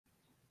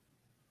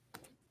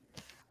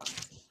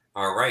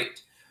All right.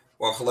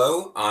 Well,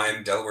 hello.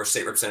 I'm Delaware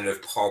State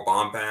Representative Paul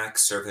Baumbach,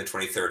 serving the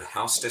 23rd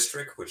House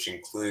District, which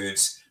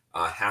includes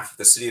half of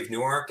the city of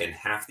Newark and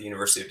half the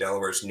University of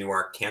Delaware's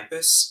Newark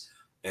campus.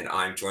 And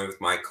I'm joined with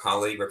my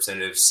colleague,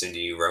 Representative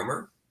Cyndie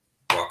Romer.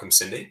 Welcome,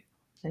 Cyndie.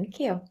 Thank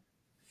you.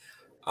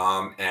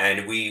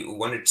 And we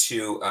wanted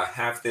to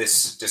have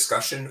this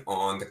discussion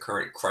on the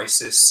current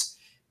crisis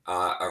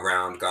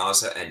around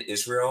Gaza and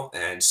Israel.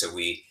 And so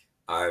we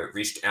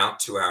reached out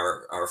to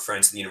our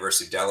friends at the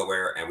University of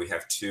Delaware, and we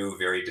have two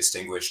very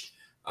distinguished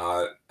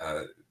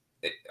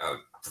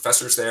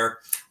professors there.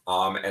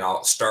 And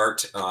I'll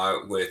start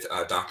with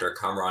Dr.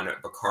 Kamran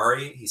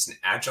Bokhari. He's an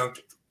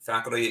adjunct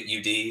faculty at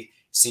UD,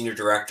 Senior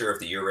Director of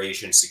the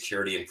Eurasian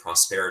Security and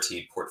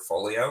Prosperity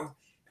Portfolio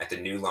at the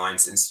New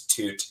Lines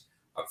Institute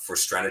for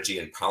Strategy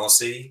and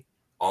Policy,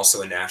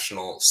 also a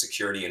National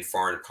Security and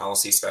Foreign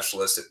Policy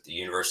Specialist at the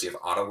University of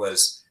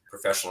Ottawa's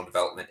Professional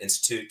Development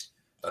Institute.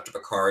 Dr.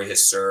 Bokhari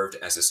has served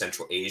as a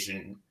Central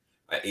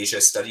Asia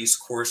Studies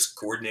course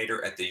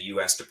coordinator at the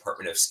U.S.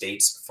 Department of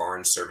State's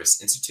Foreign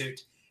Service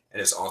Institute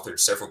and has authored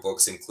several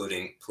books,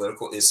 including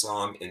Political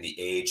Islam in the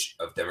Age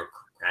of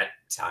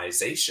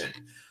Democratization.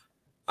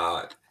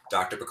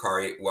 Dr.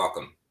 Bokhari,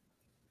 welcome.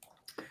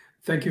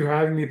 Thank you for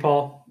having me,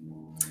 Paul.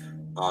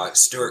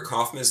 Stuart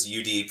Kaufman is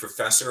UD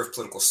Professor of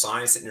Political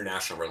Science and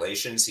International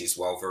Relations. He's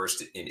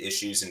well-versed in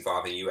issues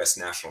involving U.S.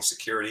 national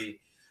security,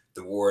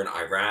 the war in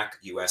Iraq,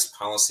 U.S.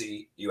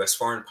 policy, U.S.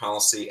 foreign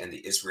policy, and the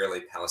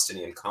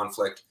Israeli-Palestinian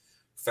conflict.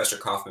 Professor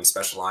Kaufman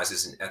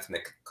specializes in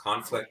ethnic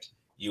conflict,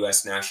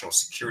 U.S. national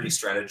security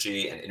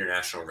strategy, and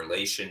international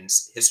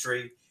relations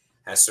history,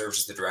 has served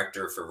as the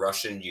director for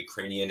Russian,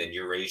 Ukrainian, and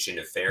Eurasian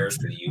affairs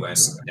for the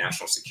U.S.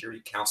 National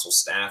Security Council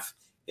staff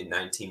in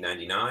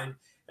 1999, and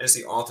is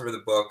the author of the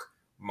book,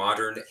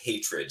 Modern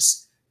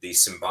Hatreds, the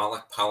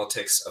Symbolic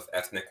Politics of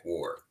Ethnic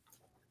War.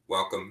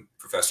 Welcome,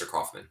 Professor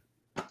Kaufman.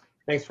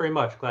 Thanks very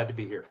much. Glad to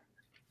be here.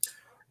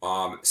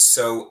 I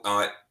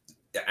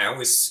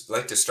always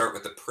like to start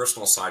with the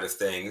personal side of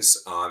things.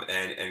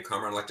 And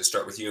Kamran, I'd like to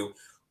start with you.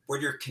 What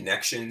are your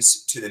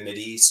connections to the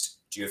Mideast?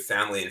 Do you have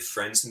family and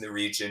friends in the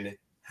region?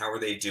 How are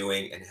they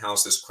doing? And how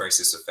has this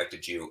crisis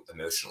affected you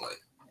emotionally?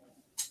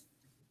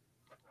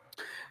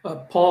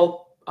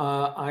 Paul,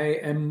 I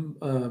am,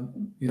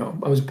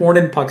 I was born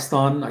in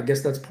Pakistan. I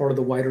guess that's part of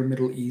the wider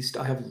Middle East.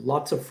 I have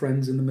lots of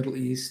friends in the Middle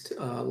East,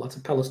 lots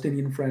of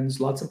Palestinian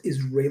friends, lots of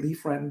Israeli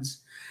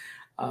friends.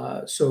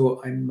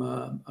 So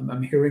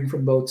I'm hearing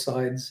from both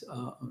sides,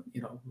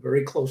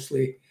 very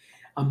closely.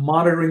 I'm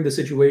monitoring the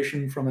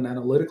situation from an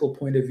analytical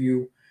point of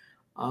view.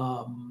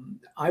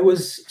 I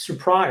was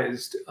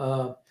surprised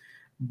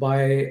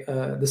by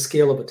the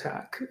scale of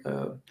attack.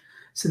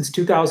 Since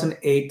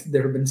 2008,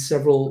 there have been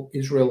several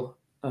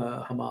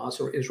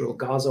Hamas or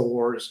Israel-Gaza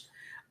wars,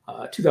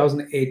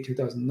 2008,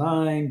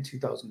 2009,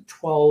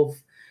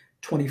 2012,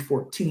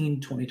 2014,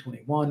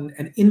 2021.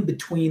 And in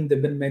between, there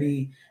have been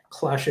many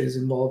clashes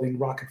involving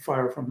rocket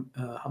fire from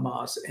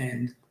Hamas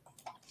and,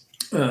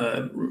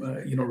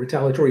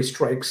 retaliatory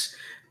strikes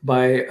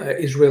by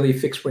Israeli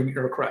fixed-wing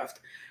aircraft.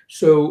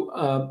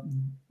 So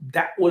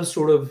that was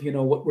sort of,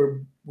 what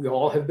we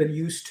all have been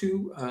used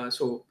to.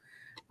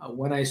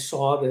 When I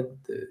saw that,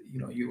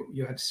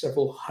 you had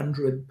several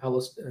hundred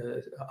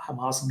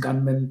Hamas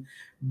gunmen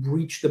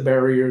breach the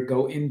barrier,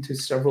 go into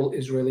several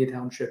Israeli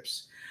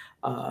townships,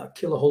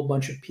 kill a whole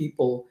bunch of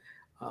people,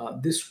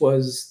 this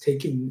was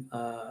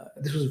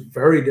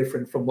very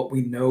different from what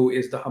we know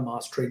is the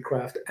Hamas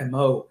tradecraft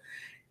MO.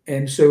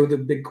 And so the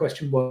big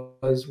question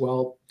was,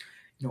 well,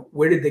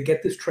 where did they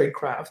get this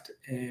tradecraft,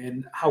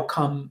 and how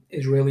come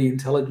Israeli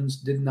intelligence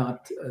did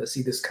not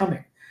see this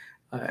coming?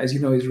 As you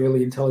know,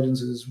 Israeli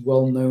intelligence is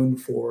well known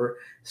for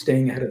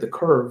staying ahead of the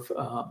curve.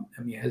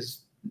 It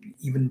has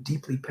even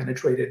deeply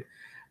penetrated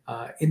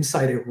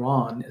inside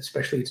Iran,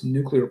 especially its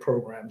nuclear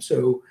program.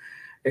 So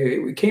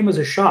it came as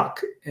a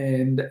shock.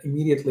 And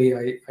immediately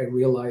I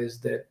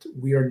realized that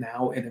we are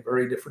now in a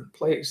very different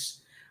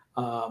place.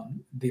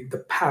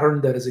 The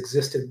pattern that has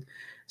existed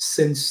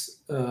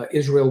since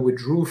Israel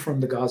withdrew from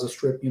the Gaza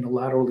Strip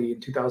unilaterally in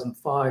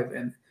 2005,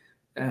 and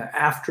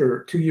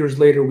after 2 years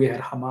later, we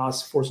had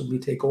Hamas forcibly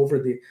take over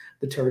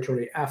the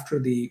territory after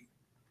the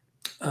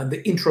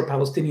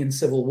intra-Palestinian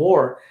civil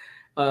war.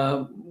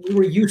 We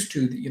were used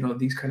to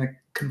these kind of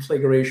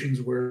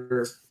conflagrations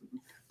where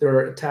there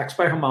are attacks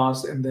by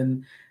Hamas, and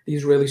then the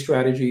Israeli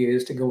strategy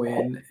is to go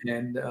in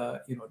and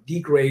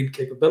degrade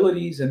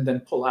capabilities and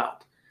then pull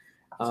out.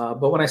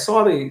 But when I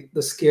saw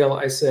the scale,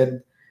 I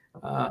said,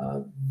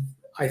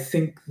 I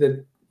think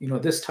that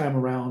this time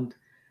around,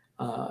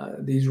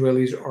 the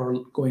Israelis are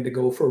going to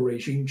go for a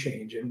regime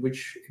change, in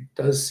which it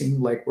does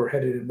seem like we're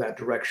headed in that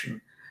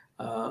direction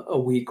a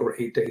week or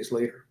 8 days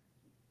later.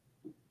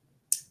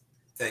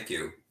 Thank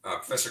you.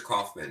 Professor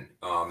Kaufman,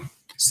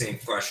 same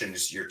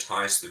questions, your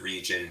ties to the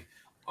region,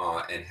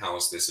 and how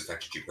has this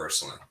affected you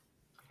personally?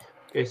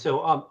 Okay, so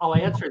I'll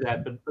answer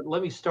that, but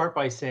let me start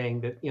by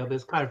saying that,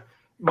 this kind of,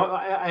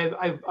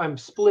 I'm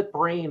split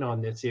brain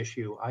on this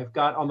issue. I've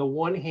got, on the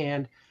one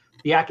hand,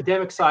 the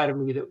academic side of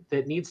me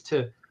that needs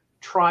to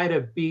try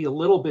to be a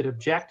little bit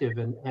objective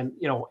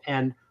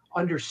and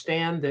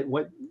understand that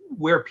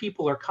where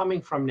people are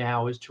coming from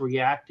now is to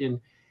react in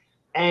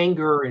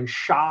anger and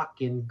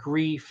shock and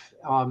grief,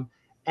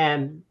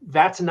 and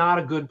that's not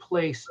a good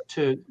place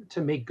to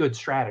make good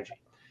strategy.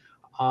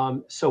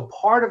 So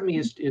part of me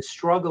is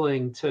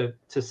struggling to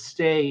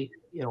stay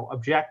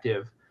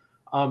objective,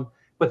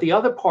 but the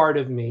other part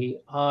of me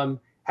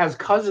has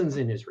cousins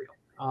in Israel.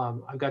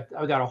 I've got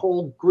a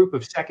whole group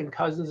of second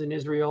cousins in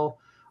Israel.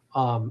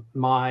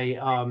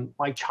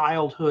 My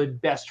childhood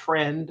best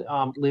friend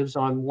lives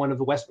on one of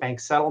the West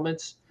Bank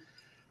settlements.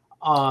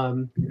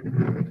 One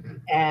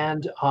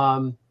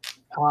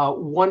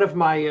of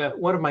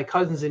my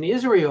cousins in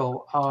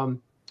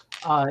Israel,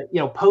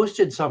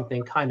 posted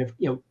something kind of,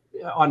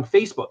 on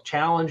Facebook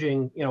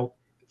challenging,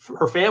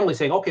 her family,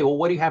 saying, okay, well,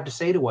 what do you have to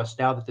say to us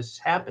now that this is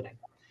happening?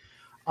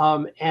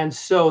 And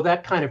so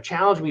that kind of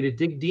challenged me to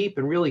dig deep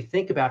and really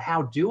think about,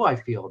 how do I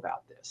feel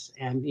about this?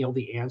 And,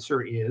 the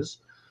answer is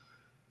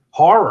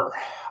horror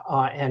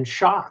and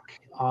shock.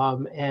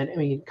 And I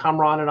mean,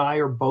 Kamran and I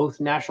are both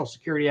national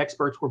security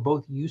experts. We're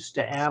both used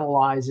to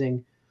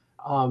analyzing,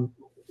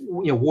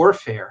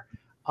 warfare.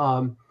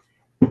 So,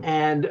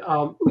 and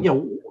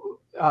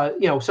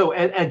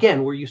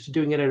again, we're used to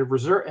doing it at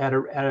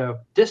a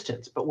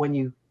distance. But when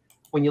you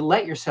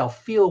let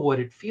yourself feel what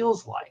it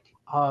feels like,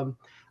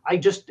 I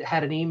just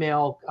had an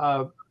email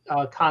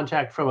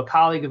contact from a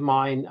colleague of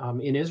mine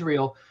in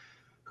Israel,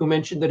 who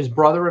mentioned that his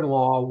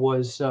brother-in-law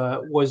was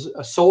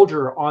a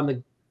soldier on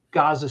the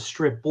Gaza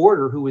Strip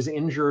border who was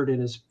injured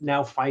and is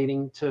now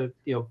fighting to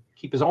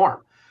keep his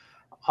arm.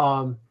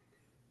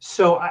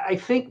 So I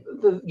think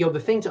the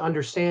thing to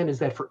understand is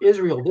that for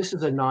Israel, this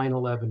is a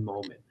 9/11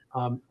 moment.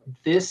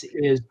 This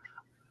is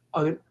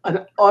an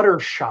utter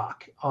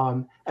shock,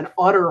 an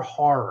utter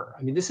horror.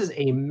 I mean, this is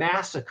a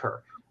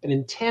massacre, an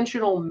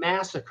intentional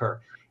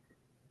massacre,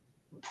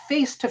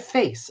 face to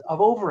face,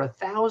 of over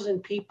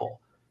 1,000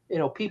 people.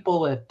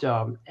 People at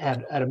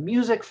a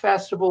music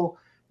festival.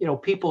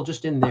 People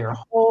just in their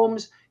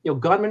homes.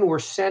 Gunmen were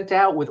sent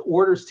out with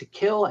orders to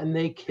kill, and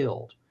they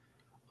killed.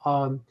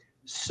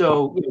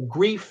 So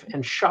grief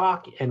and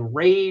shock and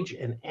rage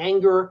and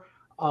anger,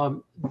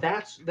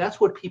 that's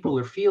what people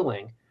are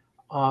feeling,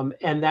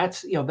 and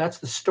that's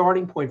the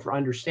starting point for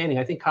understanding.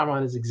 I think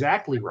Kamran is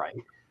exactly right,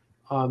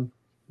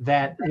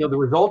 that the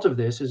result of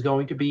this is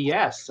going to be,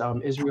 yes,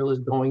 Israel is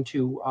going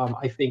to,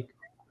 I think,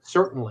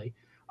 certainly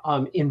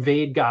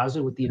invade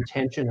Gaza with the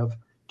intention of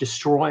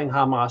destroying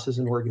Hamas as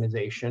an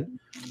organization.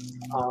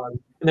 And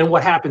then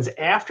what happens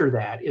after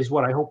that is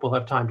what I hope we'll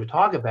have time to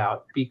talk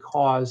about,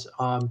 because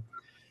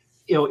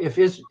if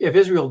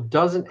Israel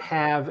doesn't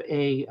have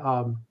a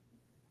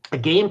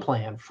game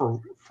plan for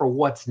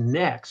what's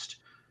next,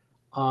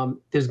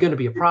 there's going to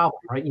be a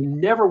problem, right? You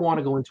never want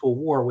to go into a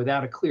war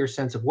without a clear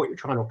sense of what you're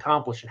trying to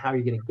accomplish and how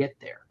you're going to get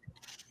there.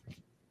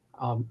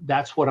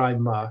 That's what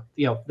I'm,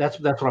 that's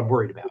what I'm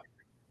worried about.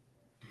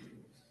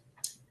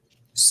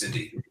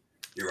 Cyndie,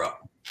 you're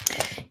up.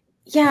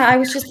 Yeah, I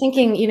was just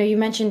thinking, you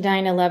mentioned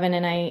 9/11,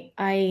 and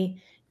I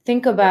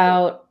think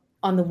about,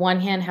 on the one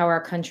hand, how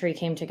our country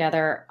came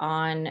together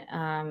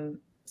on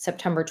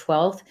September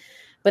 12th,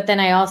 but then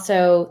I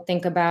also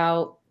think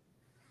about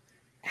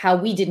how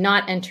we did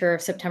not enter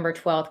September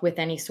 12th with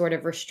any sort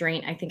of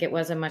restraint. I think it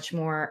was a much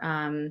more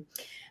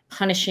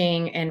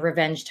punishing and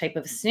revenge type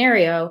of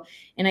scenario.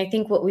 And I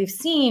think what we've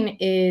seen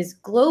is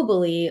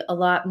globally a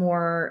lot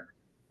more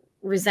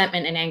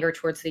resentment and anger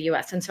towards the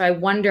US. And so I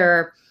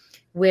wonder,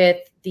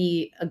 with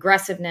the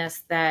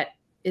aggressiveness that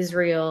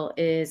Israel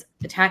is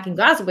attacking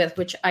Gaza with,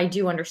 which I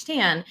do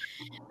understand,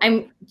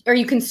 are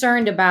you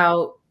concerned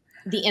about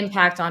the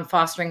impact on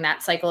fostering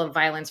that cycle of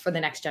violence for the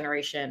next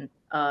generation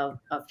of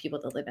people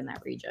that live in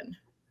that region?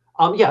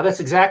 Yeah, that's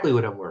exactly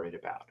what I'm worried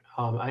about.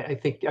 I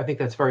think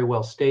that's very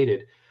well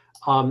stated.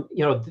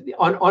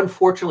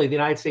 Unfortunately, the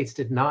United States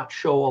did not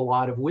show a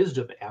lot of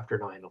wisdom after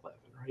 9/11.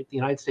 Right, the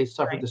United States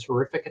suffered this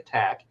horrific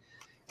attack,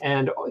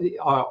 and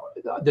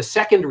the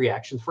second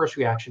reaction, the first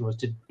reaction was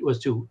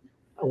to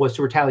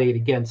retaliate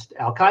against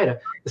Al Qaeda.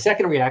 The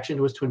second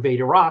reaction was to invade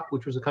Iraq,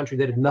 which was a country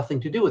that had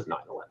nothing to do with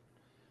 9/11.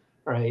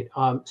 Right,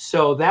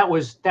 so that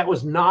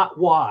was not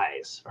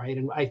wise, right?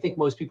 And I think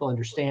most people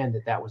understand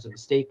that was a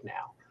mistake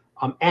now.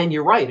 And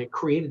you're right; it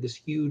created this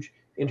huge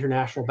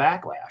international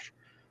backlash.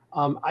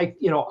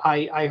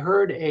 I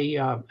heard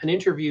an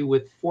interview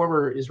with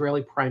former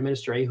Israeli Prime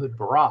Minister Ehud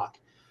Barak,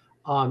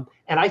 and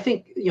I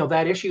think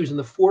that issue is in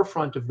the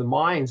forefront of the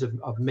minds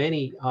of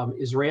many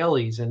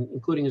Israelis, and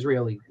including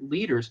Israeli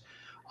leaders,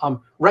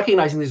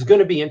 recognizing there's going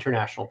to be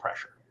international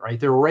pressure. Right,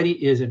 there already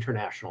is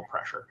international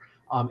pressure.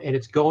 And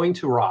it's going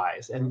to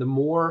rise. And the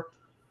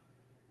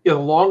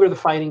longer the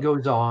fighting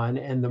goes on,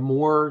 and the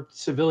more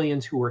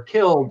civilians who are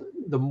killed,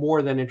 the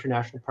more that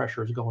international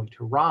pressure is going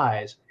to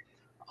rise.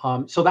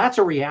 So that's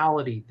a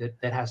reality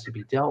that has to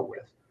be dealt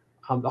with.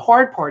 The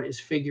hard part is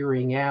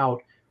figuring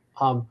out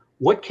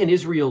what can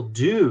Israel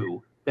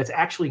do that's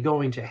actually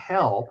going to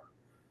help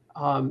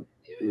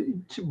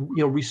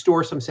to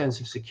restore some sense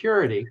of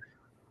security.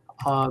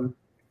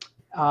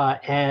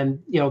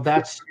 And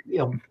that's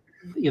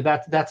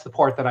that's the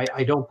part that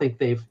I don't think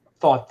they've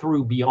thought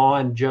through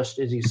beyond just,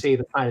 as you say,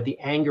 the kind of the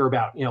anger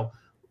about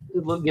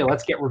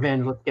let's get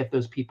revenge, let's get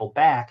those people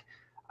back.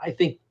 I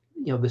think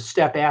the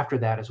step after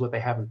that is what they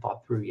haven't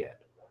thought through yet.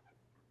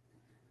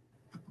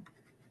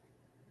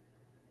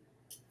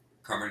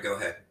 Kamran, go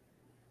ahead.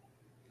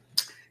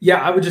 Yeah,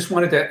 I would just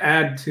wanted to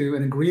add to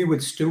and agree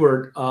with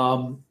Stuart.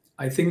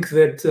 I think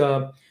that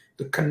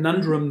the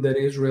conundrum that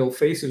Israel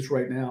faces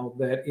right now,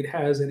 that it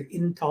has an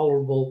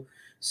intolerable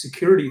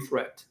security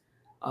threat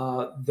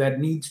that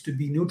needs to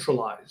be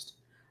neutralized.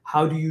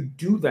 How do you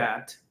do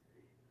that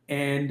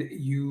and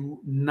you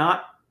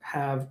not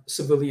have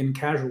civilian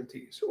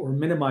casualties or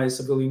minimize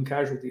civilian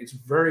casualties? It's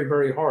very,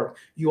 very hard.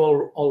 You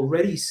are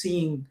already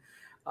seeing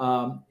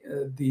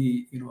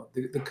the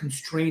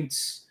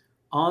constraints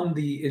on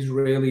the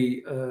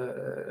Israeli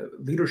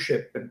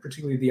leadership, and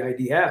particularly the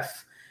IDF,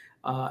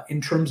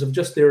 in terms of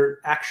just their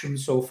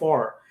actions so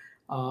far.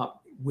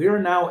 We're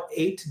now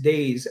 8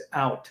 days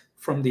out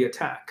from the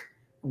attack.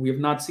 We have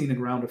not seen a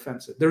ground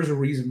offensive. There's a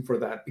reason for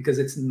that, because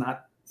it's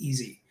not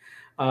easy.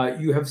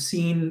 You have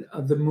seen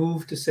the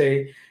move to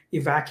say,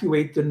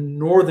 evacuate the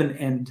northern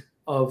end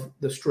of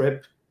the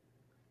strip.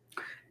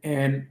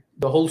 And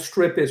the whole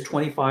strip is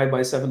 25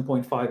 by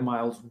 7.5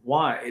 miles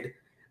wide.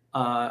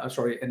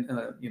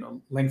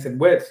 Length and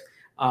width.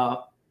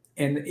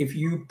 And if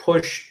you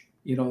push,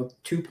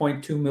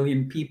 2.2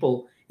 million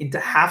people into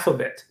half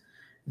of it,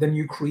 then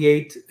you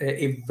create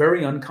a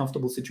very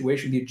uncomfortable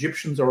situation. The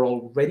Egyptians are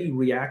already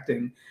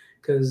reacting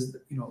because,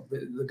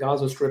 the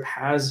Gaza Strip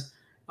has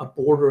a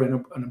border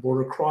and a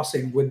border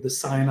crossing with the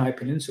Sinai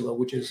Peninsula,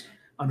 which is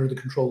under the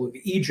control of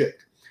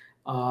Egypt.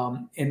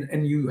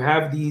 And you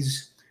have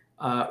these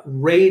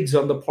raids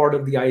on the part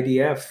of the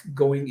IDF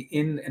going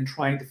in and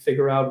trying to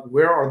figure out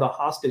where are the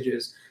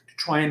hostages to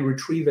try and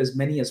retrieve as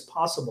many as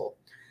possible.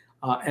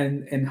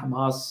 And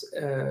Hamas,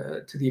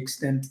 to the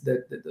extent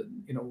that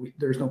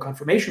there's no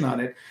confirmation on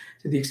it,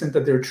 to the extent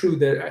that they're true,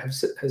 that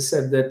has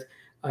said that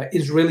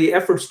Israeli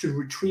efforts to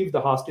retrieve the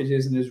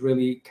hostages and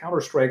Israeli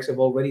counterstrikes have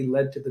already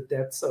led to the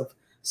deaths of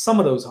some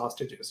of those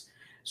hostages.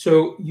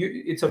 So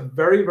it's a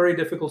very, very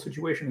difficult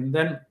situation. And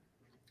then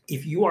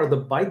if you are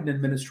the Biden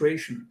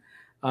administration,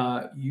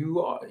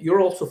 you're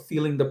also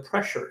feeling the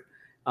pressure.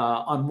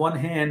 On one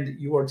hand,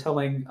 you are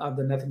telling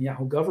the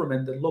Netanyahu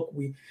government that, look,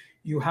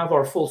 you have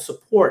our full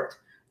support.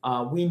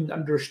 We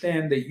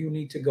understand that you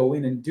need to go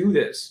in and do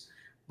this,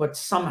 but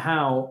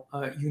somehow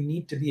you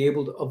need to be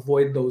able to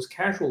avoid those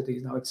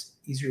casualties. Now, it's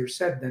easier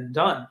said than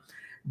done,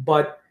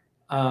 but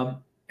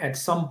at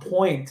some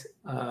point,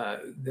 I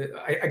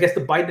guess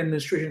the Biden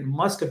administration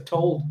must have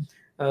told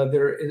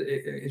their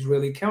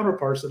Israeli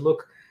counterparts that,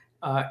 look,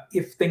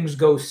 if things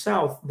go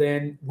south,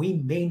 then we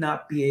may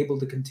not be able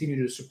to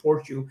continue to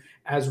support you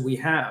as we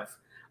have.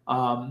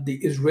 The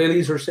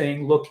Israelis are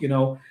saying, look,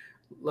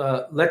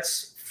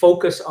 let's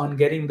focus on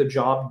getting the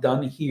job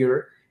done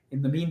here.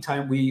 In the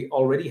meantime,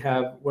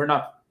 we're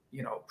not,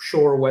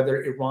 sure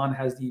whether Iran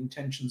has the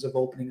intentions of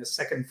opening a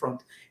second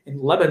front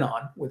in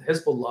Lebanon with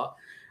Hezbollah.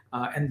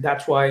 And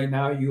that's why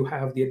now you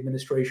have the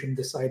administration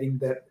deciding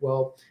that,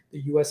 well,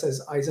 the USS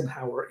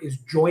Eisenhower is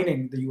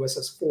joining the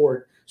USS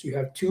Ford. So you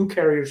have two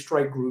carrier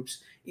strike groups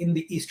in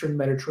the Eastern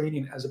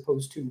Mediterranean, as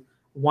opposed to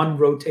one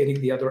rotating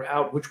the other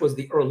out, which was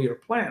the earlier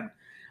plan.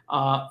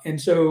 And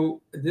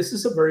so this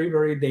is a very,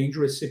 very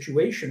dangerous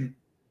situation.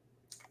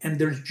 And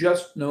there's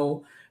just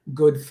no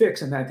good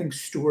fix. And I think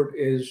Stuart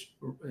is,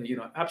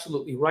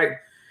 absolutely right.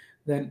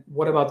 Then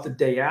what about the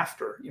day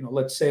after?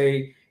 Let's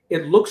say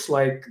it looks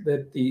like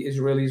that the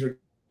Israelis are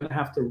going to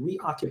have to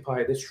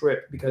reoccupy this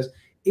strip, because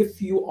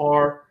if you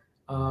are,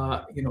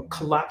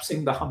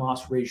 collapsing the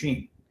Hamas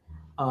regime,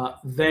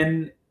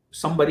 then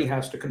somebody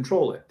has to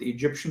control it. The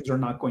Egyptians are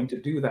not going to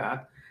do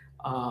that.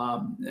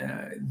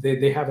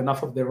 They have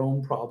enough of their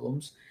own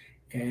problems,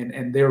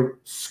 and they're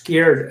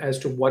scared as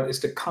to what is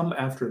to come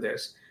after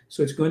this.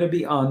 So it's going to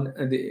be on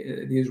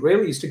the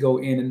Israelis to go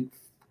in and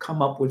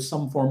come up with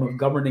some form of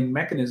governing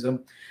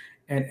mechanism.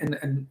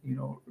 And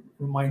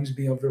reminds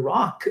me of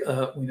Iraq,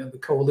 the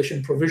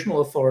Coalition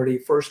Provisional Authority,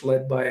 first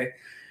led by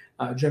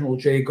General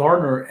Jay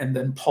Garner and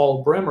then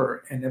Paul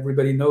Bremer, and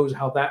everybody knows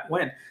how that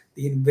went.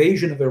 The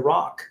invasion of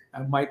Iraq,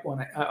 I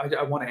want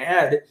to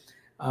add,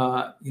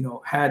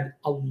 had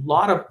a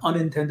lot of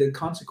unintended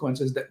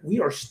consequences that we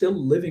are still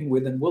living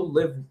with and will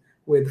live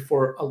with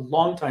for a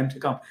long time to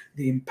come.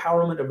 The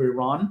empowerment of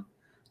Iran,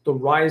 the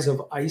rise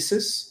of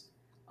ISIS,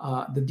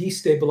 the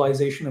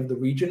destabilization of the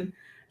region.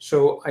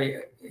 So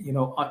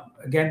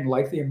again,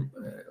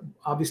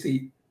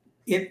 obviously,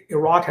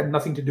 Iraq had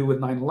nothing to do with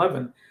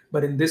 9/11,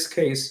 but in this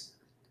case,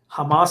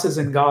 Hamas is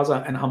in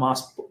Gaza and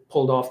Hamas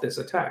pulled off this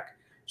attack.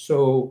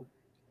 So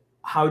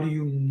how do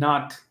you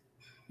not,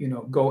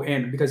 go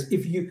in? Because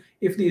if the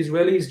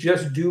Israelis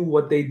just do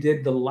what they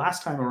did the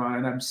last time around,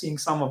 and I'm seeing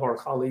some of our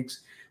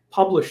colleagues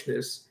publish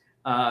this,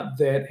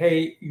 that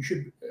hey, you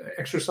should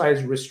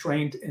exercise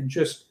restraint and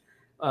just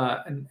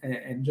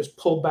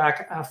pull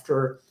back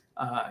after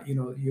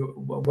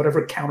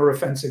whatever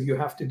counteroffensive you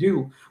have to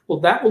do. Well,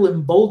 that will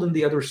embolden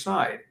the other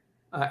side,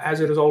 as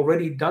it has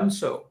already done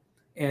so.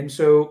 And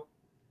so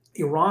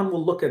Iran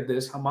will look at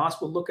this,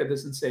 Hamas will look at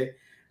this and say,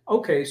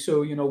 okay,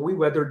 so, we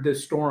weathered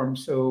this storm.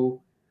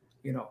 So,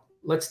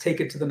 let's take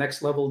it to the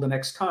next level the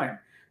next time.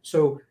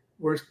 So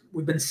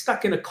we've been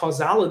stuck in a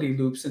causality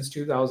loop since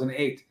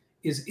 2008.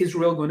 Is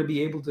Israel going to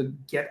be able to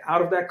get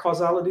out of that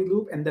causality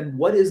loop? And then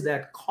what is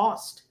that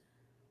cost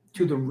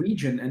to the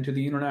region and to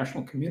the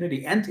international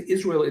community and to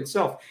Israel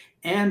itself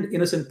and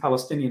innocent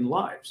Palestinian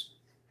lives?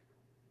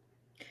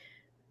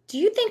 Do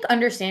you think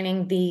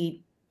understanding the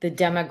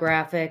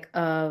demographic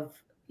of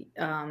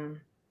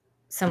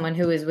someone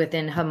who is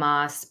within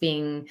Hamas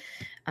being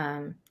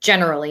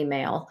generally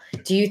male,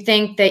 do you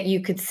think that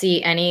you could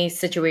see any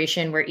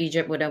situation where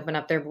Egypt would open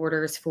up their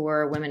borders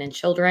for women and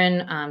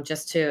children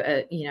just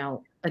to,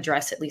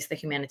 address at least the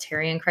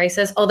humanitarian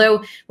crisis?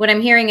 Although what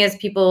I'm hearing is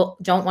people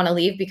don't want to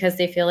leave because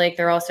they feel like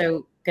they're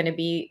also going to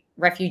be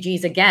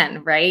refugees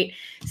again, right?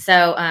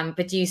 So,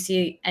 but do you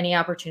see any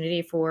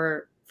opportunity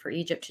for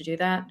Egypt to do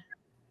that?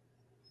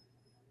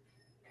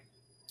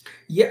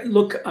 Yeah,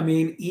 look, I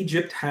mean,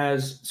 Egypt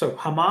so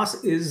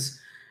Hamas is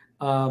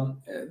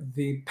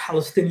the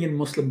Palestinian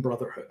Muslim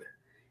Brotherhood,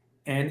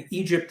 and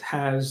Egypt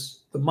has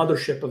the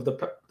mothership of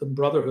the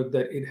Brotherhood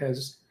that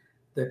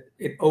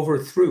it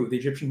overthrew. The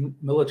Egyptian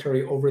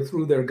military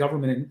overthrew their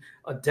government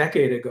a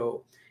decade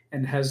ago,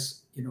 and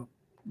has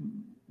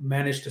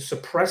managed to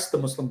suppress the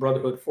Muslim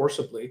Brotherhood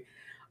forcibly,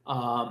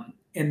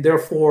 and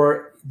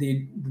therefore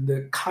the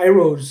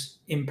Cairo's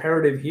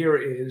imperative here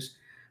is,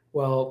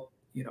 well,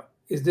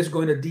 is this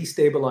going to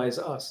destabilize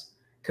us?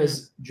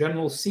 Because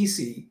General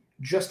Sisi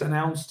just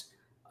announced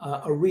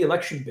a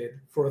re-election bid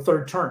for a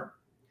third term.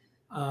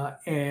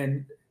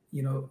 And,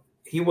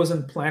 he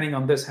wasn't planning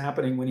on this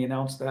happening when he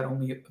announced that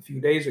only a few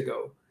days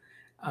ago.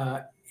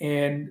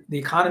 And the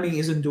economy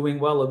isn't doing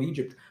well of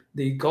Egypt.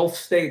 The Gulf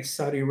states,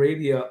 Saudi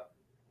Arabia,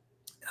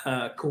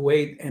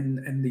 Kuwait,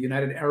 and the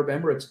United Arab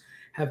Emirates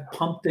have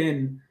pumped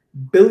in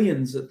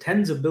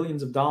tens of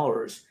billions of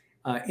dollars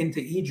into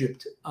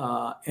Egypt,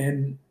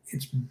 and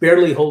it's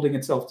barely holding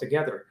itself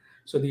together.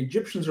 So the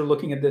Egyptians are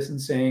looking at this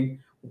and saying,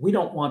 we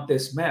don't want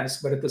this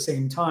mess, but at the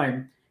same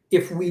time,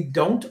 if we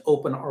don't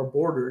open our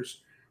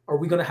borders, are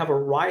we going to have a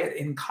riot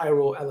in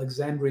Cairo,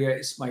 Alexandria,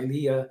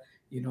 Ismailia,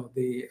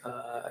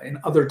 in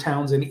other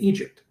towns in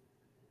Egypt?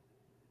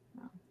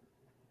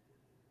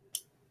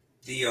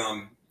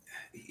 You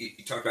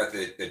talked about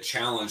the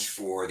challenge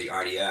for the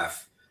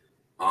IDF.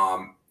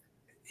 I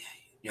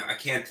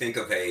can't think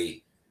of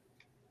a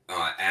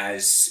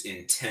as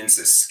intense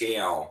a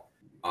scale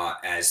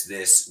as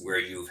this, where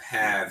you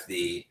have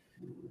the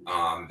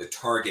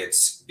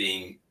targets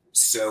being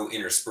so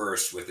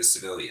interspersed with the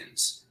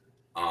civilians,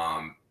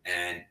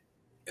 and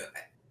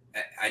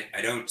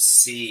I don't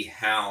see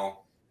how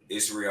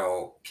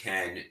Israel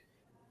can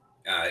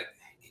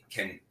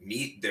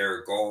meet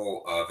their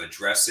goal of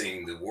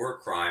addressing the war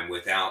crime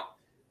without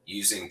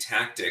using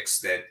tactics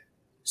that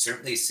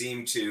certainly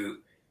seem to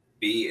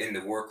be in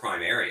the war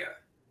crime area.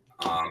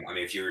 I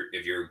mean, if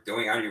you're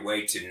going out of your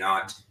way to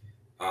not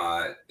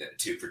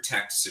to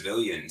protect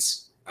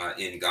civilians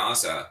in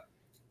Gaza,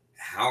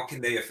 how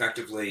can they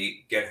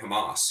effectively get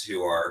Hamas,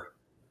 who are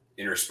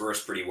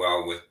interspersed pretty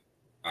well with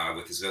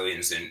the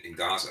civilians in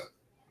Gaza?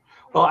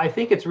 Well, I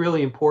think it's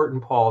really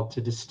important, Paul,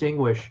 to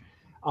distinguish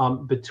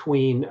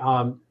between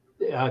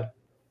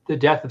the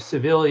death of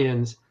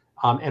civilians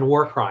and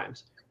war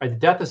crimes. Right? The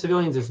death of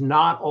civilians is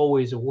not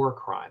always a war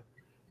crime.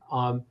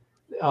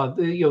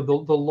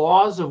 The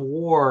laws of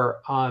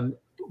war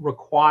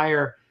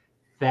require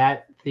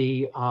that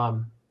the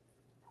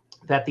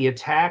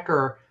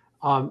attacker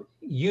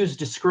use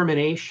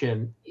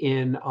discrimination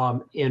in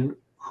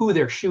who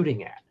they're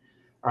shooting at,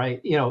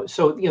 right?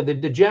 So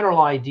the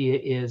general idea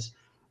is,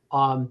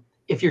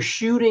 if you're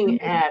shooting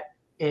at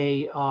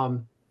a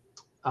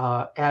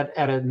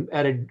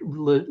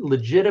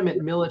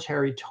legitimate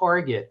military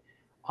target,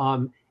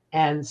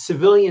 and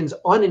civilians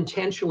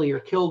unintentionally are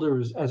killed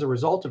as a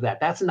result of that,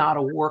 that's not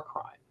a war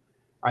crime,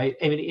 right?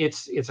 I mean,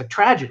 it's a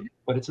tragedy,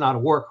 but it's not a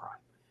war crime,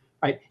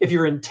 right? If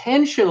you're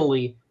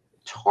intentionally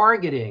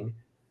targeting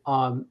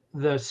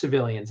the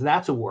civilians,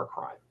 that's a war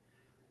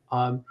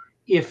crime.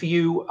 If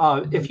you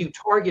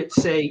target,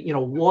 say,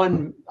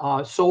 one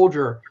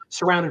soldier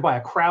surrounded by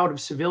a crowd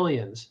of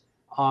civilians,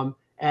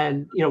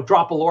 and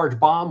drop a large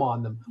bomb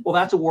on them, well,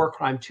 that's a war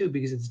crime too,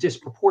 because it's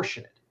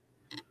disproportionate.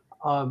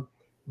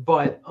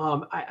 But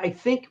I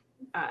think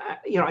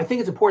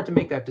it's important to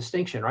make that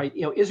distinction, right?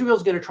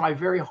 Israel's going to try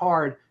very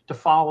hard to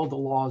follow the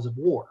laws of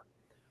war.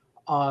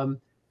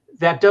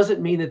 That doesn't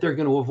mean that they're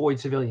going to avoid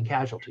civilian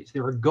casualties.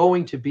 There are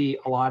going to be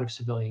a lot of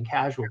civilian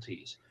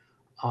casualties.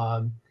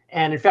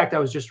 And in fact, I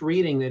was just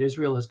reading that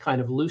Israel has kind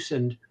of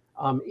loosened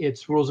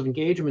its rules of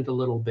engagement a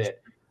little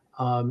bit.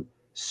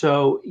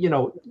 So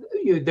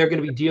they're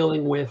going to be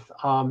dealing with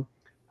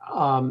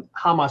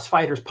Hamas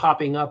fighters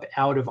popping up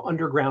out of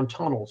underground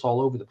tunnels all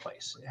over the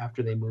place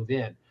after they move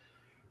in,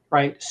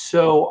 right?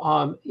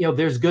 So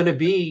there's going to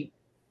be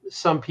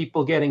some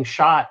people getting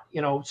shot,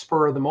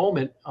 spur of the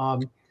moment,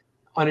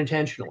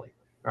 unintentionally,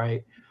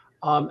 right?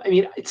 I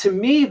mean, to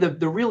me,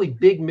 the really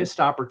big missed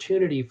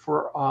opportunity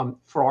for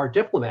our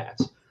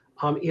diplomats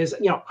is,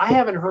 I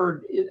haven't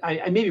heard,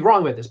 I may be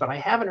wrong about this, but I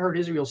haven't heard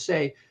Israel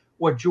say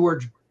what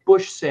George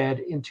Bush said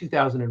in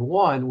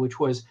 2001, which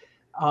was,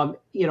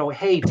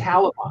 hey,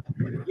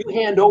 Taliban, you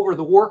hand over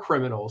the war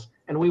criminals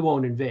and we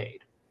won't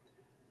invade.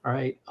 All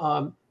right.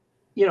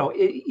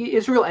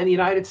 Israel and the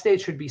United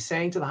States should be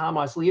saying to the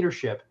Hamas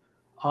leadership,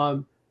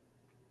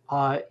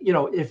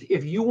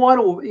 if you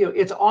want to,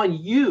 it's on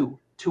you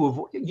to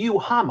avoid,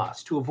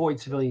 Hamas, to avoid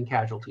civilian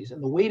casualties.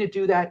 And the way to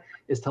do that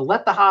is to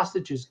let the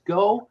hostages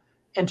go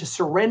and to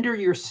surrender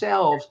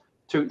yourselves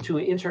to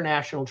an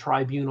international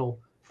tribunal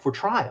for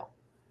trial.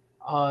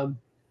 I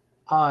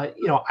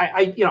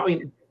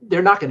mean,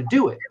 they're not going to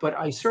do it, but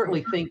I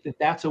certainly think that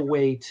that's a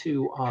way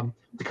to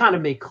kind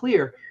of make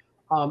clear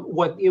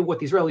what the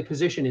Israeli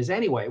position is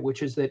anyway,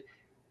 which is that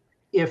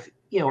if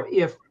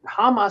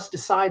Hamas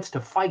decides to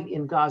fight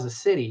in Gaza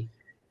City,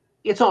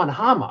 it's on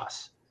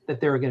Hamas that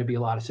there are going to be a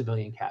lot of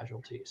civilian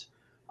casualties.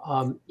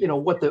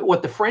 What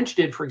the French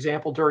did, for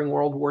example, during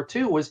World War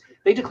II was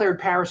they declared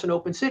Paris an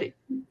open city,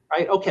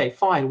 right? Okay,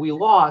 fine, we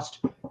lost.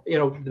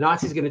 The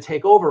Nazis are going to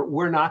take over.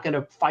 We're not going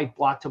to fight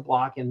block to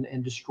block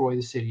and destroy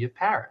the city of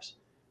Paris,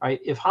 right?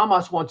 If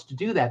Hamas wants to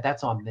do that,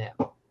 that's on them.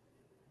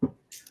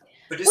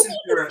 But isn't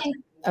there?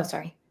 Oh,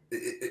 sorry.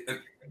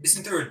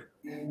 Isn't there?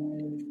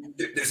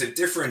 There's a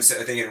difference,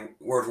 I think, in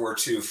World War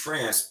II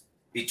France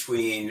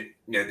between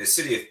the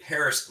city of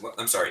Paris. Well,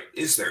 I'm sorry,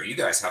 is there? You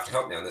guys have to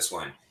help me on this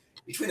one.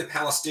 Between the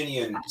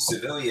Palestinian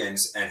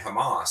civilians and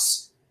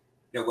Hamas,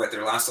 what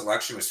their last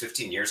election was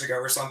 15 years ago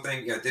or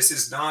something. This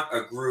is not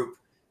a group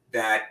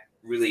that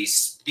really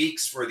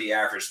speaks for the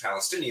average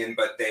Palestinian,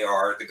 but they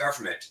are the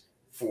government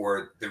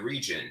for the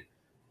region.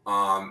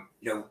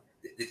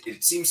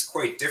 It seems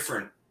quite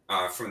different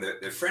from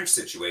the French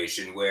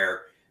situation,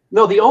 where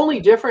no, the only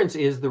difference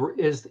is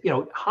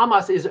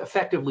Hamas is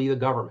effectively the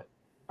government,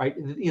 right?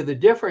 The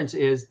difference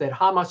is that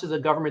Hamas is a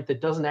government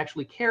that doesn't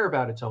actually care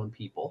about its own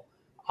people.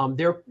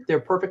 They're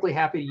perfectly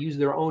happy to use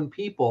their own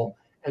people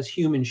as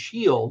human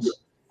shields,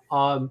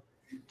 and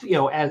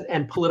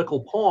political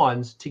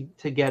pawns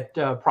to get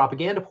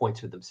propaganda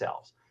points for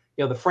themselves.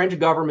 The French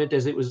government,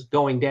 as it was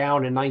going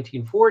down in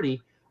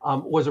 1940,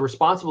 was a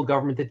responsible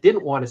government that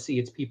didn't want to see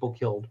its people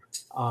killed,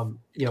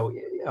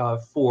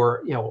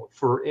 for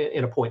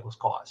in a pointless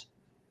cause.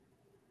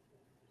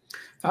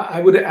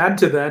 I would add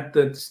to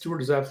that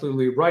Stuart is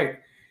absolutely right.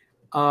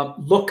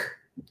 Look,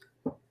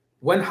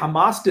 when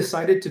Hamas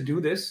decided to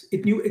do this,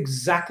 it knew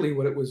exactly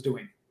what it was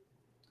doing.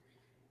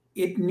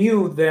 It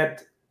knew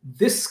that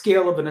this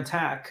scale of an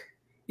attack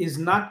is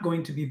not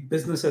going to be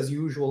business as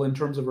usual in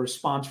terms of a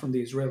response from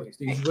the Israelis.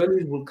 The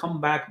Israelis will come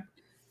back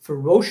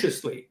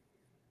ferociously.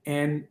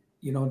 And,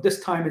 this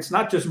time it's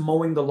not just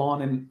mowing the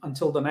lawn and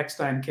until the next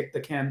time kick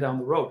the can down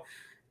the road.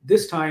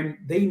 This time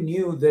they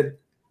knew that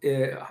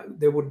the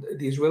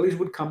Israelis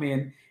would come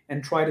in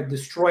and try to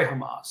destroy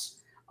Hamas,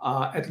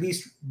 at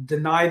least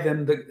deny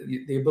them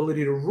the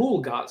ability to rule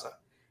Gaza.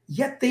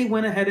 Yet they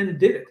went ahead and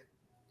did it.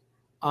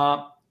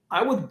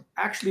 I would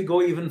actually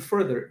go even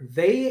further.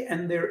 They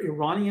and their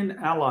Iranian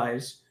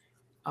allies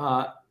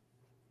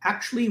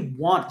actually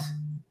want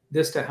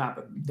this to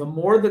happen. The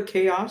more the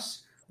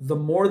chaos, the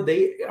more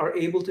they are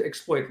able to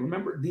exploit.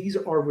 Remember, these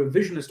are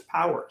revisionist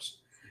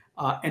powers.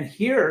 And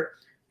here,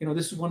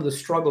 this is one of the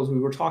struggles we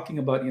were talking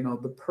about,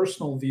 the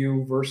personal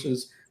view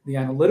versus the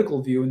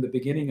analytical view in the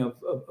beginning of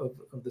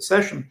the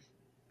session.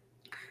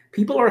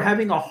 People are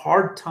having a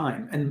hard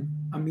time. And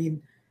I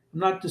mean, I'm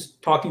not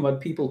just talking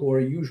about people who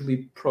are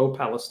usually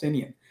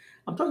pro-Palestinian.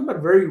 I'm talking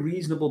about very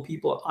reasonable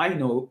people. I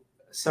know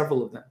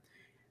several of them,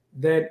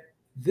 that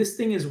this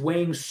thing is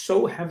weighing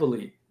so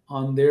heavily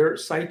on their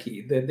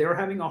psyche that they're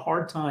having a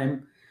hard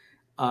time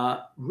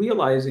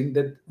realizing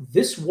that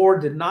this war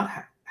did not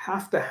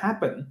have to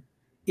happen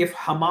if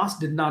Hamas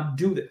did not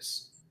do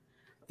this.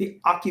 The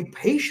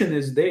occupation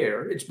is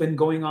there. It's been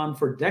going on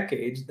for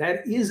decades.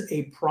 That is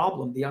a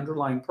problem, the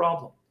underlying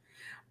problem.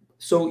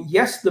 So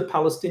yes, the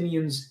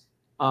Palestinians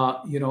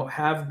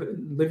have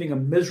been living a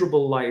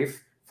miserable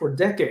life for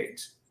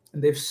decades,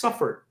 and they've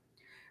suffered.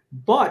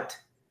 But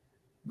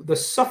the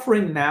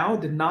suffering now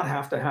did not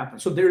have to happen.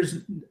 So there's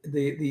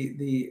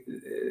the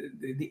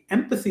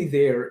empathy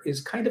there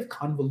is kind of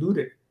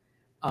convoluted,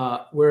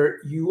 where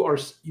you're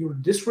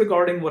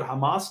disregarding what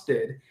Hamas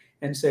did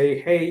and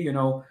say, hey,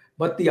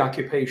 but the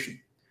occupation.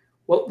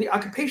 Well, the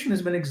occupation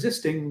has been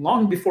existing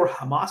long before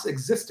Hamas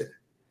existed.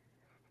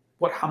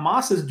 What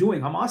Hamas is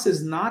doing, Hamas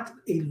is not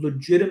a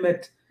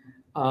legitimate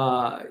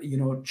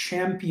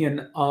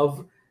champion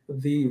of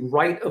the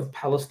right of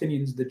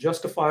Palestinians, the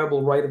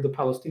justifiable right of the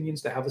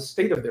Palestinians to have a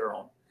state of their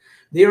own.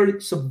 They are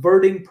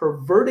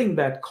perverting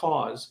that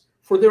cause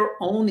for their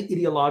own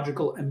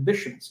ideological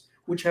ambitions,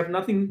 which have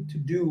nothing to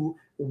do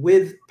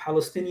with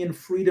Palestinian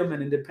freedom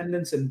and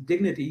independence and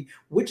dignity,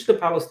 which the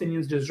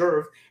Palestinians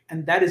deserve.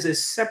 And that is a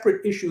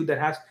separate issue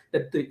that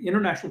the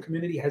international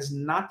community has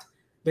not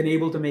been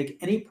able to make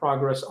any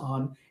progress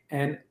on,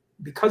 and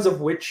because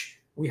of which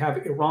we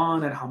have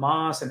Iran and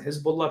Hamas and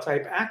Hezbollah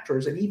type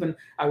actors, and even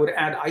I would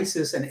add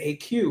ISIS and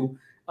AQ,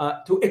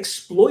 to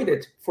exploit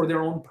it for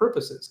their own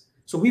purposes.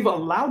 So we've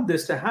allowed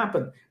this to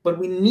happen, but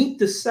we need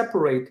to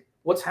separate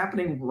what's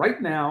happening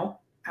right now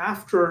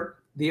after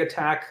the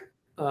attack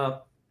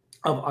of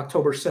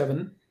October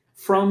 7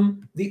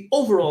 from the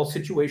overall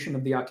situation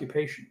of the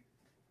occupation.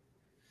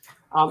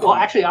 Well,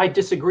 actually, I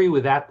disagree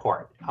with that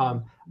part.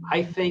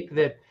 I think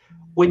that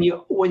when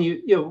you're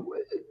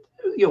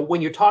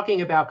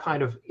talking about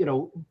kind of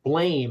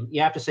blame,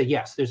 you have to say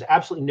yes. There's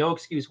absolutely no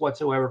excuse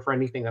whatsoever for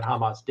anything that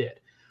Hamas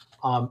did.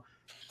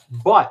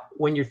 But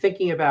when you're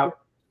thinking about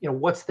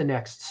what's the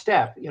next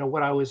step,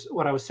 what I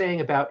was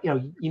saying about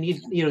you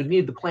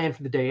need the plan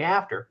for the day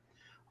after,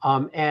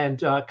 and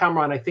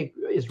Kamran I think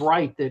is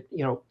right that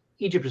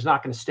Egypt is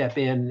not going to step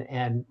in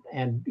and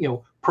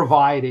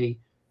provide a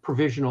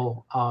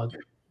provisional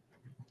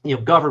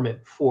government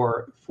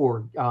for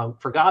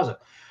Gaza.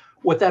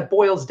 What that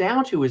boils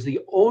down to is the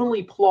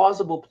only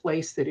plausible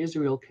place that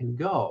Israel can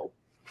go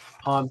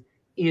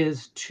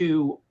is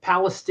to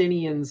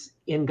Palestinians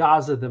in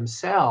Gaza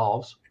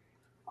themselves,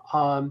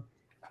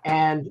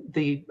 and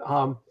the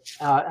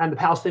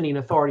Palestinian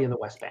Authority in the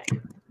West Bank.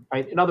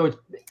 Right. In other words,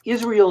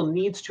 Israel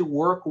needs to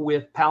work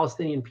with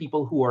Palestinian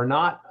people who are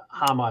not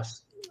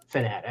Hamas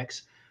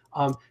fanatics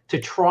to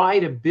try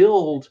to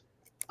build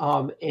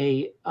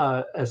a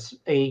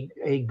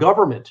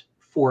government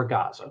for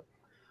Gaza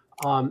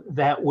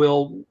that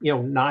will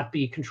not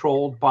be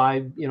controlled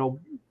by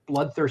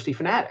bloodthirsty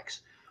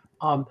fanatics.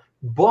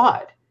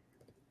 But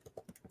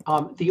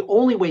the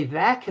only way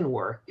that can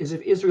work is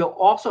if Israel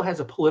also has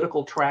a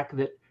political track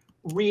that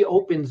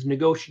reopens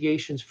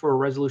negotiations for a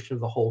resolution of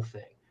the whole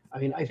thing. I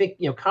mean, I think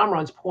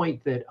Kamran's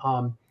point that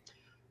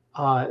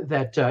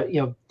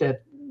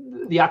that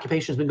the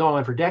occupation has been going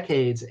on for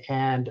decades,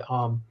 and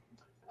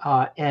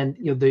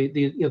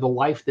the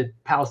life that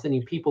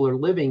Palestinian people are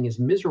living is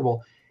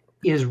miserable,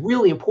 is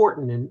really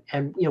important,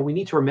 and we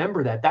need to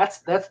remember that that's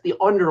the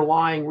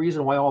underlying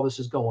reason why all this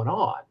is going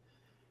on,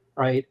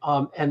 right?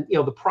 And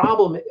the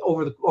problem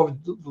over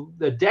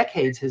the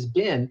decades has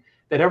been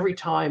that every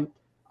time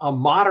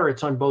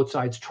moderates on both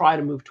sides try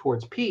to move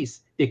towards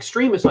peace, the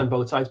extremists on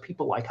both sides,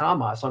 people like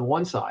Hamas on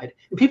one side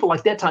and people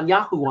like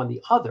Netanyahu on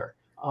the other,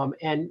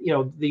 and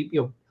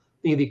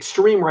the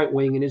extreme right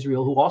wing in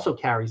Israel, who also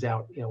carries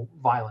out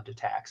violent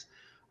attacks,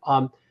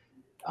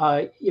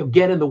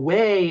 get in the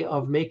way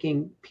of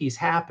making peace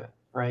happen,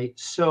 right?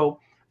 So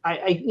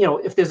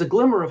if there's a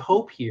glimmer of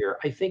hope here,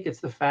 I think it's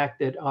the fact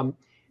that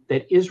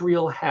that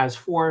Israel has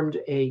formed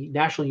a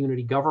national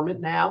unity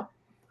government now,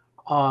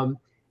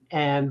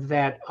 and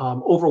that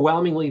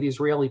overwhelmingly the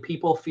Israeli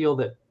people feel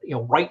that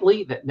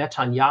rightly that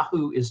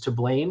Netanyahu is to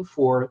blame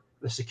for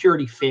the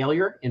security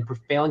failure in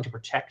failing to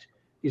protect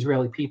the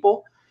Israeli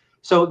people.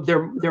 So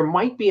there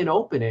might be an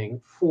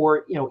opening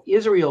for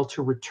Israel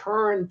to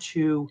return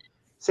to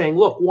saying,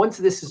 look, once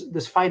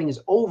this fighting is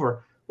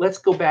over, let's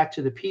go back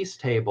to the peace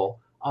table.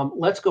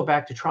 Let's go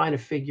back to trying to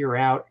figure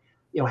out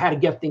how to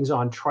get things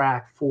on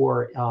track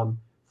for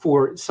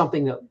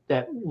something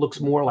that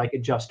looks more like a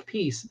just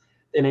peace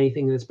than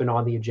anything that's been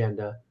on the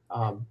agenda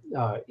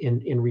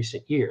in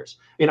recent years.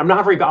 I mean, I'm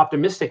not very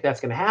optimistic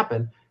that's going to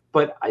happen,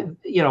 but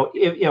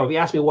if you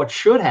ask me what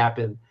should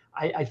happen,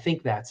 I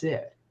think that's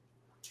it.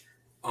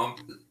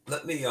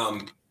 Let me,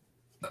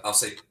 I'll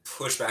say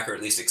push back, or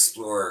at least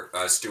explore,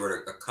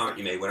 Stuart, a comment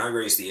you made when I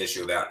raised the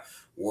issue about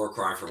war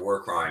crime for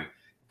war crime.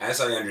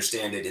 As I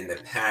understand it, in the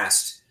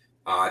past,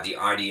 the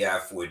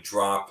IDF would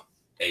drop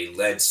a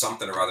lead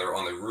something or other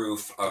on the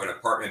roof of an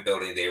apartment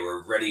building they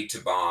were ready to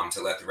bomb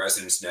to let the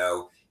residents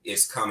know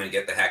it's come and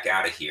get the heck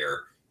out of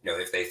here.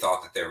 If they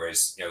thought that there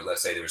was,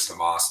 let's say there was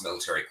Hamas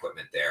military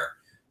equipment there.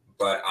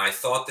 But I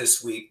thought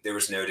this week there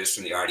was notice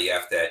from the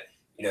IDF that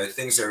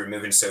things are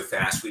moving so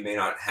fast, we may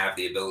not have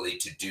the ability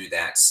to do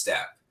that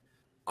step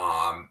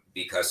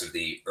because of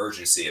the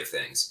urgency of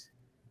things.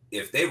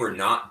 If they were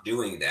not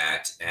doing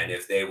that, and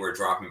if they were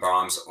dropping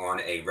bombs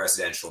on a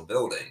residential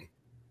building,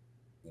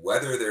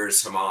 whether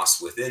there's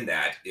Hamas within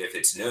that, if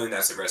it's known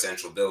that's a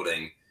residential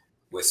building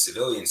with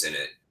civilians in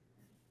it,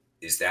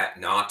 is that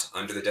not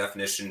under the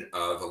definition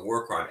of a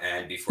war crime?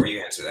 And before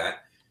you answer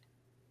that,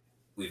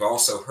 we've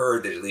also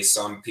heard that at least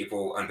some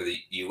people under the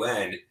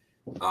UN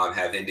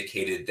have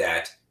indicated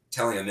that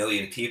telling 1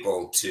 million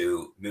people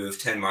to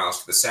move 10 miles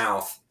to the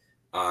south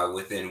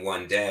within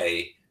one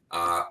day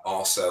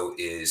also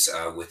is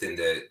within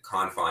the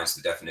confines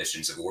of the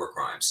definitions of war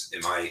crimes.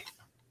 Am I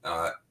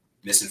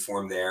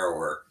misinformed there?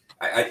 Or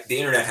the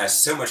internet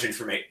has so much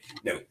information,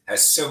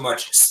 has so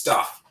much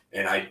stuff,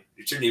 and I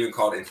shouldn't even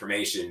call it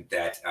information,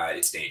 that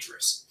it's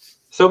dangerous.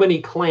 So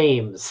many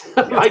claims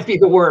might be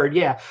the word.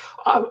 Yeah.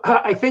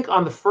 I think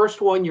on the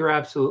first one, you're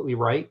absolutely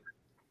right.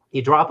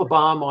 You drop a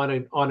bomb on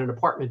an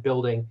apartment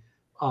building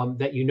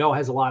that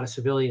has a lot of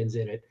civilians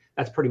in it,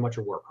 that's pretty much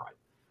a war crime.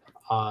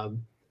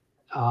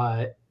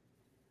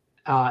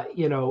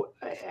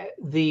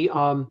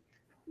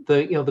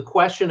 The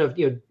question of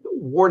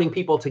warning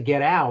people to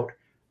get out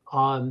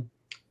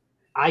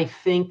I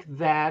think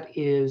that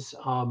is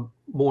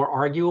more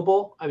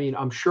arguable. I mean,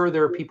 I'm sure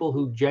there are people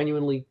who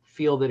genuinely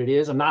feel that it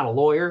is. I'm not a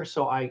lawyer,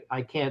 so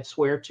I can't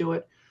swear to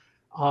it.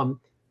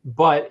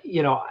 But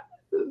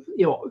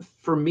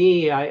for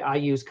me, I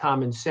use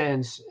common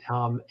sense,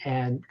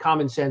 and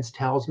common sense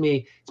tells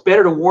me it's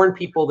better to warn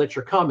people that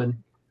you're coming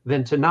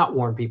than to not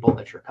warn people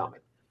that you're coming.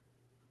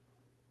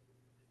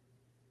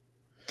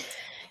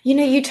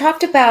 You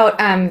talked about,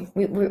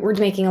 we're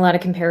making a lot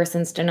of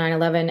comparisons to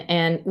 9/11,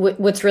 and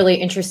what's really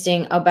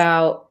interesting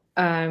about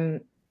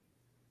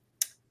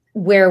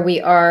where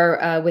we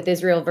are with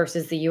Israel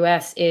versus the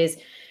US is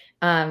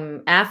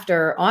on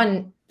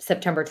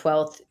September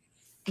 12th,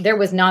 there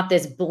was not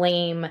this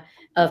blame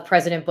of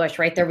President Bush,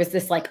 right? There was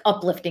this like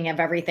uplifting of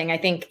everything. I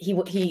think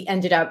he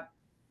ended up,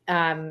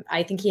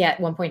 I think he at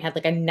one point had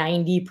like a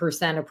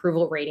 90%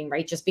 approval rating,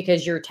 right? Just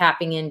because you're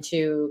tapping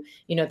into,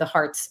 the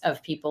hearts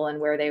of people and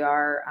where they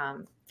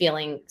are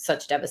feeling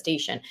such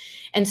devastation.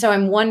 And so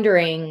I'm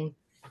wondering,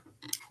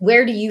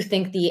 where do you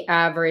think the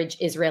average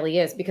Israeli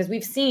is? Because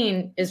we've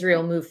seen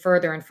Israel move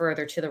further and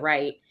further to the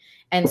right.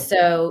 And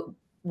so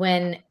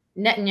when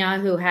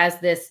Netanyahu has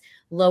this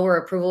lower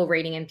approval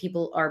rating and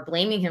people are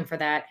blaming him for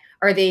that,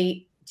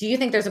 do you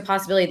think there's a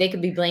possibility they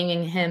could be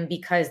blaming him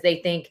because they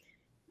think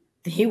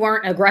he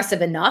weren't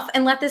aggressive enough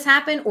and let this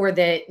happen, or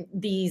that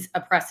these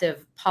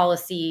oppressive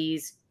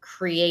policies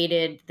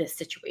created this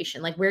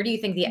situation? Like, where do you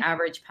think the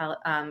average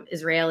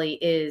Israeli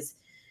is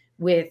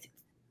with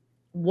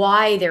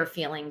why they're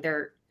feeling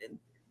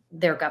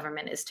their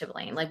government is to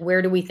blame? Like,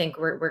 where do we think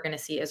we're going to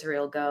see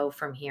Israel go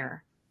from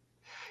here?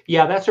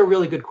 Yeah, that's a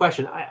really good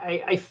question.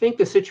 I think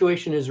the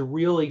situation is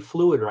really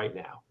fluid right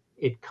now.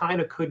 It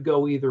kind of could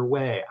go either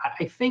way.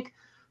 I think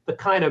the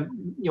kind of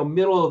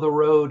middle of the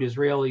road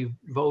Israeli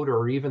voter,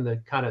 or even the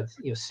kind of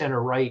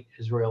center right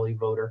Israeli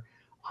voter,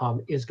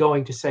 is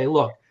going to say,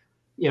 look,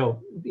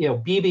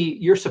 Bibi,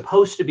 you're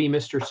supposed to be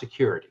Mr.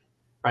 Security,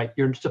 right?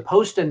 You're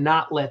supposed to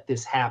not let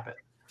this happen.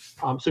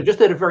 So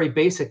just at a very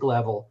basic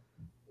level,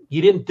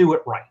 you didn't do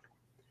it right.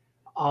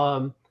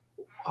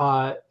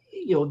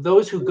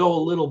 Those who go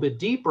a little bit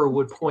deeper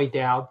would point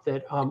out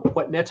that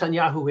what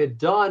Netanyahu had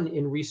done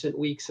in recent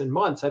weeks and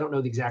months, I don't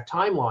know the exact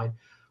timeline,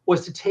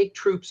 was to take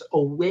troops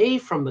away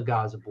from the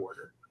Gaza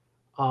border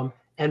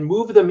and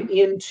move them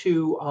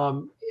into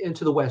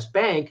the West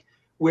Bank,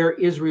 where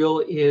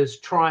Israel is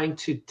trying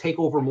to take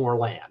over more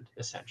land,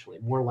 essentially,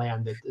 more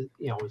land that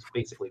is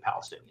basically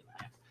Palestinian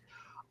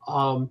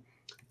land.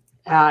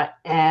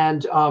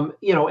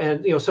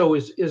 So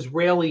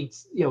Israeli,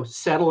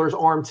 settlers,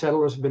 armed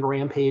settlers have been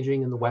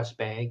rampaging in the West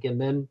Bank, and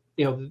then,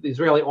 the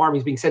Israeli army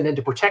is being sent in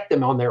to protect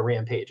them on their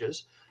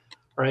rampages,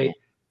 right?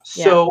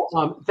 Yeah.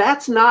 So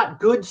that's not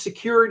good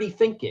security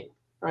thinking,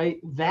 right?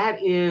 That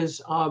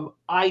is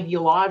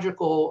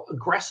ideological,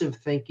 aggressive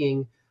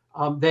thinking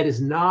that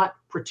is not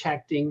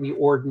protecting the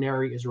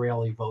ordinary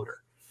Israeli voter,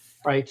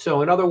 right?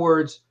 So in other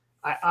words,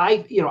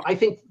 I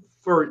think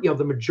for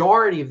the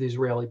majority of the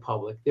Israeli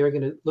public, they're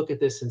going to look at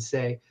this and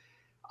say,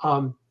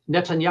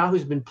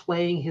 Netanyahu's been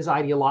playing his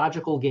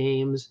ideological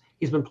games.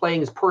 He's been playing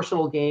his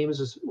personal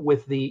games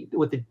with the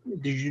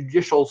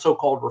judicial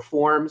so-called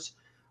reforms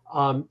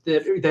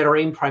that are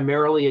aimed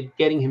primarily at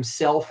getting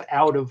himself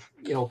out of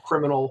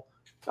criminal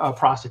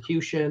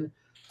prosecution.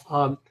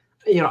 I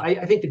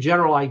think the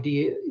general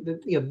idea,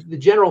 the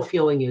general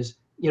feeling is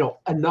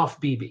enough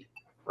Bibi,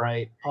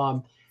 right?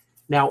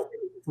 Now,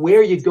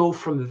 where you go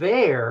from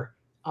there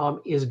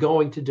is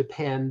going to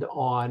depend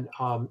on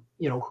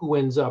who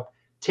ends up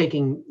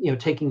taking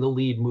the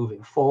lead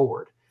moving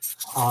forward.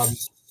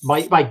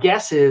 My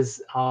guess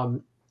is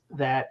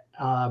that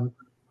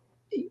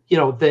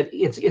that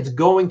it's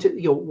going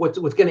to what's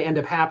going to end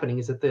up happening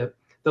is that the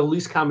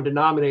least common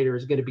denominator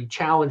is going to be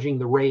challenging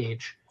the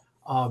rage.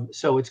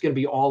 So it's going to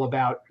be all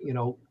about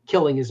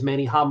killing as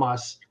many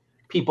Hamas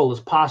people as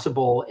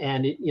possible,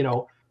 and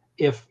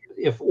if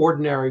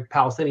ordinary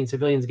Palestinian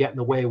civilians get in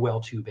the way,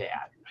 well, too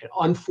bad.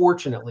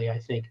 Unfortunately, I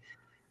think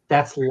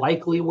that's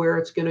likely where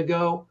it's going to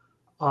go.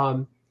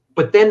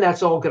 But then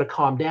that's all going to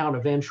calm down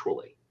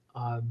eventually.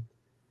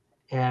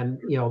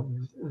 And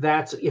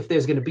that's if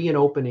there's going to be an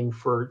opening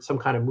for some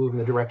kind of move in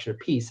the direction of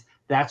peace,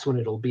 that's when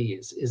it'll be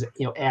is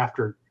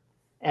after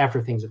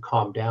things have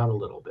calmed down a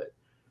little bit.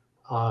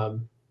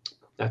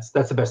 That's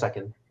the best I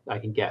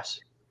can guess.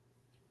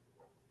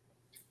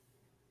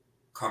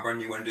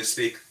 Kamran, you wanted to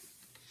speak?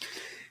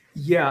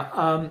 Yeah,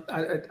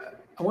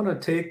 I want to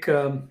take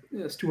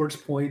Stuart's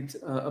point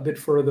a bit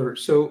further.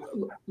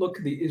 So, look,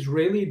 the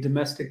Israeli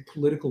domestic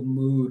political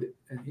mood,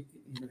 and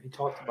he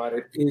talked about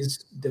it,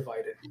 is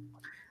divided.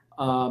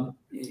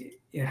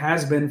 It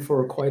has been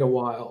for quite a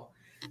while.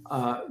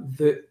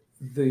 The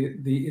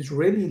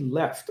Israeli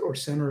left or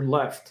center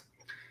left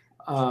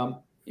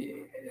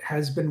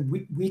has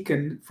been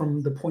weakened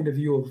from the point of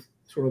view of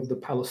sort of the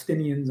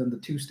Palestinians and the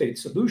two-state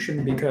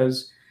solution,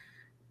 because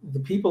the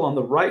people on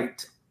the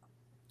right,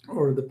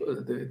 or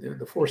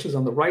the forces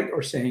on the right,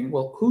 are saying,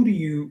 well, who do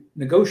you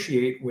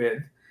negotiate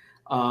with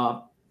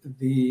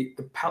the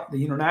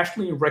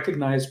internationally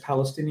recognized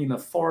Palestinian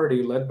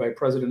Authority led by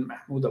President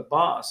Mahmoud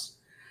Abbas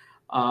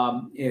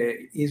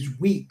is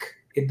weak.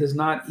 It does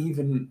not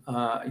even,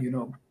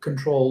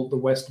 control the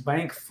West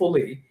Bank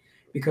fully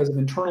because of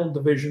internal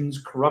divisions,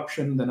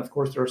 corruption. Then, of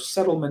course, there are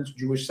settlements,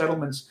 Jewish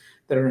settlements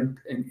that are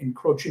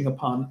encroaching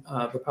upon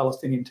the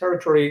Palestinian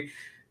territory.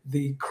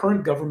 The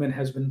current government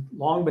has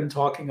long been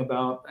talking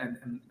about,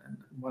 and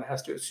one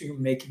has to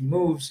assume making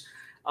moves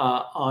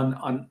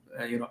on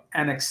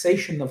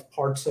annexation of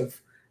parts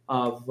of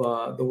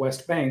the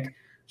West Bank.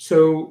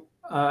 So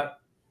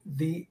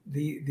the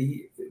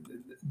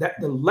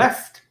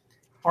left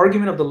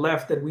argument of the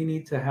left that we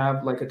need to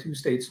have like a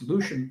two-state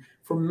solution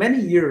for many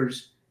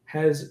years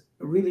has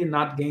really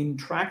not gained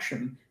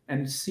traction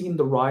and seen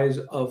the rise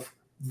of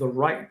the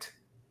right,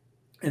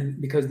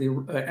 and because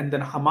and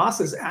then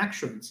Hamas's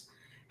actions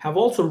have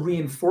also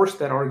reinforced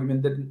that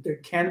argument that there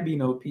can be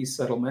no peace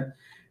settlement.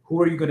 Who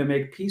are you going to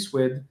make peace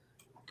with?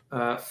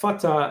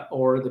 Fatah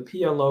or the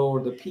PLO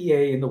or the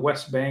PA in the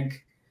West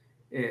Bank,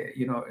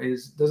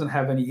 doesn't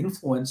have any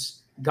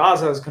influence.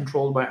 Gaza is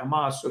controlled by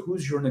Hamas, so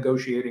who's your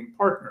negotiating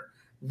partner?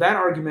 That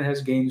argument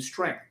has gained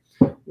strength.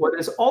 What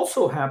has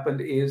also happened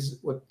is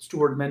what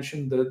Stuart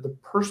mentioned, the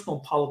personal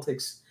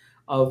politics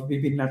of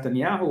Bibi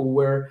Netanyahu,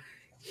 where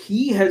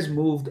he has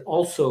moved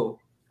also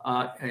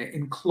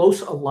in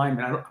close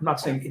alignment. I'm not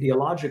saying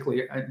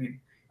ideologically.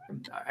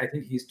 I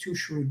think he's too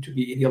shrewd to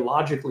be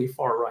ideologically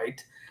far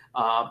right.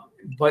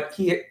 But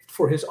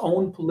for his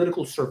own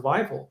political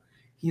survival,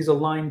 he's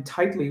aligned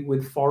tightly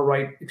with far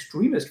right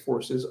extremist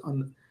forces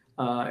in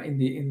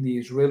the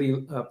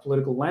Israeli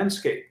political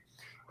landscape.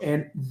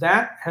 And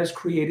that has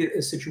created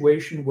a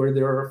situation where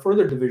there are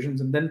further divisions,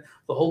 and then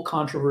the whole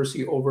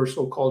controversy over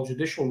so-called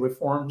judicial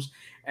reforms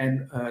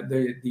and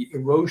the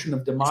erosion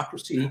of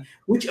democracy,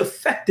 which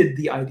affected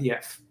the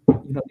IDF.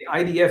 The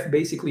IDF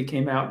basically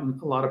came out, and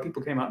a lot of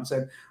people came out and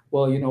said,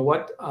 well, you know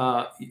what,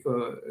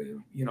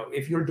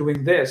 if you're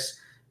doing this,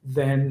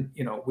 then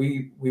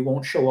we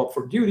won't show up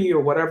for duty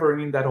or whatever.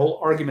 That whole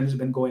argument has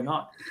been going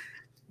on.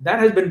 That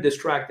has been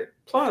distracted.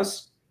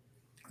 Plus,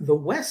 the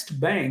West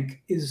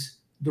Bank is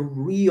the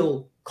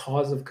real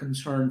cause of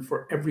concern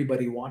for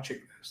everybody watching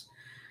this.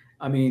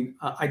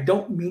 I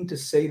don't mean to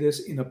say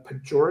this in a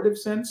pejorative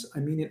sense. I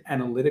mean it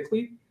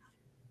analytically.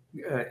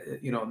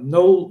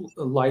 No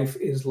life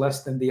is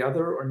less than the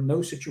other, or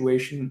no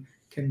situation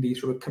can be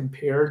sort of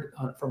compared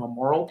from a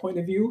moral point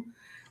of view.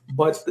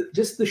 But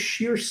just the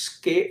sheer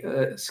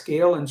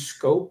scale and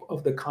scope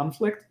of the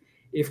conflict,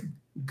 if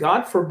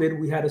God forbid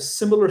we had a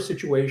similar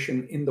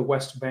situation in the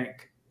West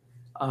Bank,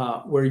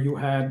 where you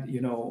had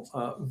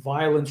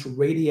violence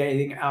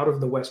radiating out of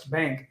the West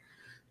Bank,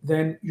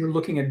 then you're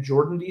looking at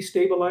Jordan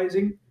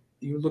destabilizing.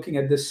 You're looking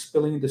at this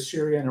spilling into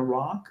Syria and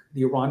Iraq.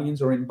 The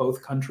Iranians are in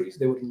both countries.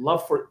 They would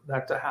love for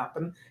that to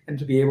happen and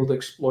to be able to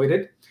exploit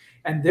it.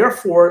 And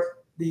therefore,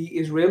 the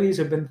Israelis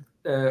have been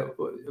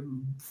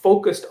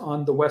focused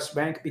on the West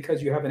Bank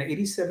because you have an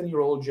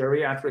 87-year-old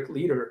geriatric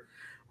leader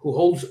who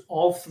holds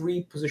all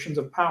three positions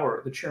of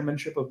power: the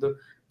chairmanship of the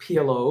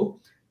PLO,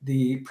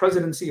 the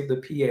presidency of the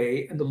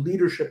PA, and the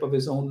leadership of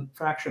his own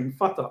faction,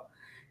 Fatah.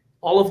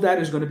 All of that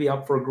is going to be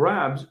up for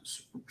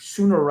grabs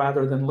sooner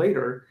rather than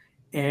later.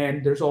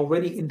 And there's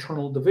already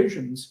internal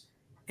divisions,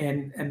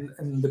 and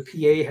the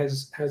PA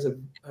has a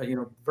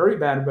very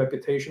bad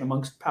reputation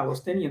amongst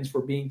Palestinians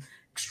for being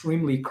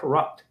extremely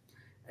corrupt,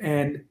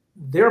 and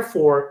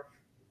therefore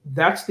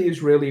that's the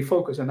Israeli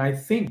focus. And I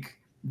think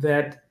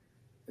that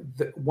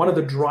one of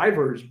the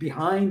drivers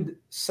behind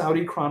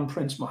Saudi Crown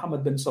Prince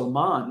Mohammed bin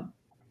Salman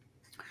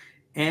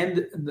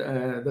and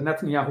the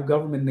Netanyahu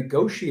government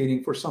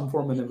negotiating for some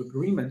form of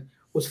agreement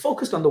was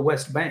focused on the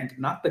West Bank,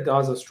 not the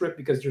Gaza Strip,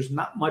 because there's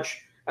not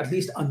much. At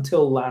least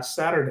until last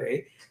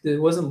Saturday,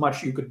 there wasn't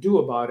much you could do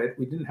about it.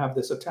 We didn't have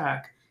this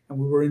attack, and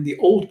we were in the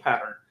old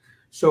pattern.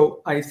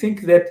 So I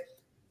think that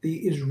the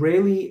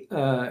Israeli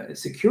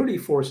security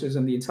forces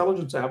and the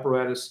intelligence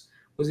apparatus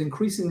was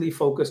increasingly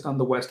focused on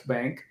the West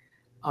Bank.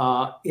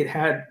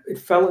 It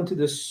fell into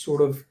this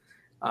sort of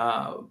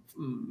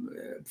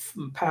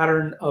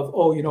pattern of,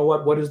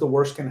 what is the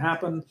worst can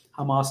happen?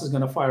 Hamas is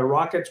going to fire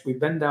rockets. We've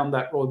been down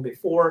that road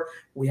before.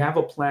 We have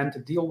a plan to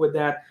deal with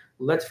that.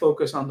 Let's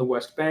focus on the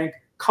West Bank,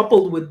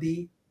 coupled with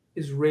the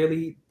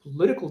Israeli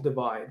political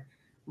divide.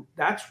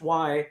 That's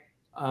why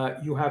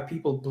you have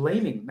people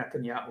blaming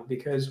Netanyahu,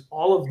 because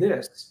all of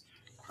this,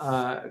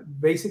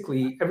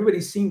 basically,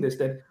 everybody's seeing this,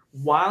 that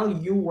while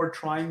you were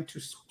trying to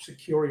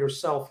secure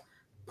yourself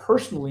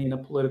personally in a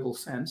political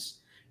sense,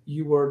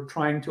 you were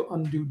trying to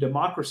undo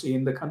democracy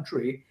in the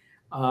country.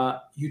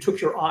 You took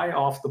your eye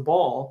off the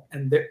ball,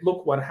 and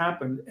look what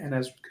happened. And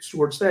as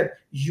Stuart said,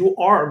 you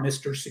are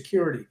Mr.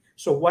 Security.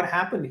 So what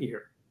happened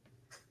here?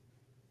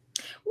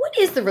 What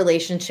is the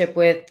relationship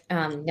with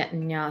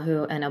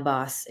Netanyahu and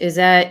Abbas? Is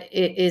it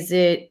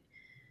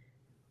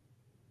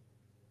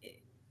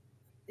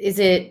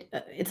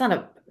it's not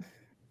a,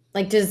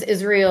 like, does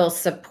Israel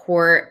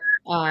support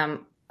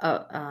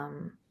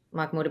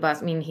Mahmoud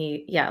Abbas, I mean,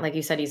 like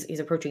you said, he's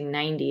approaching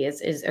 90.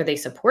 Are they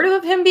supportive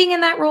of him being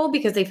in that role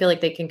because they feel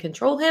like they can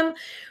control him,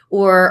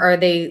 or are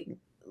they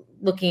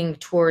looking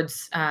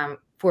towards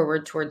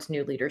forward towards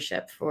new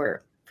leadership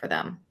for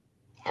them?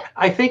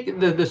 I think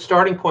the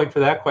starting point for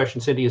that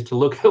question, Cyndie, is to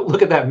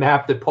look at that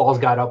map that Paul's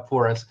got up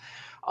for us.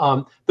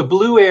 The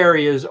blue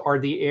areas are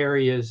the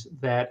areas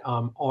that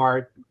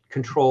are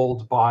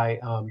controlled by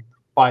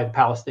the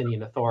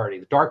Palestinian Authority.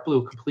 The dark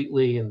blue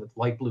completely and the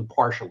light blue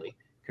partially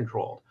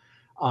controlled.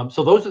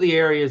 So those are the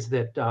areas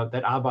that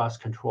Abbas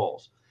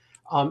controls.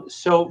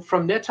 So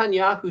from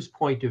Netanyahu's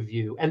point of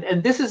view,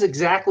 and this is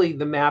exactly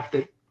the map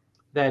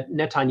that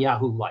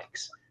Netanyahu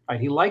likes.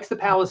 Right? He likes the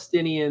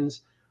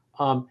Palestinians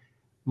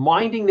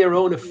minding their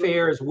own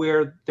affairs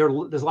where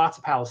there's lots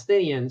of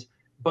Palestinians,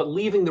 but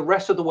leaving the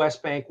rest of the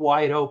West Bank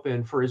wide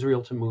open for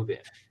Israel to move in.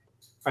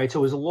 Right.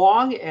 So as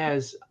long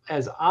as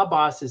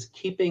Abbas is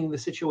keeping the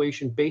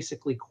situation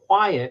basically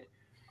quiet,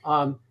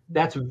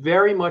 that's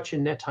very much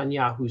in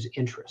Netanyahu's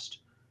interest.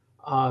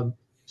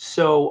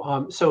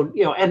 So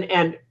you know,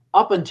 and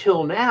up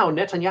until now,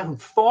 Netanyahu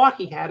thought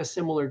he had a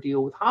similar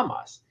deal with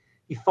Hamas.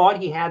 He thought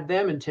he had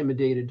them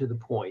intimidated to the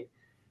point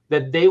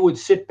that they would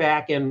sit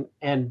back and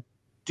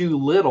do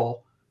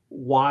little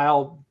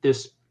while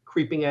this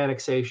creeping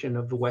annexation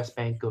of the West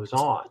Bank goes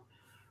on.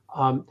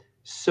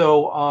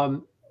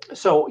 So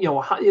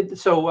Netanyahu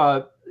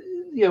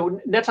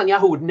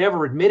would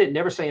never admit it,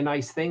 never say a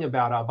nice thing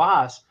about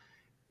Abbas.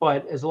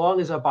 But as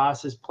long as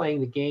Abbas is playing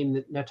the game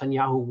that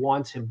Netanyahu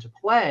wants him to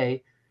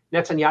play,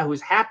 Netanyahu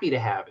is happy to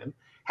have him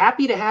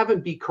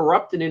be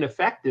corrupt and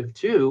ineffective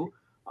too,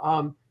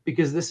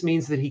 because this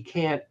means that he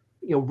can't,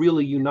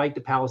 really unite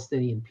the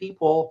Palestinian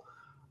people.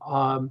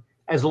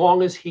 As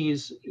long as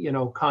he's,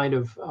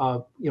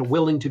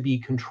 willing to be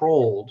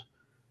controlled,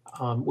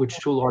 which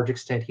to a large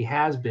extent he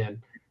has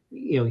been,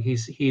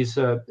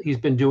 he's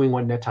been doing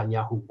what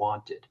Netanyahu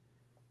wanted.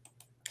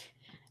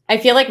 I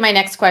feel like my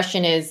next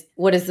question is,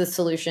 what is the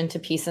solution to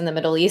peace in the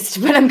Middle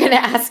East? But I'm going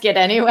to ask it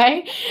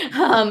anyway.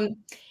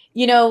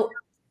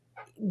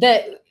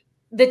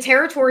 The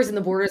territories and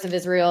the borders of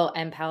Israel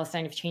and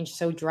Palestine have changed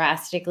so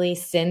drastically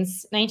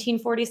since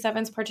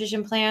 1947's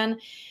partition plan.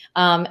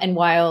 And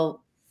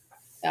while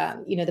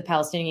the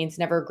Palestinians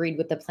never agreed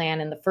with the plan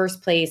in the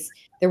first place,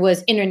 there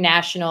was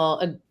international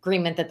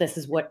agreement that this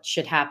is what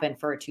should happen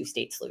for a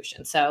two-state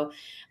solution. So,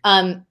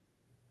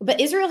 but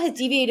Israel has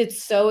deviated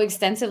so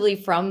extensively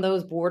from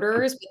those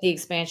borders with the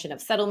expansion of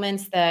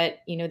settlements that,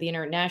 the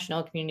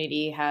international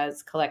community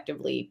has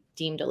collectively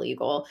deemed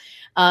illegal.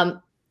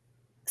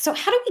 So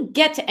how do we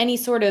get to any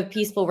sort of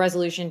peaceful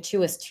resolution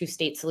to a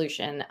two-state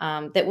solution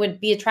that would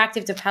be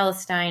attractive to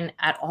Palestine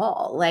at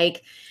all? I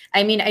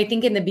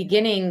think in the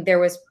beginning, there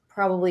was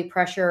probably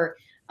pressure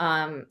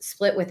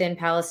split within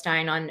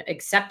Palestine on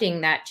accepting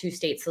that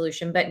two-state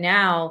solution. But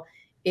now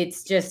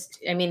it's just,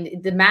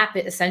 the map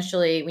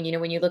essentially, when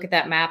you look at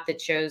that map that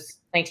shows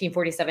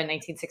 1947,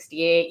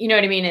 1968, you know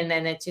what I mean? And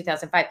then in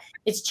 2005,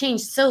 it's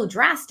changed so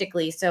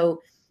drastically. So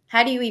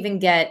how do you even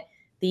get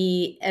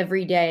the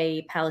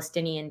everyday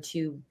Palestinian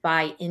to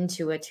buy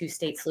into a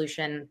two-state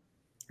solution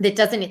that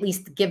doesn't at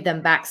least give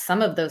them back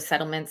some of those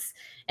settlements?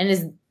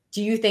 And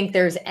do you think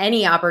there's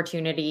any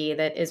opportunity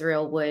that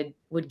Israel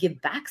would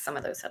give back some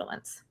of those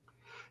settlements?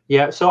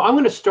 Yeah, so I'm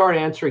going to start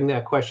answering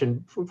that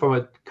question from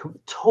a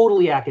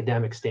totally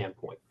academic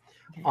standpoint,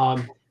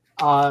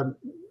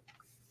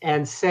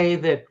 and say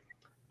that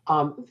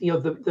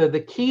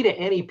the key to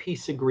any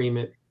peace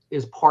agreement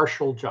is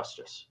partial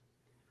justice.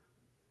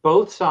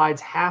 Both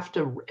sides have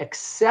to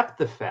accept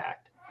the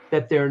fact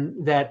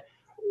that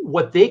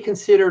what they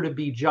consider to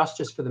be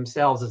justice for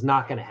themselves is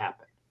not going to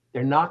happen.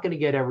 They're not going to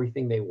get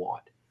everything they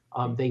want.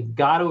 They've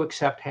got to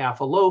accept half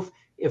a loaf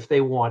if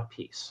they want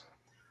peace.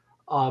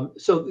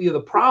 So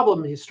the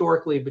problem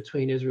historically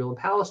between Israel and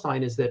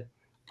Palestine is that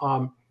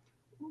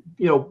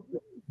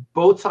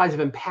both sides have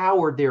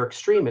empowered their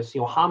extremists.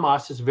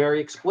 Hamas is very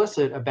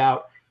explicit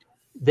about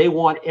they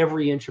want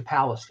every inch of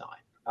Palestine,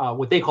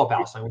 what they call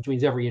Palestine, which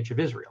means every inch of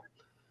Israel.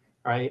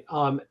 Right.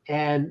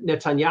 And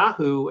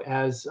Netanyahu,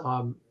 as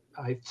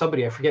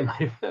somebody I forget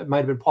might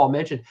have been Paul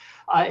mentioned,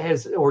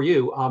 has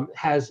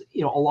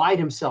allied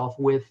himself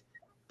with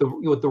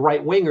the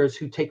right wingers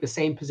who take the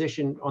same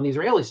position on the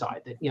Israeli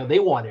side, that they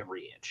want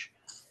every inch,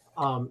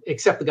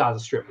 except the Gaza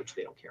Strip, which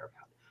they don't care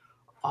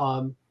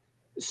about.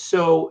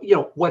 So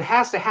what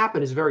has to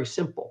happen is very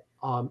simple.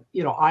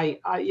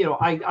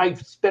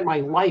 I've spent my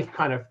life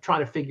kind of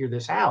trying to figure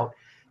this out.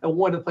 And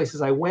one of the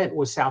places I went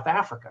was South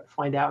Africa to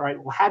find out, right,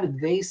 well, how did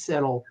they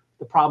settle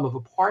the problem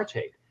of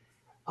apartheid?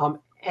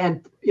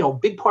 And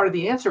big part of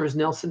the answer is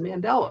Nelson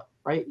Mandela,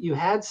 right? You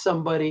had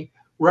somebody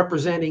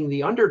representing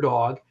the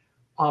underdog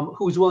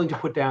who was willing to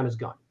put down his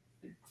gun.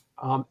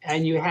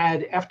 And you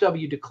had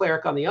F.W. de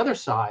Klerk on the other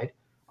side,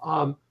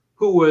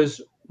 who was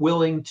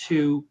willing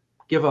to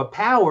give up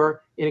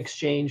power in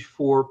exchange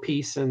for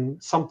peace and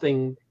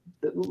something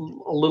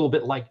a little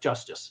bit like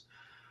justice,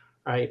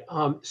 right?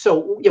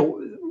 So,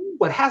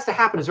 what has to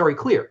happen is very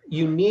clear.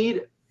 You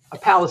need a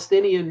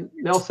Palestinian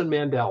Nelson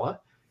Mandela,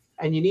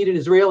 and you need an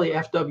Israeli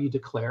FW de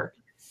Klerk,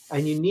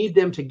 and you need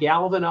them to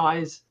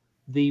galvanize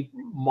the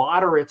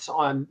moderates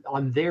on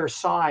their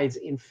sides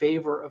in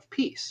favor of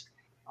peace.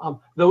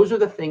 Those are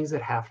the things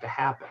that have to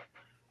happen.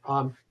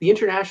 The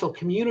international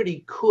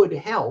community could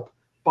help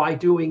by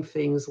doing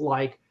things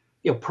like,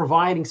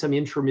 providing some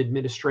interim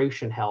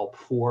administration help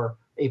for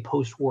a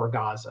post-war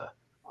Gaza,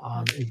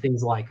 and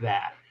things like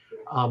that.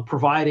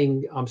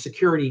 Providing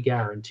security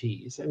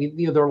guarantees. I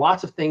mean, there are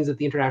lots of things that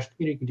the international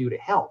community can do to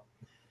help.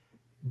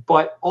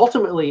 But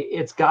ultimately,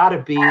 it's got to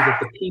be that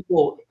the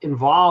people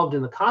involved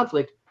in the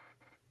conflict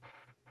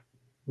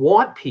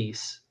want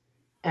peace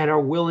and are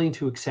willing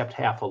to accept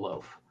half a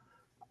loaf.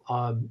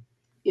 Do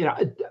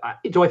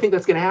I think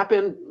that's going to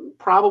happen?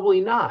 Probably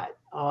not.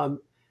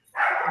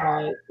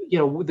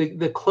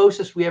 The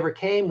closest we ever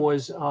came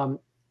was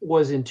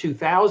in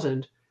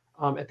 2000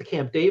 at the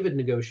Camp David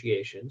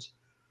negotiations,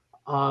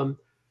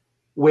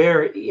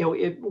 where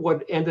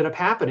what ended up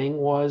happening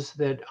was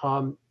that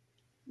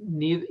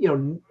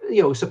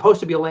it was supposed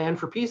to be a land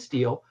for peace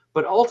deal,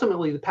 but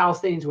ultimately the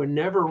Palestinians were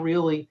never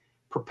really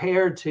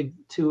prepared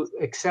to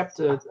accept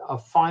a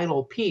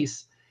final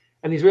peace,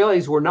 and the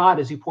Israelis were not,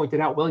 as you pointed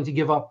out, willing to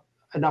give up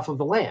enough of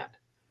the land.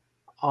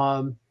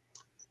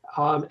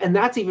 And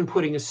that's even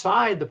putting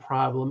aside the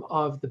problem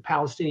of the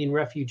Palestinian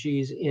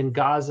refugees in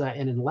Gaza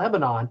and in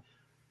Lebanon,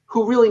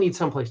 who really need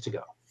someplace to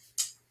go.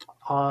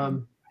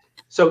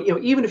 So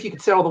even if you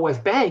could settle the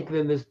West Bank,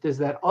 then there's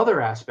that other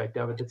aspect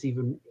of it that's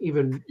even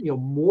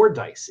more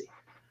dicey.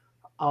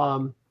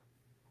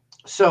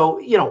 So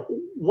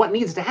what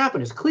needs to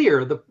happen is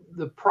clear.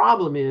 The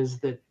problem is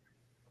that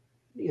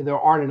there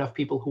aren't enough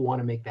people who want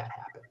to make that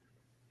happen.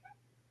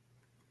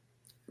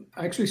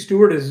 Actually,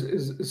 Stuart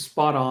is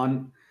spot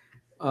on.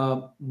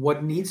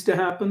 What needs to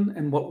happen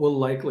and what will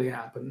likely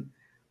happen,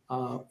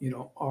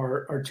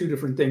 are two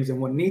different things.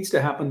 And what needs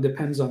to happen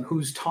depends on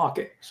who's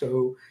talking.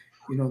 So,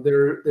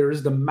 there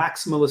is the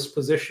maximalist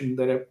position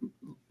that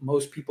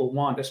most people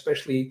want,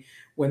 especially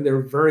when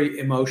they're very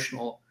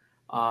emotional,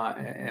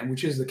 and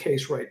which is the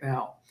case right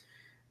now.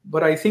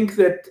 But I think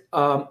that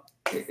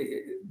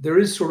there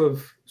is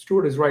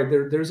Stuart is right.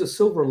 There's a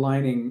silver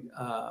lining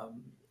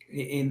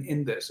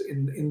in this,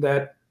 in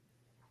that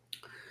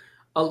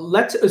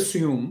let's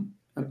assume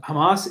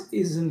Hamas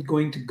isn't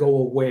going to go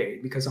away,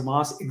 because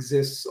Hamas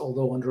exists,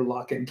 although under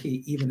lock and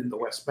key, even in the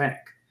West Bank.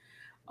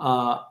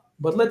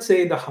 But let's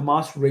say the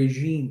Hamas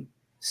regime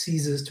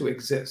ceases to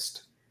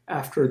exist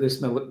after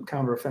this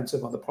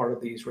counteroffensive on the part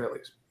of the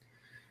Israelis.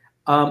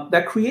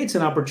 That creates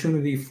an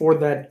opportunity for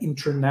that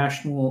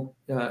internationally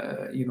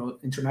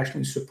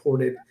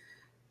supported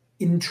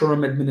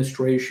interim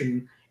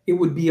administration. It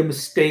would be a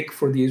mistake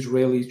for the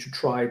Israelis to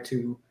try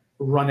to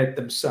run it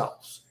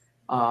themselves.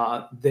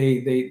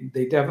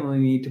 They definitely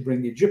need to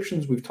bring the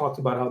Egyptians. We've talked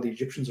about how the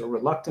Egyptians are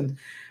reluctant,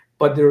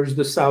 but there's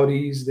the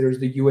Saudis, there's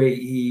the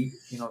UAE.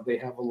 They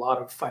have a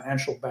lot of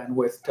financial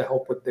bandwidth to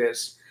help with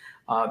this.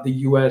 The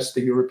US,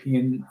 the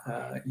European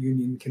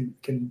Union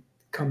can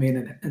come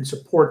in and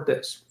support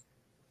this.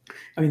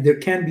 I mean, there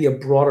can be a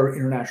broader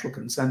international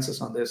consensus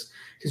on this,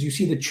 because you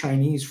see the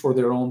Chinese, for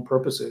their own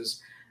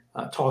purposes,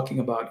 talking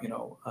about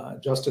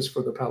justice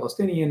for the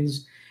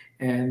Palestinians,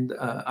 and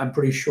I'm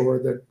pretty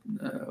sure that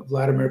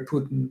Vladimir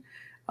Putin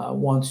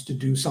wants to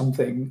do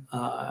something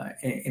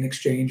in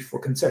exchange for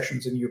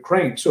concessions in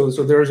Ukraine. So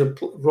there's a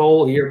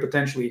role here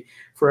potentially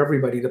for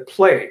everybody to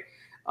play.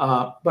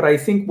 But I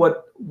think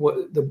what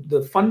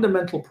the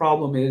fundamental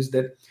problem is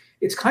that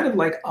it's kind of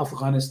like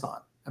Afghanistan.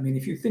 I mean,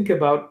 if you think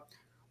about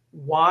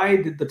why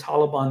did the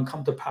Taliban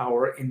come to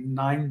power in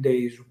 9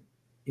 days,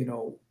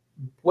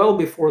 well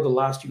before the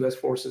last US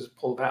forces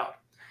pulled out,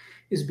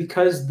 is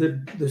because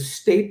the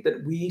state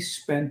that we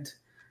spent,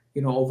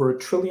 over $1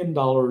 trillion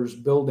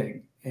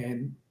building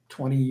and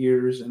 20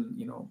 years and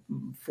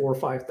 4,000 or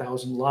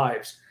 5,000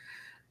 lives,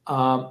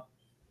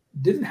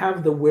 didn't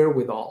have the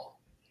wherewithal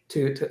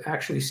to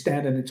actually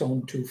stand on its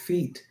own 2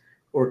 feet,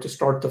 or to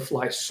start to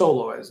fly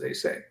solo, as they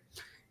say.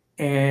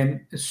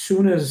 And as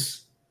soon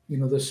as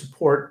the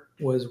support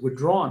was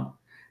withdrawn,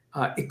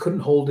 it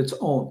couldn't hold its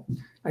own.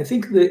 I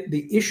think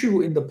the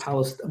issue in the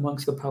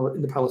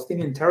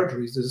Palestinian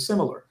territories is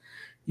similar.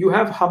 You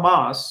have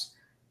Hamas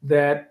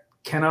that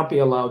cannot be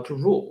allowed to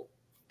rule,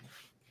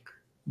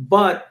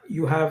 but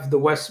you have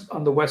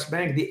on the West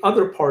Bank, the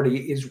other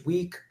party is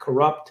weak,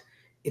 corrupt.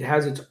 It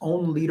has its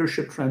own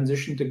leadership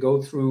transition to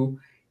go through.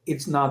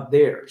 It's not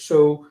there.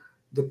 So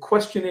the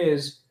question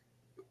is,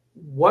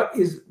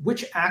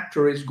 which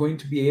actor is going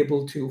to be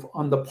able to,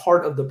 on the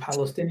part of the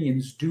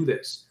Palestinians, do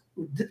this?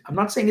 I'm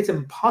not saying it's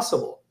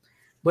impossible,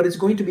 but it's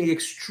going to be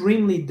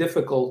extremely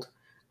difficult,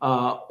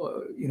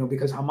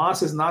 because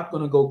Hamas is not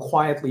going to go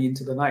quietly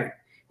into the night.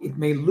 It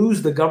may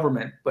lose the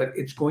government, but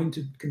it's going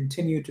to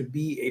continue to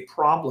be a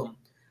problem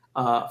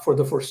for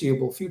the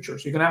foreseeable future.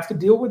 So you're going to have to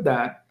deal with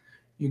that.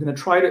 You're going to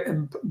try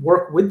to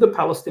work with the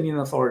Palestinian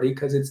Authority,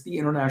 because it's the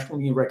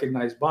internationally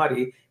recognized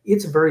body.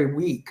 It's very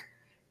weak.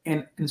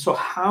 And so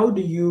how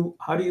do you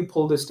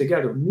pull this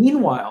together?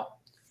 Meanwhile,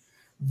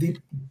 the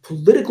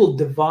political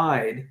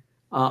divide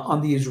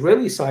on the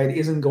Israeli side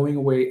isn't going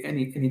away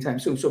anytime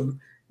soon. So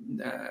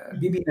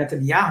Bibi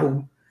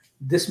Netanyahu,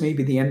 this may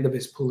be the end of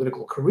his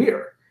political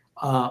career.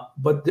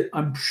 But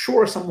I'm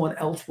sure someone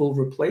else will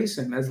replace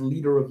him as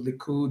leader of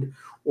Likud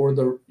or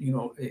the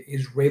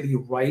Israeli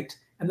right,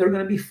 and they're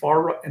going to be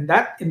far right, and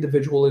that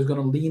individual is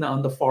going to lean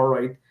on the far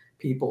right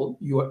people.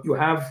 You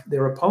have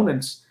their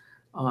opponents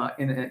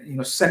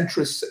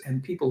centrists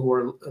and people who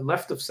are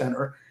left of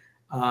center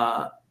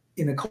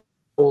in a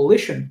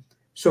coalition.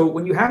 So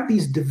when you have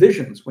these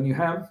divisions, when you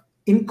have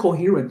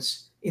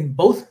incoherence in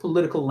both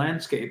political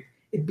landscape,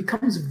 it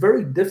becomes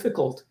very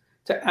difficult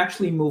to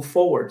actually move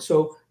forward.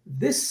 So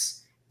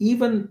this,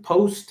 even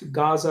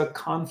post-Gaza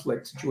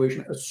conflict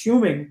situation,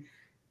 assuming,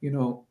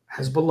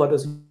 Hezbollah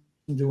doesn't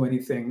do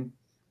anything,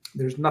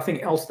 there's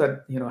nothing else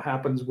that,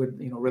 happens with,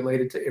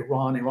 related to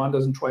Iran. Iran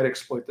doesn't try to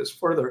exploit this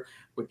further,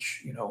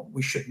 which,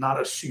 we should not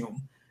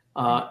assume.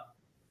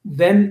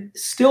 Then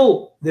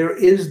still there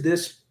is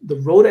the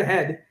road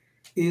ahead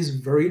is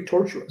very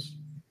tortuous.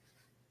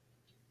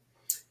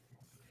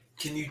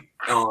 Can you,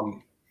 I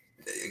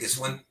guess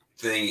one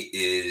thing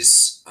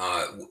is,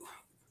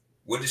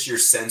 what is your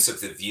sense of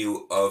the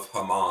view of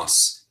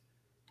Hamas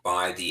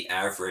by the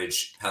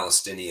average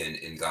Palestinian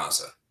in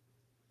Gaza?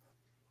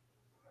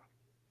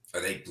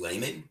 Are they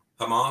blaming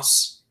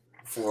Hamas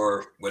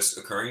for what's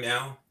occurring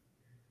now?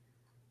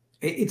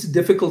 It's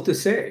difficult to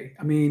say.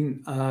 I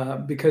mean,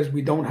 because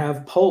we don't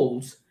have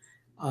polls,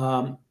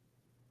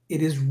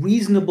 it is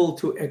reasonable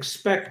to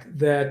expect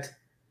that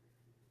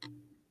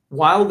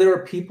while there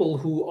are people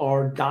who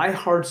are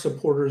diehard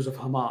supporters of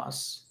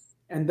Hamas,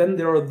 and then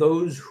there are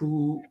those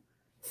who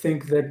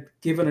think that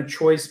given a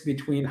choice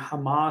between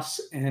Hamas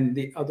and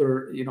the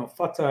other,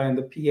 Fatah and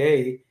the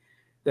PA,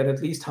 that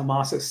at least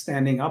Hamas is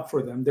standing up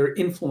for them. They're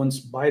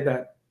influenced by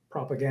that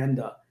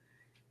propaganda.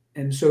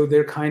 And so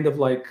they're kind of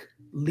like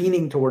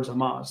leaning towards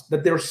Hamas.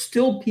 That there are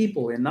still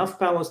people, enough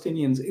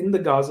Palestinians in the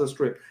Gaza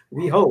Strip,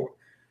 we hope,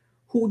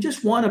 who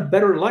just want a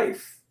better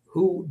life,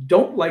 who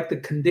don't like the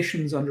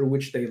conditions under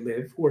which they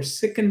live, who are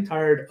sick and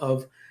tired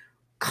of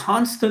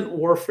constant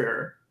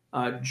warfare.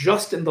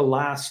 Just in the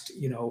last,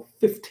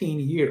 15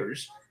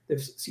 years,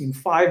 they've seen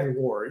 5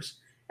 wars,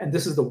 and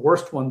this is the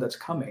worst one that's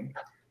coming.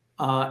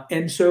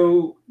 And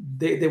so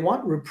they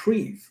want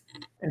reprieve.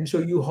 And so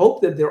you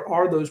hope that there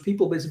are those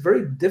people, but it's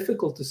very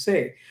difficult to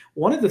say.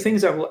 One of the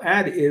things I will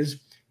add is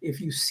if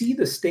you see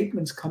the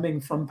statements coming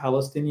from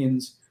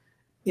Palestinians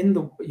in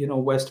the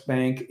West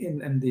Bank,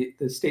 and the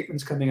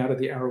statements coming out of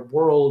the Arab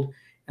world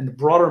and the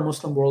broader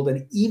Muslim world,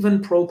 and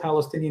even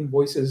pro-Palestinian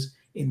voices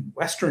in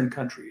Western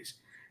countries,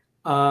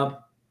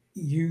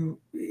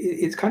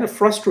 it's kind of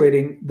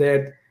frustrating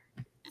that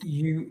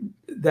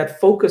that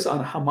focus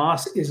on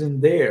Hamas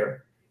isn't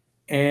there.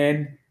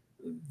 And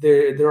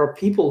there are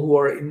people who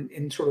are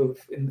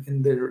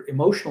in their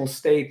emotional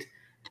state,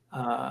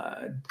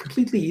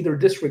 completely either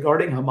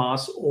disregarding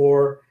Hamas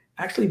or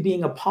actually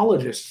being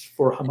apologists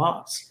for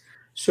Hamas.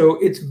 So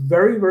it's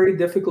very, very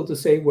difficult to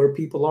say where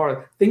people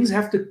are. Things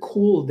have to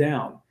cool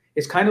down.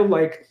 It's kind of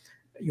like,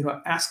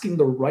 asking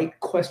the right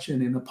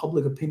question in a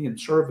public opinion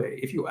survey.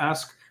 If you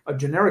ask a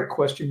generic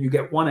question, you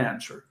get one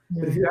answer.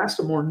 But if you ask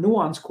a more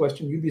nuanced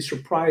question, you'd be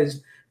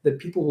surprised that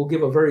people will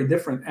give a very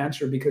different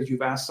answer because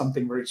you've asked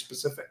something very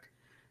specific.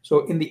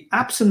 So in the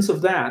absence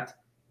of that,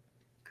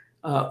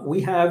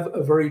 we have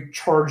a very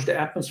charged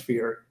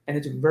atmosphere, and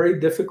it's very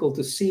difficult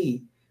to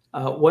see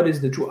what is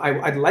the truth.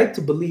 I'd like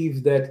to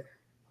believe that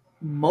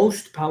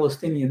most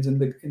Palestinians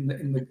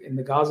in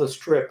the Gaza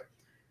Strip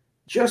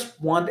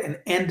just want an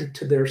end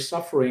to their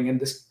suffering and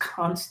this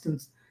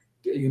constant,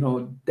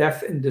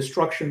 death and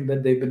destruction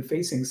that they've been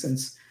facing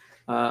since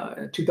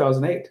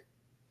 2008.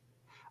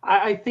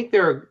 I think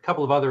there are a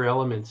couple of other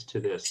elements to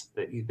this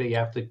that you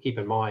have to keep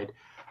in mind.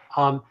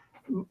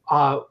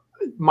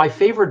 My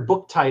favorite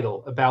book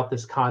title about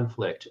this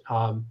conflict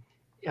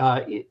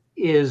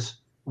is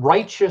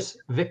Righteous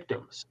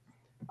Victims.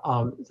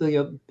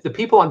 The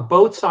people on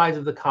both sides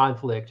of the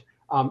conflict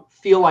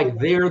feel like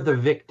they're the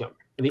victim,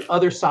 and the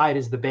other side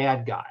is the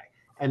bad guy.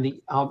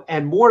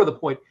 And more to the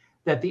point,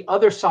 that the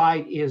other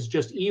side is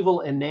just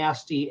evil and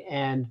nasty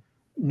and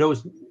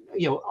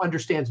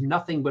understands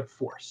nothing but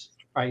force.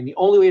 Right, and the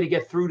only way to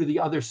get through to the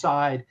other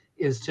side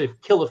is to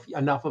kill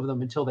enough of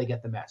them until they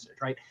get the message.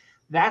 Right,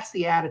 that's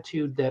the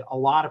attitude that a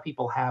lot of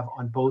people have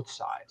on both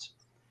sides.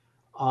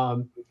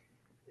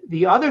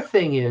 The other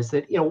thing is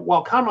that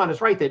while Kamran is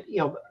right that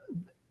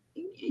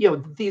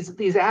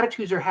these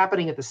attitudes are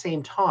happening at the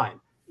same time.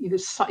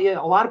 A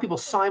lot of people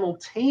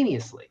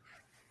simultaneously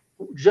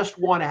just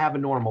want to have a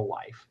normal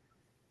life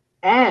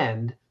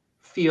and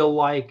feel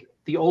like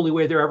the only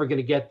way they're ever going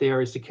to get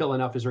there is to kill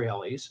enough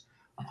Israelis.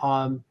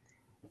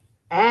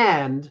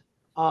 And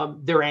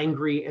they're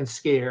angry and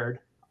scared,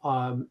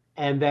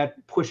 and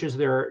that pushes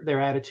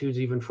their attitudes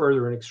even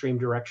further in extreme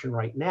direction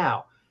right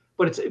now.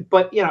 But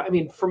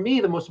for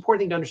me, the most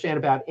important thing to understand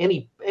about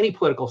any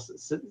political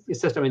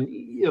system, and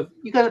you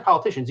guys are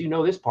politicians,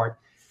 this part.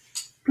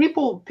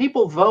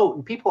 People vote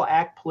and people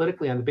act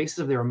politically on the basis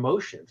of their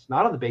emotions,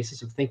 not on the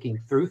basis of thinking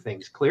through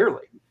things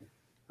clearly.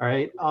 All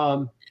right.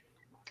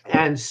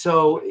 And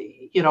so,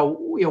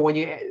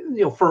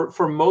 when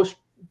for most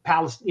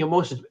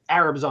most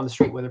Arabs on the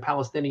street, whether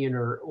Palestinian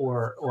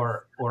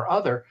or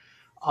other,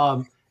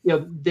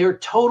 their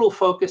total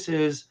focus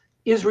is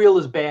Israel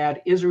is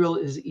bad, Israel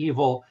is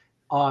evil.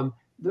 What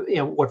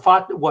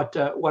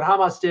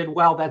Hamas did,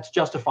 well, that's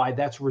justified,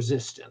 that's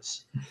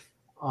resistance.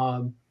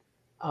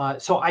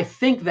 So I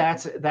think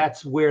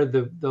that's where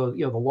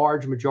the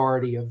large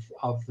majority of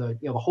the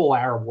the whole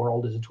Arab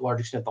world is, and to a large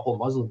extent the whole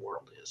Muslim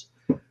world is.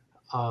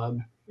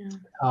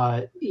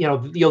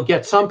 You'll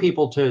get some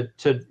people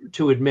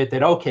to admit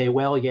that, okay,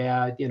 well,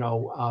 yeah,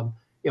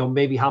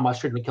 maybe Hamas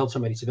shouldn't have killed so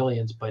many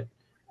civilians, but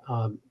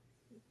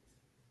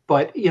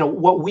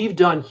what we've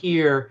done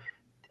here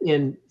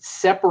in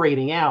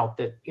separating out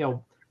that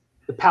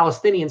the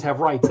Palestinians have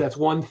rights, that's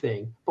one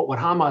thing, but what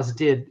Hamas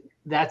did,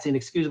 that's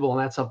inexcusable, and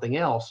that's something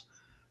else.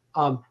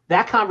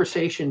 That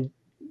conversation,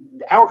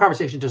 our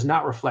conversation, does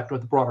not reflect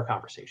what the broader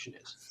conversation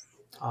is.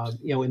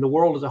 In the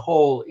world as a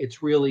whole,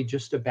 it's really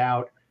just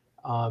about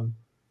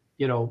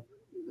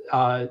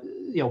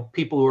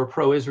people who are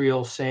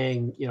pro-Israel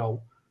saying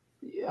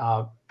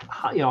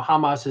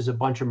Hamas is a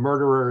bunch of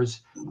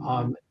murderers,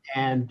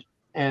 and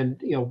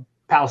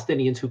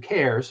Palestinians, who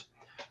cares,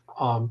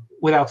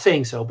 without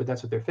saying so, but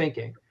that's what they're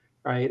thinking,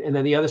 right? And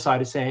then the other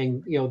side is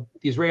saying the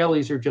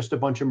Israelis are just a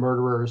bunch of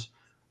murderers,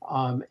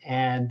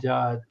 and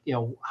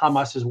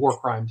Hamas is war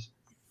crimes.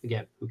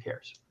 Again, who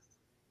cares?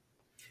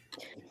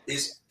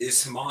 Is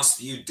Hamas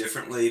viewed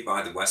differently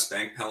by the West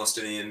Bank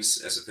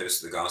Palestinians as opposed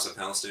to the Gaza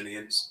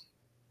Palestinians?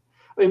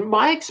 In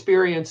my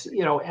experience,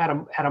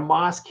 at a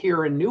mosque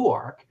here in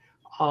Newark,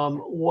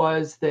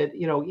 was that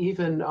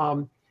even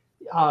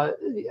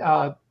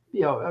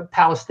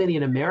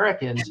Palestinian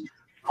Americans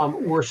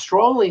were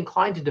strongly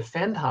inclined to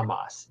defend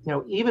Hamas.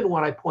 Even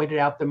when I pointed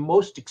out the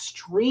most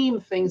extreme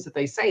things that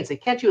they say, and say,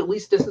 can't you at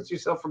least distance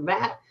yourself from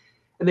that?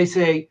 And they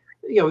say,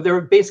 their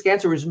basic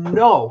answer is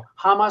no.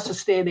 Hamas is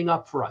standing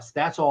up for us.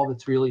 That's all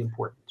that's really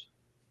important.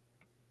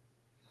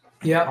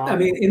 Yeah, I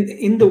mean,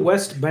 in the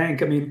West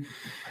Bank,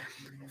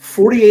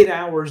 48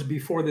 hours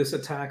before this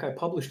attack, I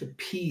published a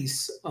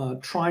piece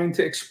trying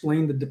to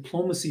explain the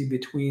diplomacy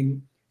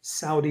between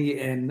Saudi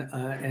and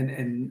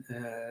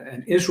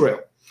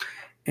Israel,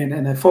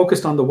 and I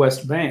focused on the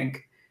West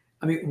Bank.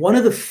 One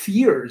of the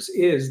fears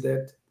is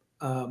that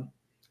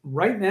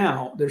right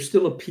now there's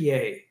still a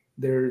PA.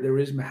 There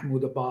is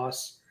Mahmoud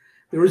Abbas.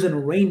 There is an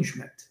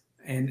arrangement,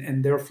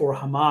 and therefore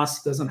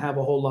Hamas doesn't have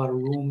a whole lot of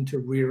room to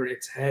rear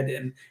its head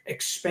and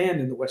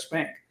expand in the West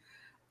Bank.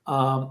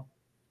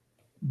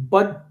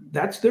 But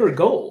that's their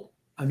goal.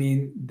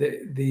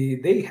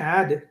 They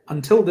had,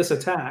 until this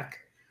attack,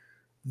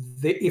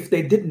 if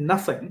they did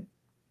nothing,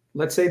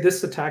 let's say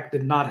this attack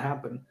did not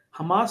happen,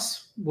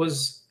 Hamas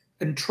was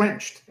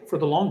entrenched for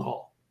the long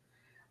haul.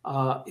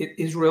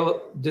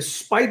 Israel,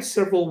 despite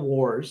several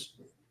wars,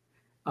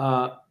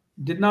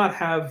 did not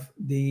have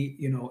the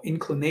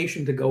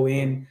inclination to go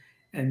in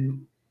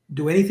and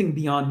do anything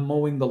beyond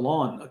mowing the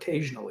lawn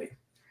occasionally.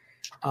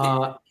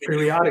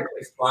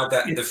 Periodically.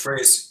 The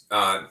phrase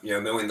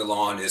mowing the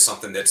lawn is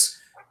something that's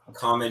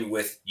common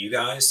with you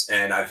guys,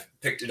 and I've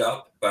picked it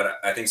up, but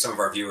I think some of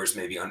our viewers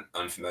may be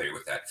unfamiliar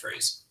with that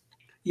phrase.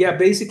 Yeah,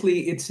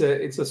 basically it's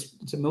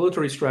a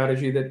military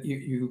strategy that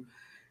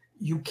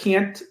you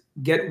can't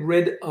get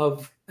rid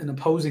of an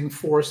opposing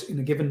force in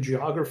a given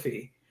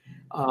geography,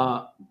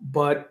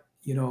 but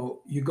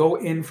you go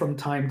in from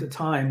time to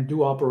time,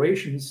 do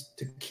operations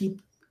to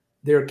keep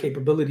their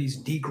capabilities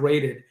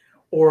degraded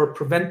or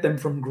prevent them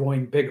from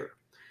growing bigger.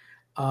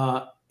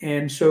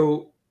 And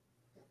so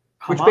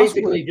which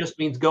basically just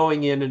means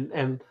going in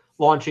and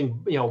launching,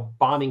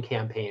 bombing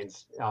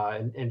campaigns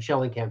and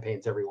shelling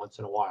campaigns every once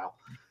in a while.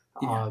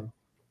 Yeah.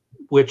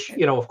 Which,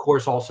 of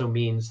course, also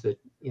means that,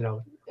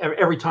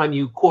 every time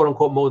you quote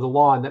unquote mow the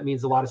lawn, that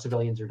means a lot of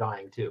civilians are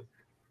dying too.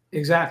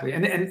 Exactly.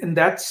 And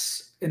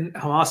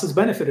Hamas has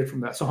benefited from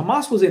that. So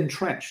Hamas was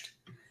entrenched.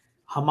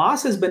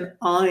 Hamas has been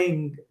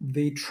eyeing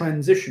the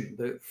transition,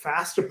 the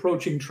fast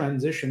approaching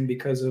transition,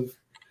 because of,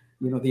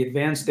 the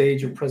advanced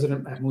age of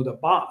President Mahmoud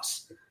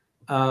Abbas,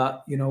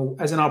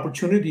 as an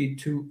opportunity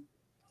to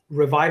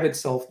revive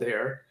itself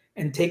there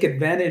and take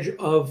advantage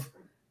of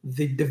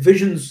the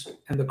divisions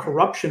and the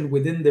corruption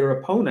within their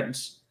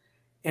opponents.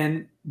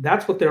 And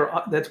that's what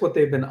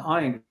they've been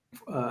eyeing,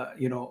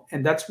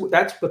 and that's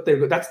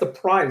the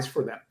prize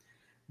for them.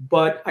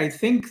 But I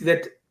think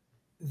that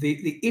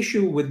the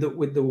issue with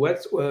the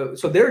West,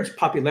 so there is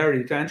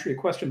popularity. To answer your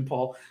question,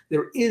 Paul,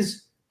 there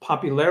is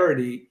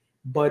popularity,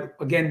 but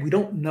again, we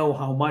don't know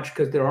how much,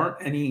 because there aren't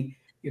any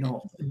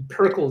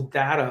empirical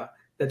data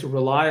that's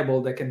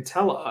reliable that can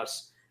tell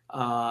us.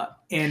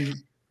 And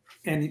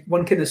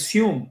one can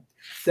assume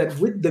that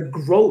with the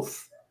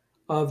growth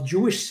of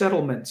Jewish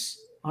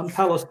settlements on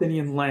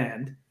Palestinian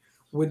land,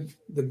 with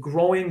the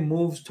growing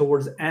moves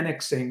towards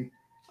annexing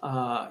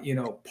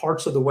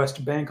parts of the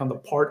West Bank on the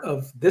part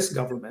of this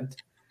government,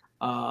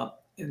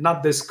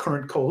 not this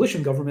current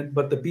coalition government,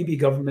 but the Bibi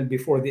government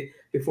before they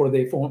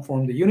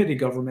formed the unity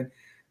government,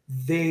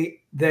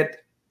 that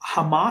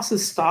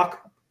Hamas's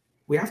stock,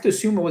 we have to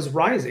assume it was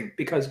rising,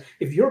 because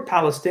if you're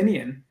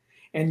Palestinian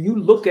and you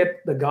look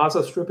at the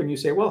Gaza Strip and you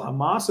say, well,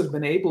 Hamas has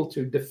been able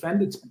to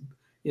defend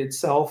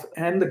itself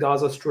and the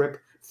Gaza Strip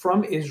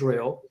from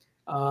Israel,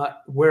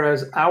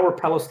 whereas our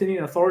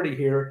Palestinian Authority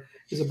here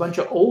is a bunch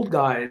of old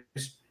guys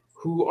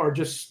who are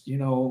just,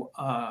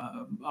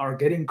 are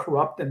getting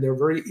corrupt, and they're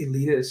very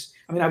elitist.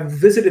 I mean, I've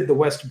visited the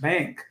West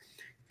Bank,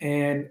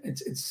 and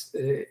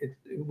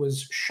it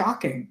was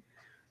shocking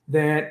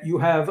that you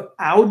have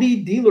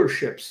Audi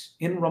dealerships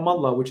in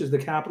Ramallah, which is the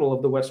capital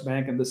of the West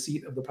Bank and the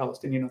seat of the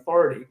Palestinian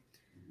Authority,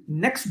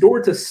 next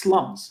door to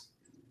slums.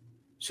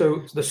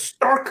 So the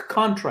stark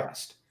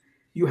contrast.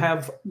 You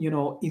have,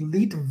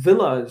 elite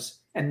villas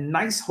and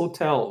nice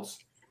hotels.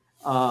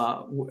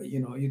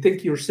 You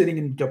think you're sitting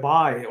in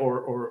Dubai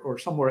or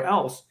somewhere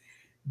else,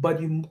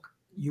 but you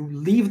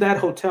leave that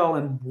hotel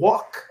and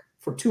walk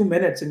for 2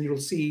 minutes and you'll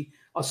see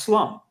a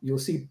slum. You'll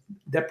see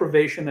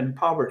deprivation and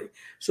poverty.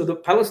 So the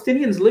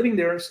Palestinians living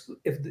there,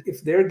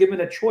 if they're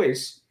given a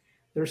choice,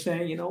 they're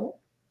saying,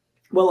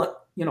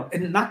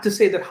 and not to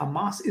say that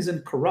Hamas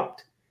isn't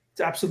corrupt.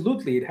 It's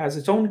absolutely, it has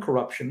its own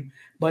corruption,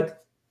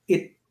 but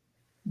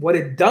what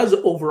it does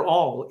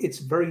overall, its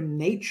very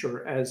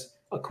nature as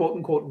a quote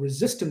unquote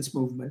resistance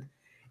movement,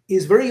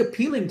 is very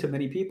appealing to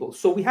many people.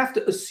 So we have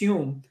to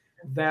assume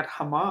that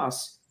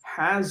Hamas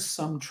has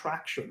some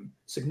traction,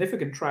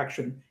 significant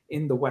traction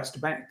in the West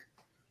Bank.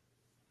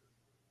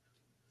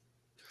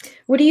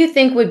 What do you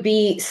think would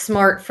be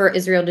smart for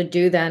Israel to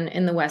do then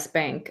in the West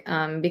Bank?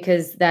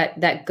 Because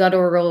that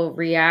guttural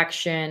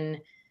reaction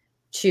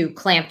to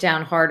clamp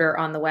down harder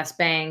on the West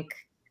Bank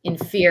in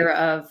fear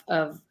of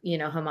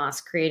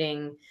Hamas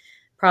creating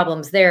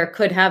problems there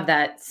could have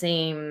that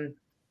same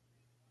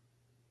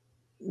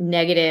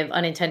negative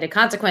unintended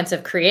consequence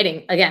of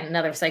creating, again,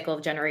 another cycle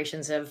of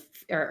generations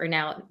are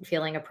now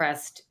feeling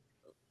oppressed,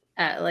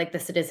 like the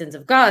citizens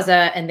of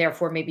Gaza, and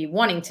therefore maybe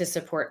wanting to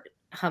support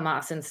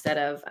Hamas instead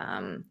of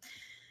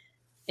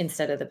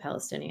the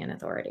Palestinian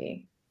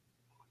Authority.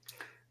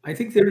 I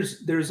think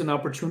there's an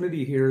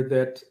opportunity here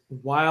that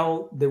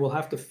while they will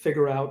have to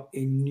figure out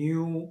a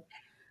new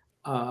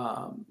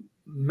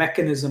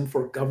mechanism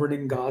for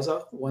governing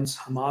Gaza once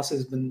Hamas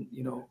has been,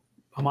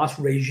 Hamas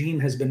regime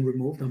has been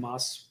removed,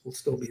 Hamas will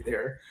still be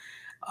there,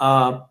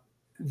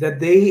 that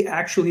they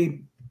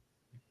actually,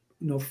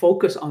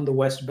 focus on the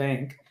West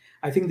Bank.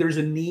 I think there's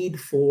a need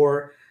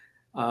for,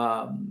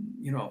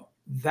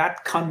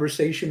 that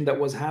conversation that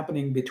was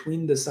happening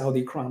between the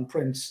Saudi crown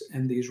prince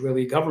and the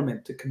Israeli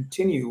government to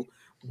continue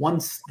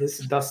once this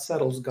dust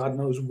settles. God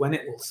knows when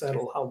it will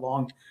settle, how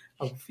long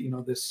of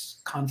this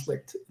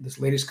conflict, this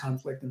latest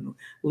conflict and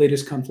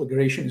latest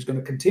conflagration is going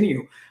to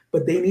continue.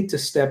 But they need to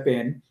step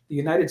in. The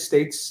United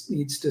States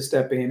needs to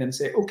step in and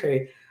say,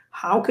 okay,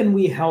 how can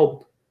we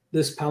help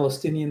this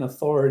Palestinian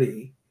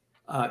Authority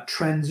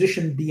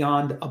transition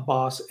beyond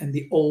Abbas and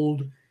the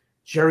old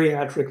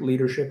geriatric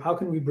leadership? How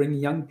can we bring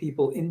young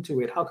people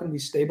into it? How can we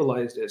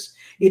stabilize this?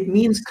 It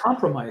means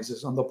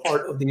compromises on the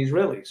part of the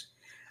Israelis.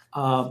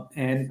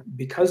 And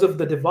because of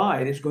the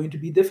divide, it's going to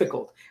be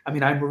difficult. I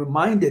mean, I'm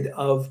reminded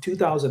of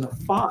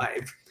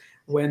 2005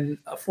 when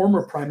a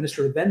former prime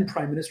minister, then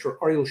Prime Minister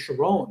Ariel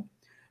Sharon,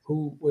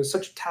 who was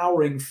such a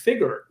towering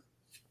figure,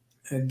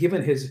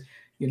 given his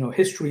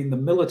history in the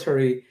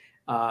military,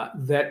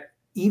 that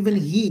even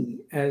he,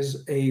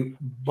 as a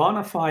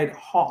bona fide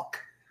hawk,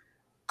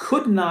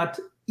 could not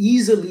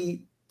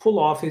easily pull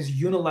off his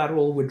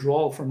unilateral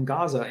withdrawal from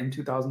Gaza in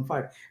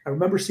 2005. I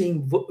remember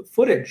seeing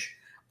footage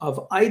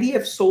of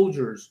IDF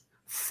soldiers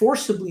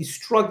forcibly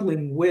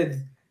struggling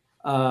with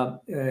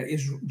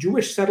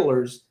Jewish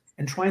settlers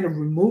and trying to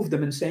remove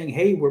them and saying,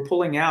 hey, we're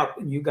pulling out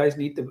and you guys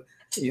need to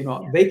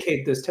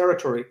vacate this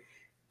territory.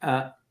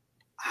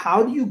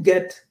 How do you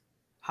get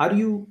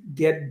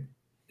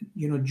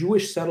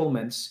Jewish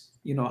settlements?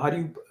 How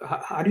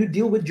do you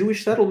deal with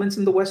Jewish settlements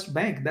in the West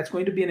Bank? That's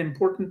going to be an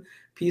important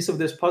piece of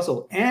this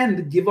puzzle,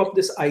 and give up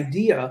this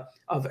idea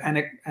of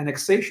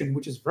annexation,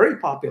 which is very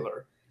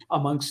popular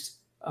amongst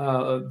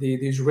the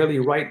Israeli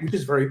right, which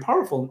is very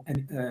powerful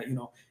and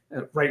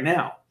right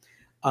now,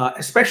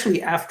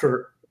 especially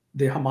after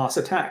the Hamas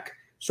attack.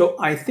 So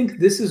I think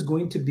this is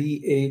going to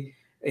be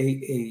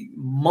a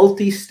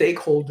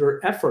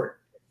multi-stakeholder effort,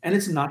 and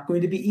it's not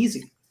going to be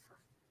easy.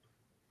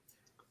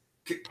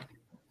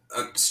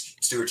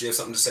 Stuart, do you have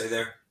something to say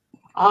there?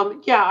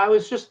 Yeah, I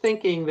was just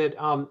thinking that,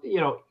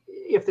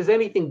 if there's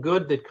anything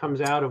good that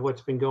comes out of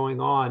what's been going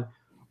on,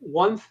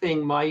 one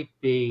thing might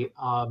be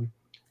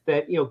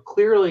that,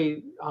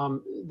 clearly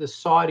the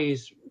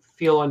Saudis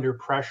feel under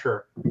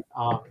pressure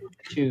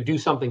to do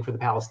something for the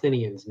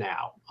Palestinians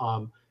now.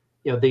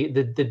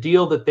 The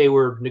deal that they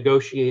were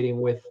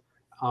negotiating with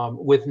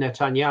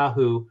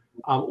Netanyahu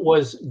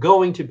was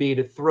going to be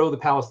to throw the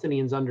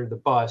Palestinians under the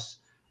bus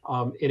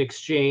in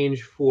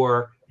exchange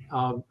for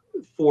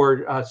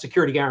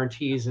security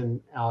guarantees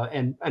and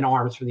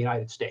arms from the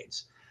United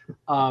States.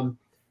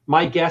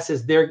 My guess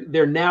is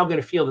they're now going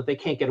to feel that they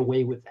can't get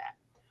away with that.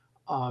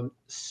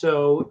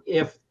 So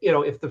if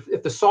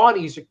the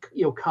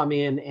Saudis come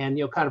in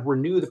and kind of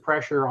renew the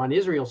pressure on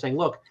Israel, saying,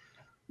 look,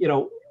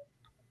 you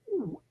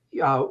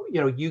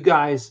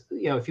guys,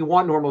 if you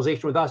want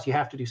normalization with us, you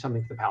have to do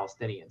something for the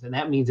Palestinians, and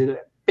that means at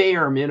a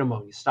bare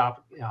minimum you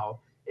stop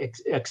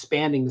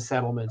expanding the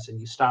settlements and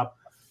you stop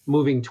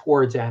moving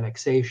towards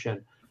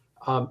annexation.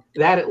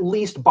 That at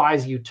least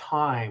buys you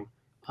time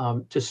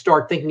to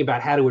start thinking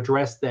about how to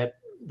address that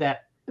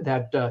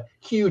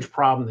huge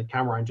problem that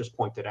Kamran just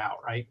pointed out,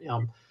 right?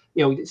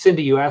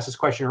 Cyndie, you asked this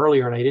question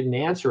earlier and I didn't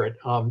answer it,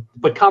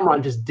 but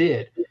Kamran just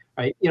did,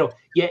 right?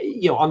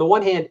 On the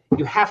one hand,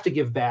 you have to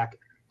give back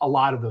a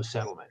lot of those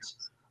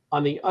settlements.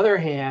 On the other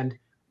hand,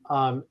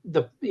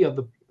 the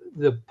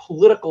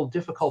political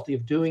difficulty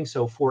of doing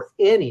so for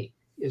any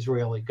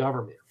Israeli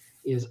government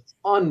is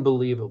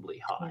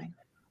unbelievably high,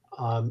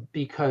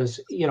 because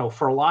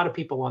for a lot of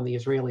people on the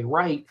Israeli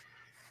right,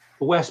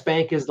 the West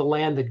Bank is the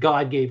land that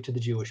God gave to the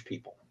Jewish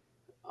people,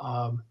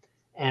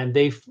 and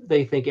they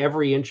think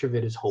every inch of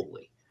it is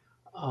holy.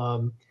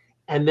 And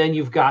then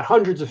you've got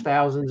hundreds of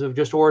thousands of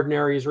just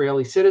ordinary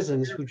Israeli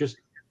citizens who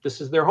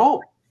this is their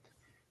home.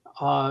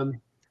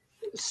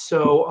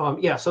 So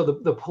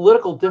the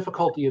political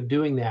difficulty of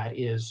doing that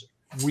is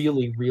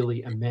really,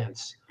 really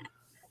immense.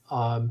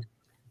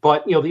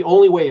 But the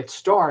only way it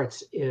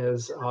starts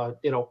is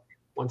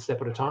one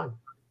step at a time.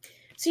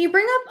 So you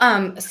bring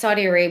up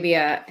Saudi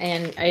Arabia,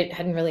 and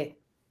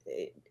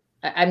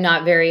I'm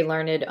not very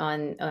learned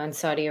on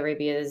Saudi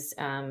Arabia's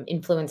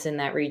influence in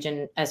that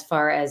region as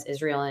far as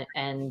Israel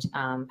and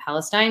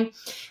Palestine.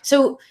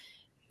 So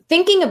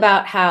thinking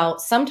about how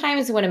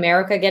sometimes when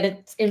America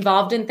gets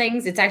involved in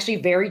things, it's actually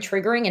very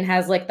triggering and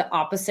has like the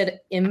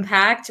opposite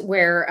impact,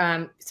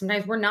 where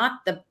sometimes we're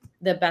not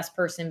the best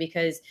person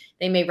because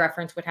they may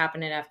reference what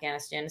happened in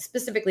Afghanistan,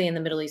 specifically in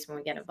the Middle East when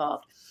we get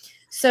involved.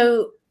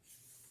 So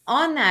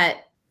on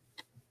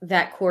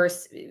that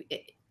course,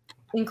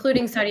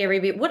 including Saudi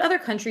Arabia, what other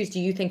countries do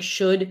you think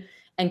should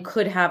and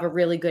could have a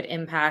really good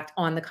impact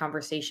on the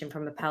conversation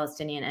from the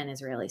Palestinian and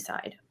Israeli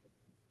side?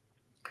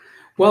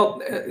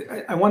 Well,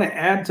 I want to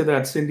add to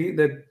that, Cyndie,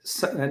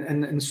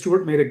 and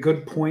Stuart made a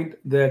good point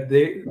that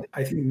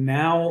I think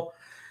now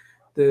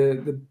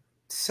the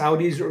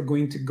Saudis are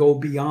going to go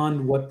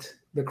beyond what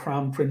the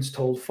Crown Prince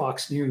told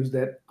Fox News,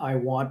 that I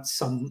want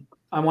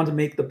to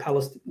make the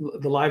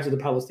lives of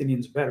the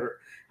Palestinians better.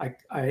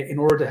 In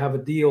order to have a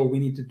deal, we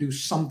need to do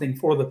something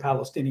for the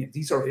Palestinians.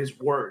 These are his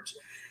words.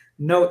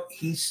 No,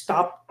 he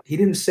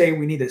didn't say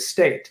we need a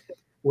state.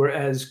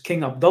 Whereas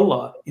King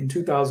Abdullah in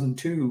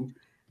 2002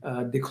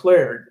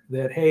 declared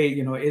that, hey,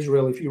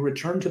 Israel, if you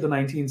return to the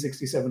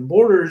 1967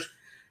 borders,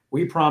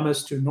 we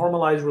promise to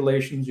normalize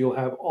relations. You'll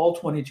have all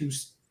 22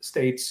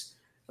 states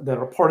that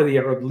are part of the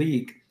Arab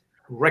League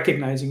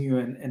recognizing you,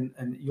 and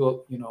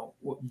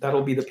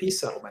that'll be the peace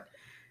settlement.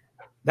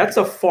 That's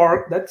a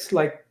far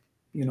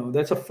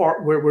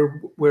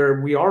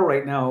where we are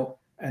right now,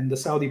 and the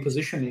Saudi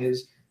position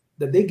is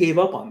that they gave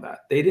up on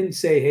that. They didn't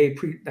say, hey,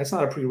 that's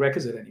not a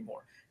prerequisite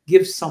anymore.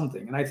 Give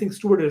something. And I think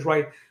Stuart is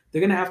right. They're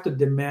going to have to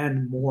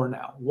demand more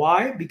now.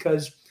 Why?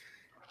 Because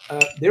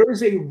there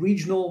is a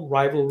regional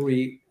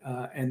rivalry,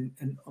 and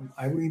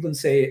I would even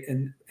say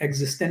an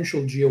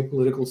existential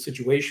geopolitical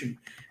situation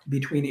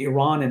between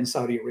Iran and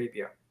Saudi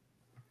Arabia.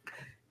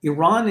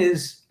 Iran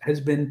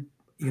has been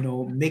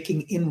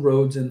making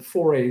inroads and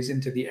forays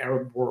into the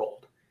Arab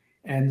world,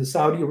 and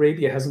Saudi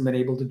Arabia hasn't been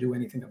able to do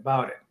anything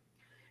about it.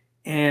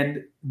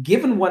 And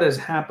given what has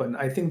happened,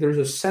 I think there's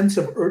a sense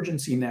of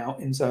urgency now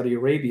in Saudi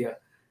Arabia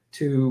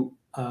to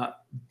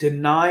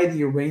deny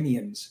the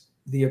Iranians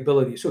the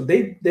ability. So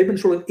they've been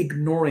sort of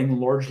ignoring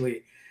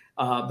largely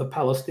the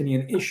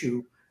Palestinian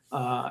issue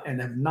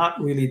and have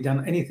not really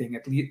done anything,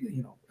 at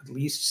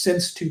least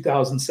since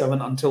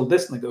 2007 until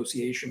this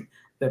negotiation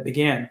that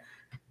began.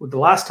 With the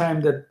last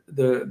time that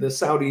the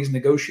Saudis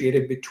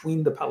negotiated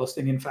between the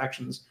Palestinian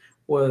factions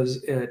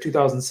was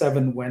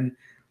 2007, when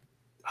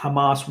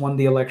Hamas won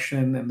the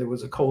election and there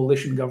was a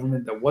coalition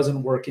government that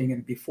wasn't working,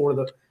 and before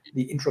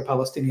the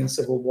intra-Palestinian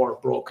civil war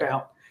broke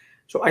out.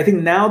 So I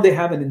think now they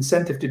have an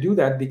incentive to do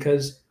that,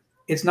 because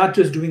it's not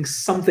just doing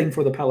something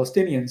for the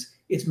Palestinians,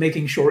 it's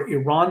making sure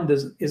Iran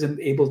isn't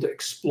able to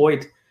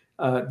exploit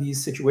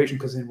these situations,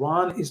 because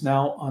Iran is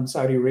now on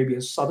Saudi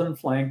Arabia's southern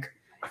flank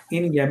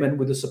in Yemen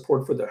with the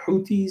support for the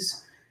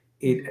Houthis.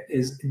 It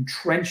is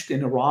entrenched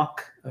in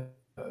Iraq,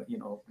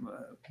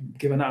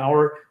 given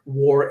our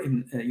war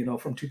in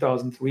from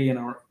 2003 and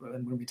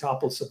when we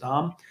toppled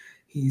Saddam.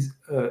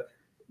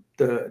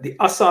 The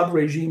Assad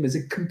regime is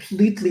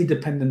completely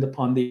dependent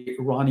upon the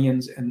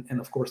Iranians and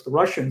of course the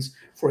Russians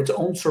for its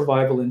own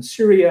survival in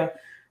Syria.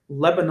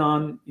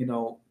 Lebanon,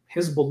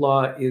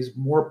 Hezbollah is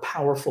more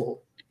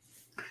powerful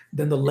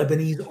than the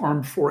Lebanese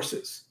armed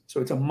forces. So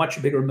it's a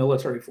much bigger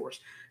military force.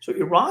 So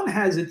Iran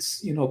has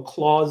its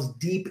claws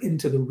deep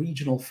into the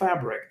regional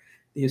fabric.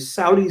 The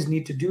Saudis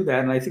need to do that,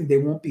 and I think they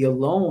won't be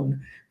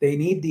alone. They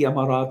need the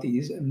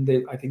Emiratis, and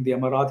I think the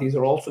Emiratis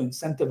are also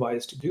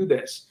incentivized to do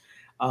this.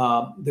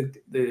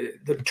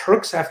 The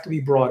Turks have to be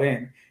brought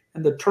in.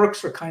 And the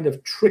Turks are kind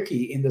of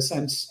tricky in the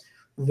sense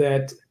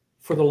that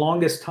for the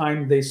longest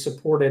time they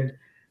supported,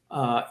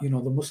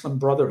 the Muslim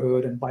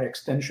Brotherhood and by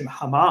extension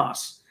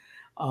Hamas,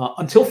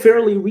 until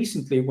fairly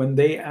recently when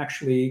they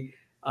actually,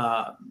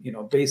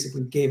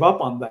 basically gave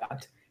up on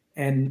that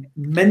and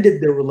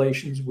mended their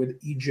relations with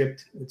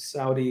Egypt, with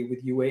Saudi,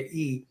 with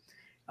UAE,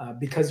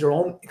 because their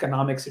own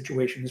economic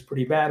situation is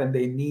pretty bad and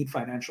they need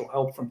financial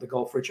help from the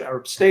Gulf-rich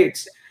Arab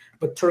states.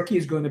 But Turkey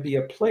is going to be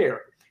a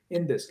player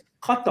in this.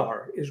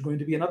 Qatar is going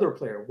to be another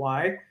player.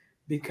 Why?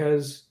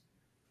 Because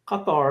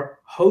Qatar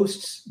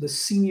hosts the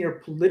senior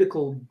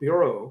political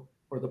bureau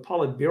or the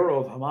Politburo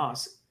of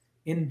Hamas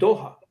in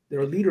Doha.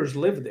 Their leaders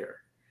live there.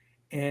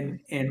 And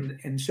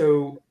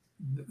so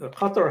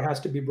Qatar has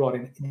to be brought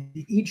in.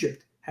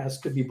 Egypt has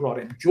to be brought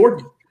in.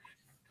 Jordan.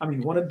 I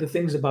mean, one of the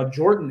things about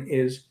Jordan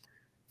is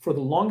for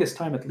the longest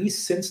time, at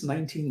least since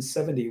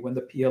 1970, when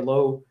the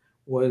PLO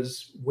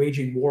was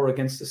waging war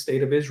against the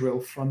state of Israel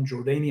from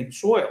Jordanian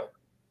soil,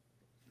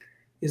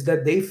 is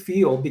that they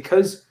feel,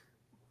 because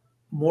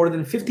more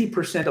than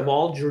 50% of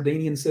all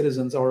Jordanian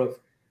citizens are of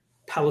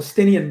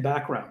Palestinian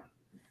background,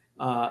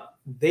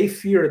 they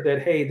fear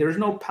that, hey, there's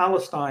no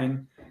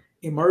Palestine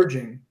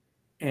emerging,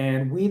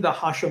 and we, the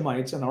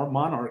Hashemites and our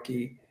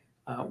monarchy,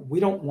 we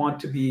don't want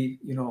to be,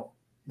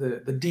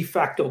 the de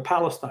facto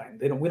Palestine.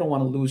 We don't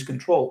want to lose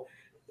control.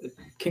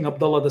 King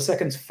Abdullah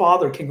II's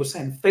father, King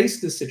Hussein,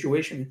 faced this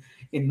situation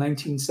in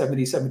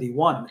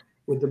 1970-71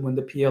 when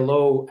the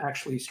PLO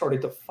actually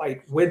started to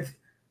fight with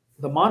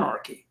the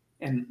monarchy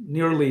and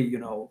nearly,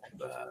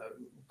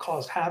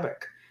 caused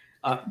havoc.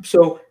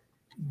 So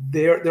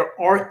there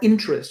are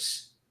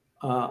interests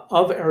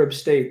of Arab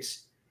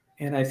states,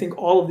 and I think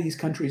all of these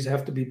countries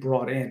have to be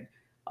brought in.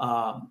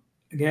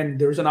 Again,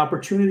 there's an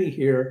opportunity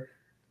here.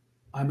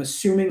 I'm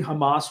assuming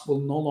Hamas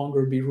will no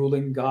longer be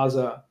ruling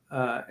Gaza,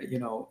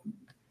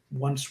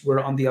 once we're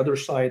on the other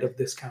side of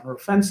this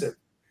counteroffensive.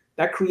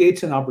 That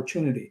creates an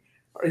opportunity.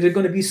 Is it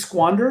going to be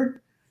squandered?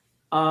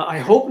 I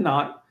hope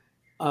not,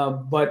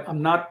 but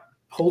I'm not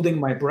holding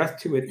my breath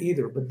to it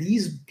either. But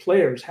these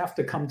players have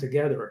to come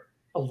together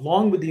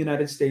along with the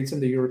United States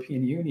and the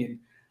European Union.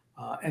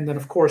 And then,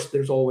 of course,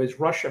 there's always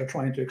Russia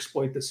trying to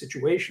exploit the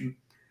situation.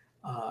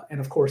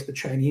 And, of course, the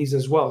Chinese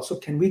as well. So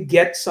can we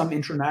get some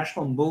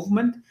international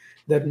movement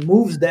that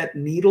moves that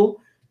needle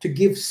to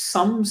give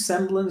some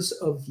semblance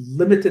of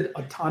limited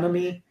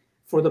autonomy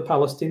for the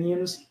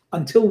Palestinians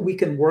until we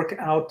can work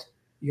out,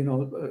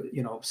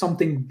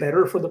 something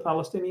better for the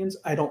Palestinians?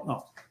 I don't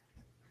know.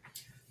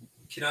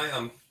 Can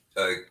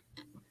I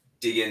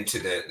dig into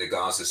the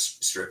Gaza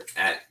Strip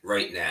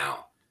right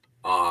now?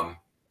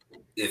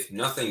 If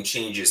nothing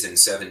changes in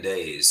 7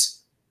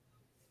 days,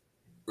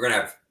 we're going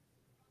to have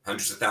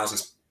hundreds of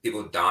thousands of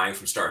people dying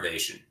from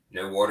starvation.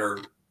 No water,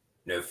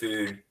 no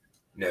food,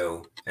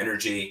 no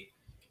energy,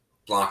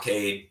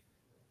 blockade.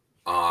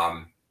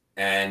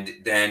 And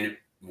then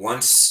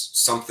once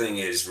something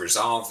is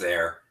resolved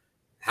there,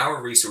 how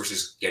are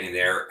resources getting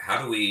there?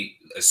 How do we,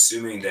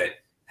 assuming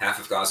that half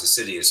of Gaza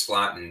City is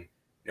flattened,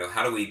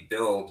 how do we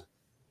build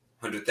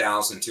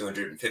 100,000,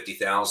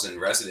 250,000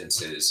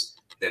 residences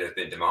that have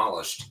been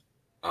demolished?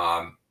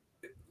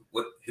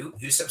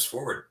 Who steps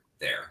forward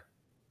there?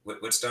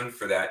 What's done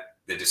for the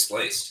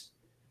displaced?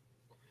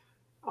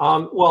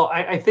 Well,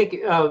 I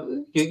think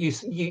Paul, you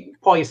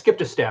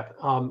skipped a step,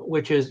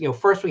 which is,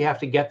 first we have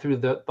to get through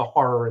the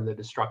horror and the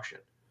destruction,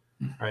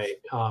 right?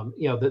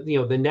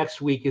 The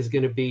next week is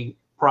going to be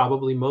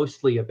probably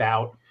mostly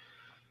about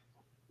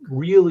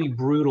really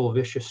brutal,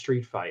 vicious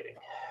street fighting.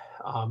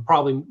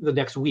 Probably the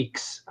next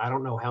weeks. I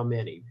don't know how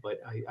many,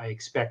 but I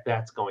expect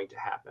that's going to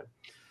happen.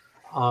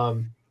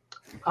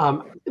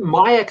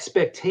 My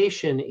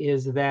expectation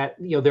is that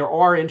there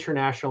are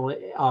international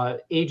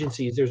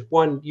agencies. There's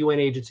one UN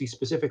agency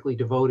specifically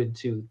devoted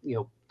to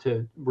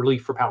to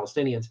relief for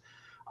Palestinians.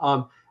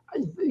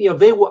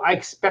 They will. I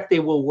expect they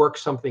will work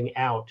something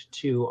out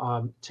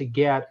to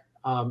get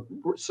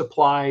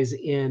supplies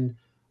in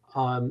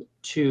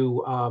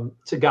to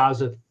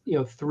Gaza,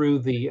 through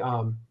the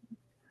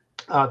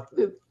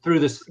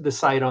the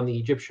site on the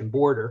Egyptian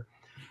border.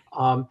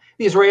 The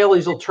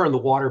Israelis will turn the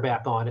water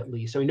back on at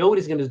least. So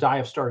nobody's going to die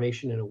of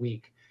starvation in a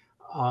week,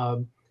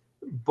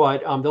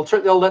 but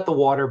they'll let the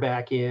water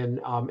back in,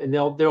 and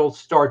they'll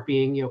start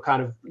being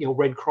kind of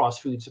Red Cross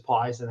food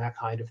supplies and that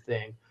kind of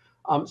thing.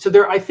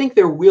 So I think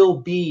there will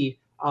be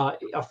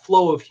a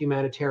flow of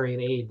humanitarian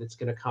aid that's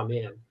going to come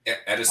in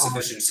at a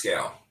sufficient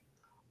scale.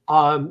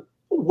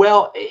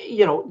 Well,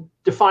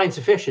 define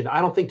sufficient. I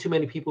don't think too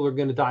many people are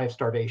going to die of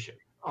starvation.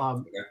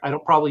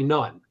 Probably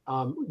none.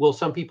 Will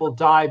some people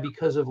die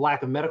because of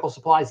lack of medical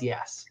supplies?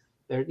 Yes.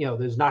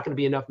 There's not going to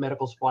be enough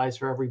medical supplies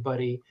for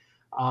everybody.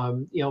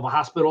 The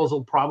hospitals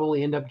will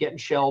probably end up getting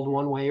shelled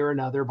one way or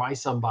another by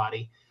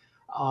somebody.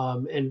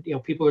 And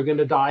people are going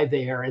to die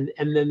there. And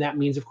then that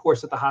means, of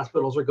course, that the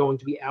hospitals are going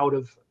to be out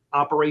of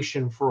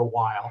operation for a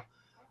while.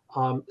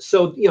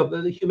 So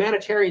the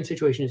humanitarian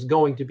situation is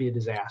going to be a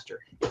disaster.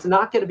 It's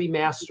not going to be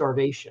mass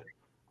starvation,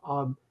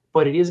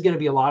 but it is going to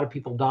be a lot of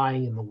people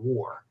dying in the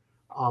war.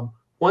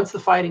 Once the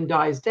fighting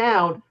dies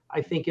down,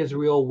 I think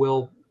Israel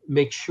will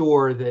make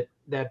sure that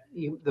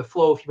the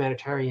flow of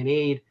humanitarian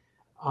aid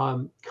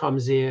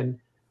comes in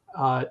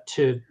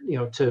to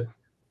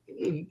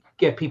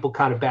get people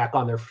kind of back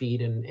on their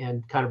feet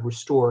and kind of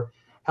restore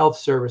health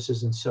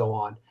services and so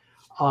on.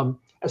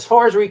 As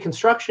far as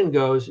reconstruction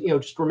goes,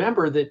 just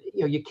remember that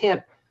you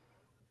can't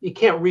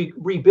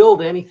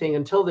rebuild anything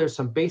until there's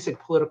some basic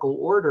political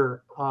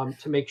order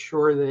to make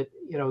sure that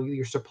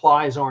your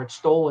supplies aren't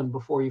stolen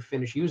before you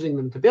finish using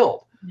them to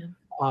build. Yeah.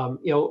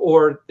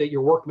 Or that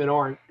your workmen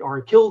aren't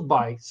killed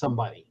by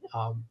somebody.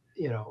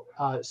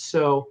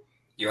 So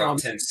you have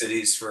 10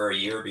 cities for a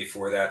year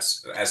before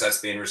that's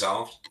being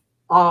resolved.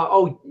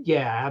 Oh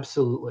yeah,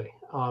 absolutely.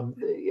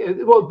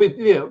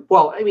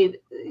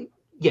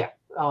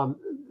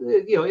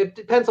 It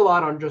depends a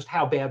lot on just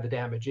how bad the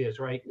damage is,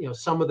 right?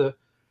 Some of the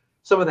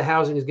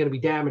housing is going to be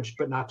damaged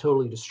but not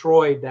totally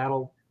destroyed.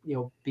 That'll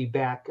be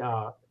back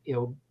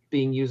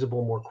being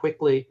usable more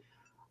quickly.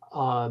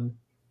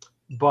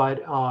 But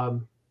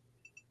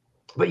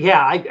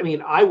yeah,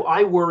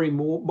 I worry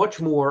much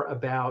more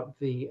about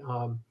the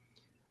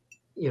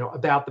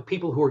about the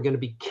people who are going to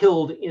be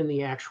killed in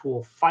the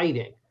actual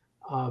fighting,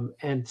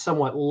 and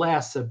somewhat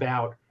less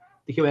about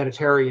the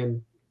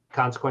humanitarian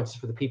consequences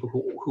for the people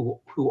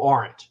who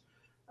aren't.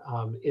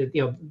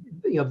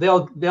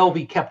 They'll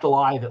be kept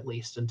alive at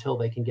least until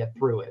they can get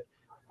through it.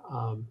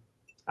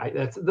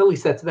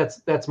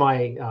 That's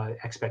my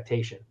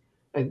expectation.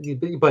 But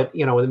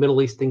in the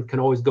Middle East, things can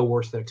always go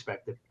worse than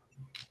expected.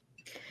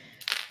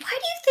 Why do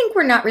you think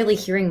we're not really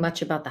hearing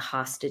much about the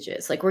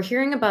hostages? Like, we're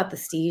hearing about the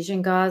siege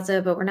in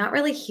Gaza, but we're not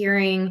really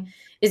hearing.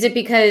 Is it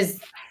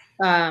because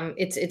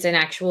it's an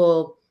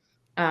actual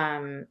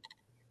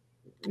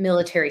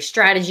military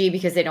strategy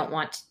because they don't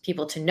want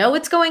people to know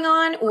what's going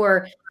on,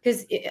 or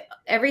because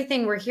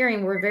everything we're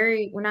hearing,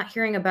 we're not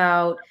hearing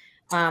about.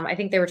 I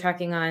think they were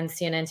talking on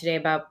CNN today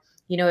about,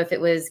 if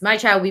it was my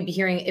child, we'd be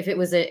hearing, if it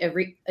was a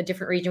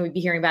different region, we'd be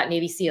hearing about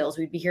Navy SEALs.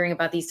 We'd be hearing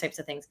about these types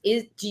of things.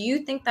 Do you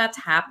think that's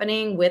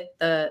happening with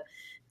the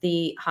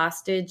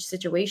hostage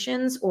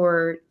situations,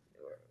 or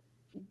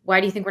why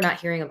do you think we're not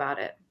hearing about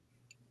it?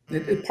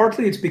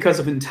 Partly it's because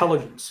of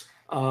intelligence.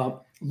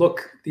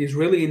 Look, the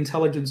Israeli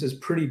intelligence is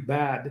pretty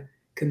bad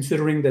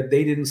considering that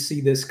they didn't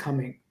see this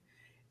coming.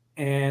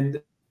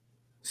 And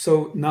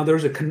so now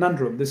there's a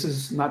conundrum. This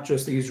is not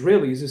just the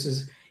Israelis. This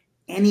is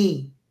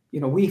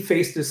we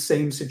faced this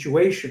same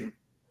situation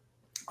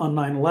on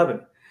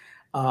 9/11.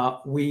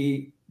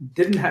 We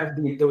didn't have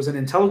there was an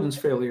intelligence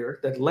failure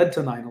that led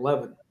to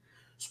 9/11.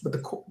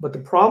 But the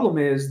problem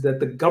is that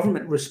the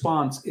government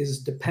response is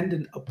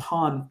dependent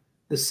upon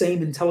the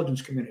same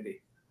intelligence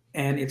community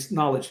and its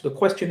knowledge. The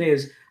question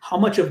is, how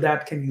much of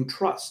that can you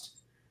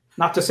trust?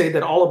 Not to say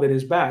that all of it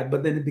is bad,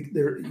 but then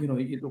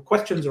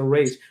questions are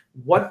raised.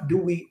 What do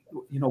we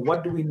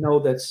know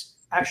that's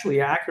actually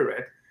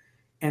accurate?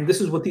 And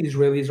this is what the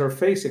Israelis are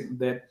facing,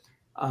 that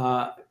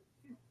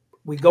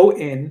we go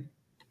in,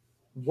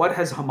 what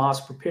has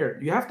Hamas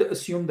prepared? You have to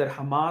assume that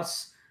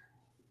Hamas,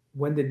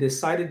 when they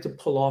decided to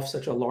pull off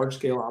such a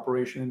large-scale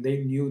operation and they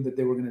knew that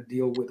they were going to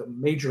deal with a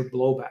major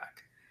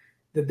blowback,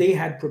 that they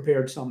had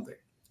prepared something.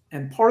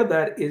 And part of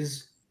that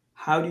is,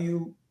 how do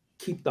you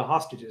keep the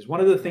hostages? One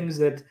of the things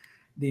that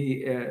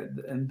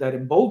that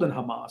emboldened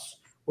Hamas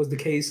was the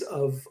case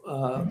of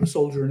a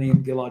soldier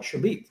named Gilad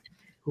Shalit,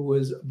 who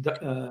was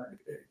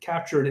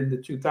captured in the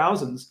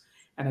 2000s.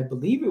 And I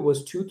believe it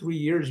was 2-3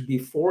 years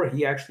before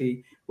he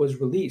actually was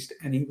released.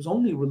 And he was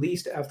only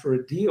released after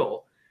a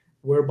deal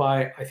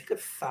whereby I think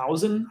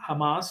 1,000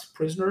 Hamas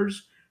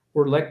prisoners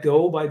were let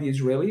go by the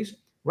Israelis.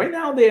 Right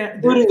now,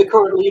 including the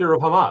current leader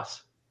of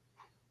Hamas.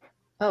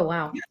 Oh,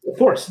 wow. Yeah, of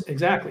course,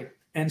 exactly.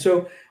 And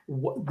so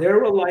there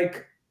were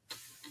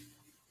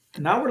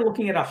now we're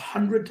looking at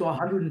 100 to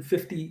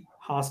 150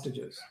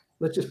 hostages.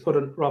 Let's just put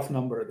a rough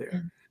number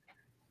there.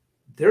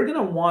 They're going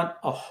to want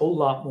a whole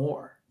lot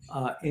more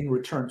in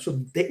return.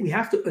 So we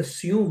have to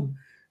assume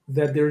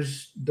that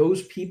there's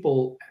those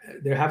people,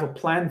 they have a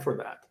plan for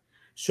that.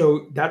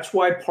 So that's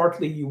why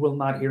partly you will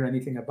not hear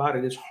anything about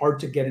it. It's hard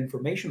to get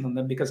information on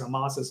them because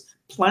Hamas has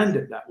planned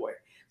it that way.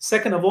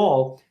 Second of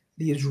all,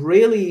 the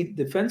Israeli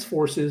Defense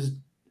Forces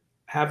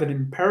have an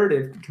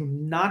imperative to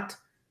not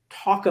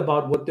talk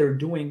about what they're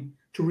doing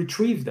to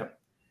retrieve them,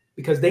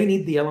 because they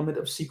need the element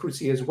of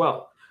secrecy as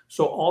well.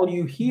 So all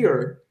you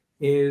hear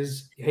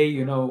is,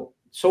 hey,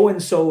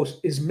 so-and-so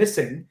is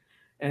missing.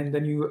 And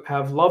then you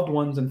have loved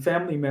ones and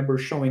family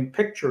members showing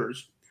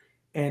pictures.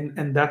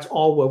 And that's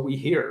all what we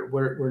hear.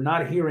 We're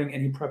not hearing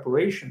any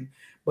preparation,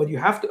 but you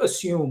have to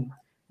assume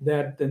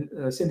that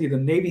Cyndie, the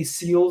Navy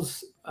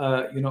SEALs,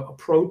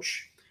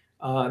 approach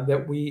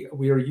that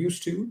we are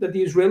used to, that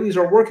the Israelis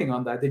are working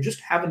on that. They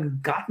just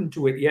haven't gotten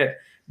to it yet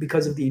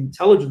because of the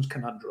intelligence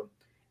conundrum,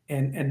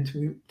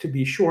 and to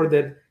be sure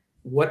that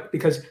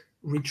because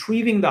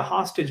retrieving the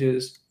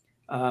hostages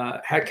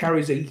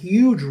carries a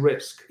huge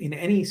risk in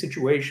any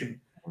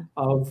situation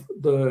of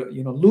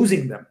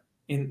losing them.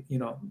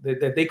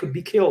 That they could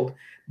be killed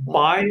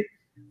by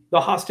the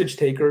hostage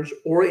takers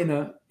or in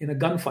a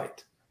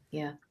gunfight.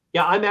 Yeah.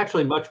 Yeah, I'm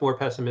actually much more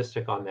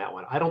pessimistic on that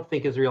one. I don't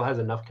think Israel has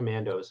enough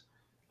commandos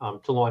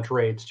to launch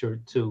raids to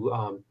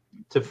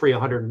free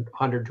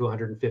 100 to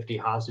 150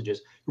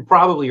 hostages who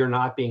probably are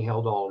not being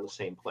held all in the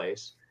same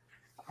place.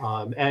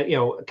 And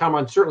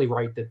Kamran's certainly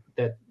right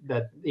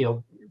that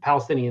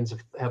Palestinians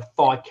have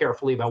thought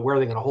carefully about where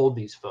they're going to hold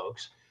these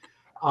folks.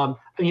 I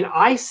mean,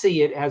 I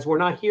see it as we're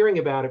not hearing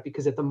about it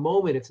because at the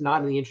moment it's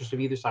not in the interest of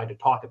either side to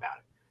talk about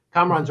it.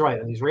 Kamran's right.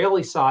 On the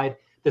Israeli side,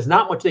 there's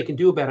not much they can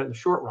do about it in the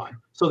short run.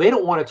 So they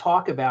don't want to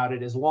talk about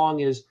it as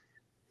long as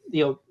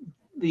the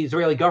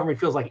Israeli government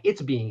feels like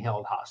it's being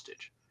held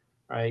hostage,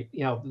 right?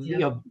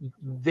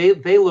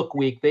 They look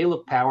weak, they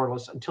look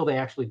powerless until they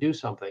actually do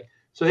something.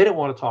 So they don't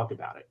want to talk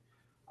about it.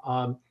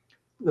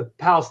 The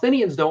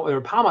Palestinians don't,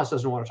 or Hamas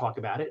doesn't want to talk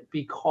about it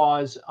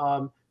because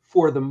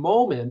for the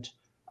moment,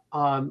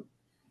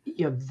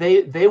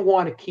 they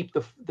want to keep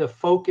the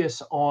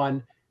focus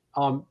on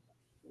on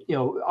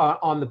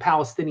the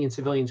Palestinian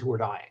civilians who are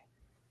dying.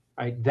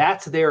 Right,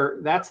 that's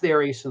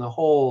their ace in the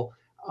hole.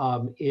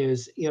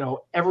 Is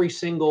every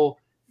single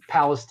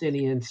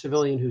Palestinian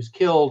civilian who's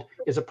killed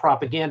is a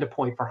propaganda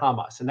point for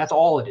Hamas, and that's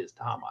all it is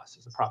to Hamas,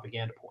 is a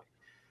propaganda point.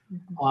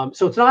 Mm-hmm.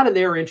 So it's not in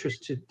their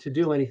interest to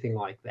do anything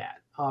like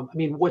that. I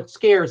mean, what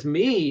scares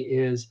me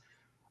is,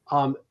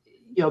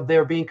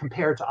 they're being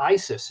compared to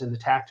ISIS in the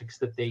tactics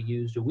that they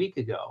used a week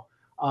ago.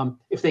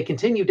 If they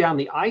continue down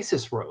the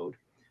ISIS road,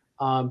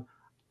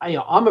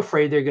 I'm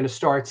afraid they're going to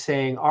start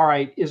saying, all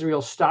right,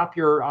 Israel, stop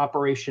your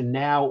operation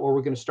now, or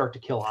we're going to start to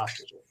kill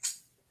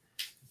hostages.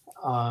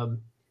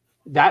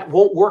 That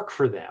won't work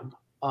for them.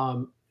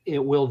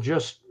 It will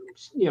just,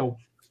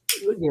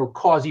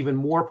 cause even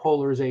more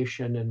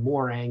polarization and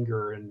more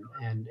anger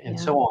and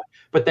so on.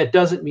 But that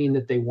doesn't mean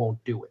that they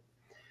won't do it.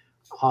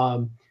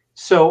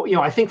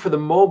 So, I think for the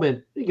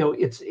moment,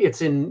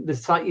 it's in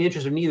the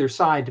interest of neither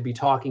side to be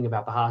talking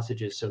about the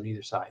hostages. So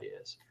neither side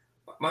is.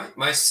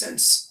 My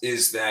sense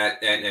is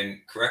that,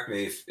 and correct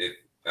me if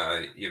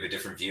you have a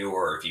different view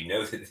or if you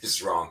know that this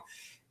is wrong,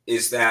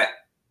 is that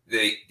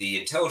the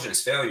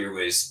intelligence failure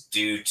was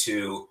due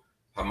to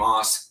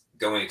Hamas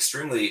going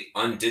extremely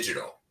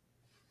undigital,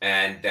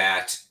 and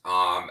that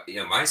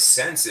my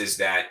sense is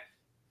that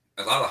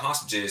a lot of the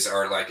hostages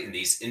are like in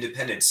these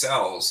independent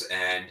cells,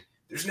 and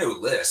there's no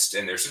list,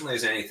 and there certainly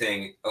isn't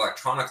anything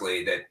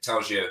electronically that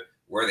tells you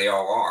where they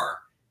all are,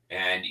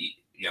 and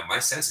my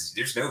sense is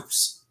there's no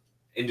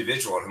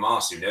individual at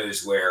Hamas who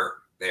knows where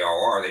they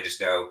all are. They just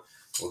know,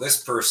 well,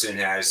 this person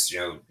has,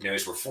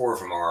 knows where 4 of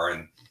them are.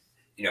 And,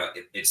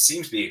 it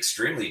seems to be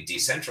extremely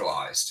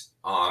decentralized.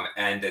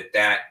 And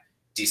that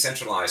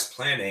decentralized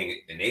planning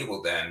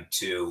enabled them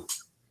to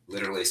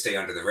literally stay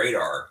under the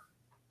radar.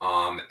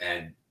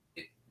 And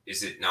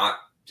is it not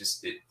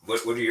just,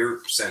 what are your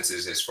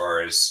senses as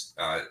far as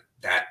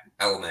that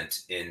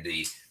element in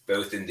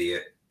both in the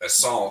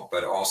assault,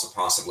 but also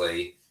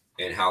possibly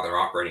in how they're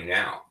operating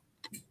now?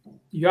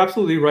 You're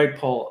absolutely right,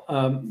 Paul.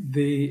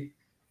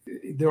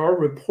 There are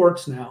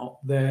reports now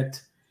that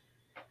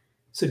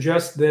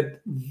suggest that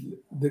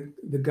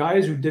the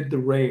guys who did the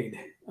raid,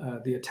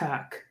 the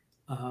attack,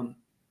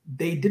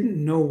 they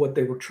didn't know what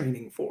they were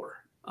training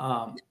for,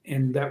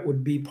 and that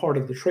would be part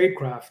of the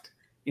tradecraft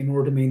in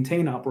order to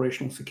maintain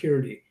operational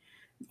security.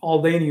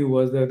 All they knew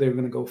was that they were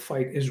going to go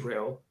fight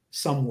Israel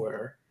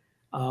somewhere,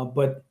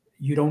 but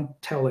you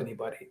don't tell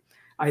anybody.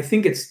 I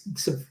think it's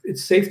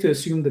safe to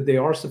assume that they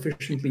are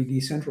sufficiently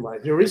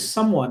decentralized. There is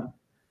someone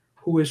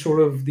who is sort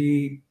of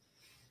the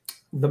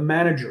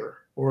manager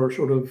or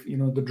sort of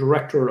the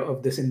director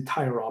of this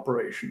entire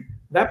operation.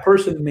 That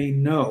person may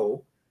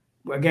know,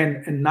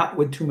 again, and not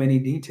with too many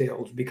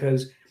details,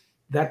 because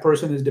that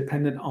person is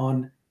dependent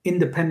on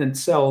independent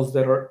cells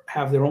that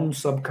have their own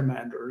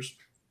sub-commanders,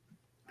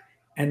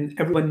 and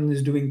everyone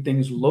is doing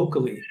things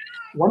locally.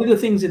 One of the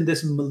things in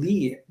this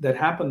melee that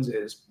happens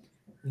is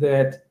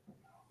that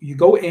you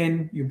go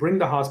in, you bring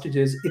the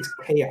hostages, it's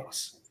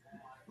chaos.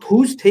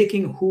 Who's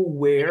taking who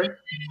where?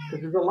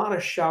 Because there's a lot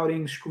of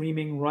shouting,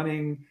 screaming,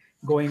 running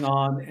going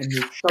on, and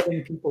you're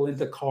shoving people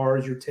into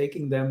cars, you're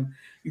taking them.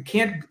 You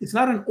can't, it's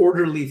not an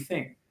orderly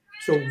thing.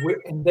 So,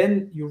 and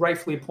then you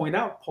rightfully point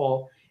out,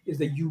 Paul, is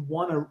that you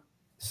want to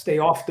stay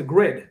off the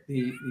grid,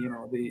 the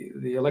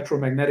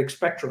electromagnetic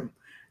spectrum,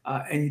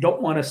 and you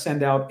don't want to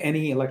send out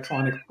any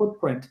electronic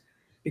footprint,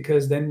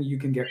 because then you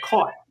can get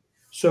caught.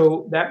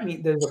 So that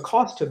means there's a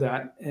cost to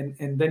that, and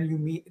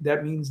then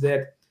that means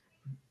that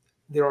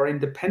there are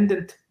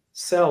independent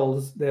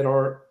cells that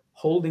are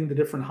holding the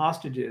different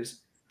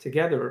hostages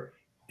together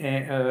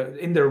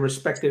in their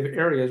respective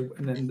areas.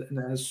 And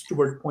as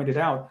Stuart pointed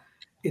out,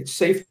 it's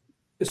safe to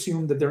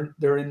assume that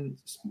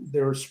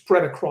they're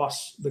spread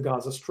across the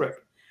Gaza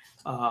Strip,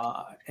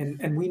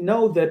 and we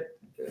know that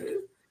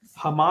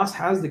Hamas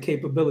has the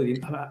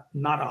capability,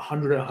 not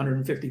 100,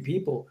 150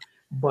 people,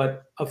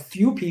 but a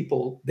few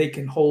people they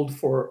can hold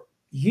for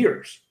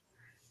years.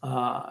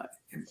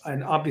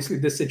 And obviously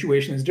this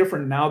situation is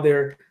different. Now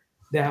they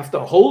have to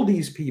hold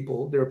these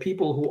people. There are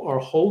people who are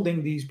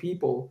holding these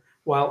people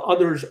while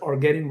others are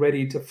getting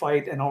ready to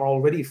fight and are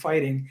already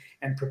fighting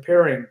and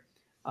preparing.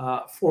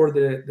 for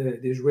the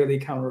Israeli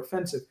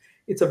counteroffensive.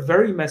 It's a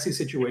very messy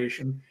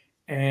situation,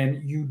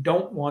 and you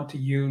don't want to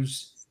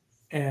use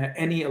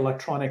any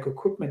electronic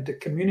equipment to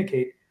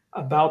communicate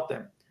about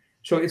them.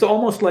 So it's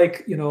almost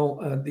like,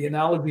 the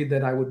analogy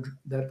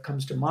that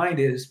comes to mind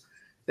is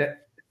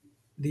that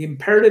the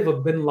imperative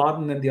of bin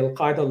Laden and the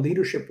Al-Qaeda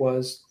leadership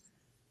was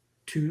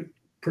to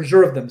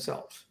preserve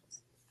themselves,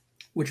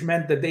 which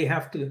meant that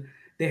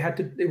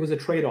it was a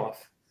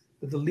trade-off.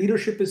 That the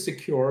leadership is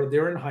secure,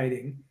 they're in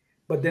hiding,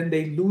 but then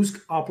they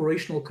lose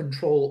operational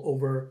control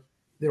over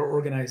their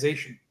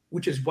organization,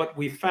 which is what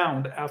we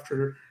found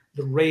after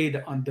the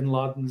raid on bin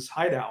Laden's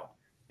hideout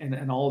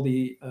and all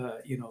the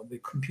the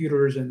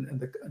computers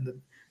and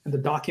the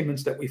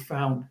documents that we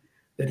found,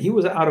 that he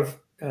was out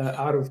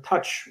of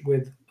touch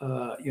with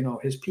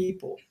his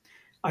people.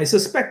 I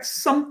suspect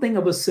something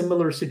of a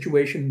similar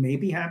situation may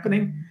be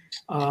happening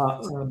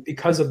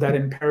because of that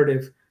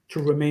imperative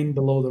to remain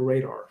below the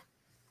radar.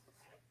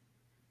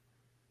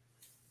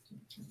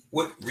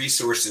 What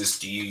resources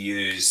do you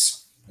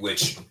use,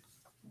 which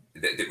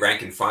the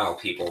rank and file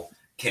people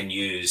can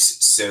use,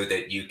 so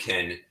that you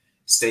can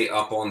stay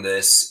up on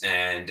this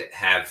and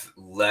have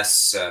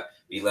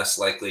be less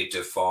likely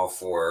to fall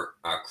for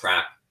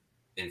crap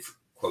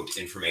quote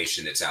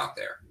information that's out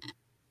there?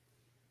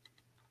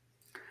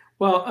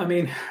 Well, I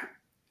mean,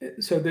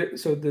 so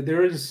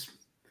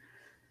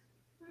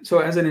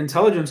as an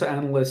intelligence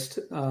analyst,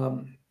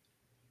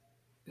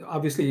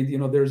 obviously,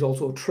 there's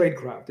also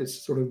tradecraft.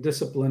 It's sort of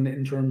discipline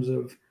in terms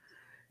of,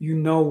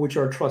 which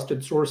are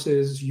trusted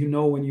sources,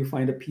 when you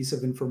find a piece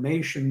of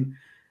information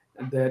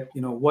that,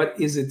 what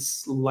is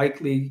its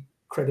likely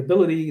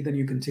credibility, then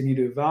you continue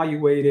to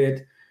evaluate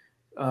it.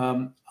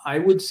 I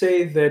would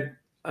say that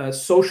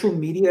social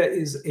media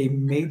is a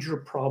major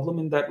problem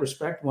in that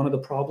respect. One of the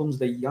problems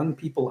that young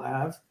people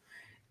have,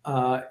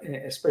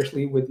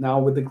 especially with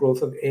the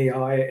growth of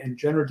AI and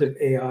generative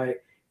AI,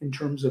 in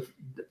terms of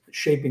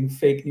shaping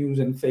fake news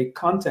and fake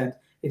content,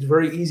 it's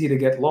very easy to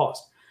get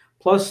lost.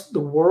 Plus, the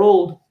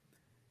world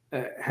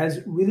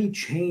has really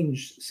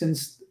changed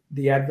since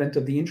the advent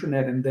of the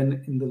internet, and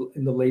then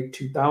in the late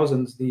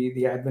 2000s,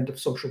 the advent of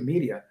social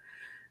media.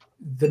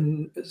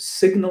 The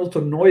signal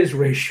to noise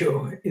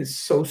ratio is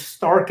so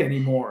stark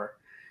anymore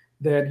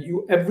that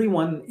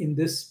everyone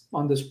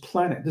on this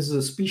planet, this is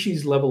a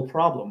species level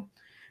problem,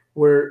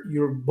 where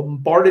you're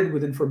bombarded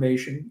with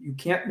information, you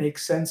can't make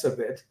sense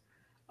of it.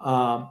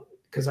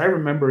 Because I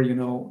remember,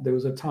 there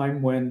was a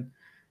time when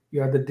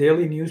you had the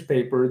daily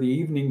newspaper, the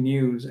evening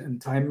news, and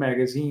Time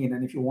magazine,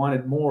 and if you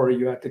wanted more,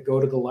 you had to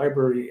go to the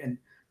library and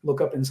look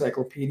up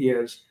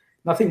encyclopedias.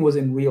 Nothing was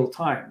in real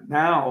time.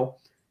 Now,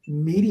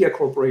 media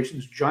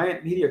corporations,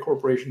 giant media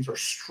corporations, are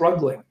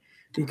struggling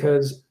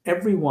because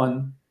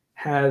everyone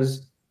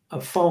has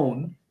a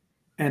phone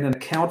and an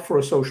account for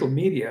a social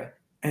media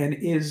and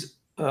is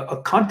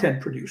a content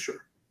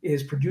producer,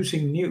 is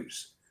producing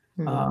news.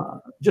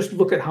 Just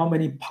look at how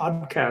many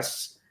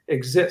podcasts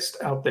exist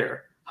out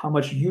there, how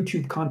much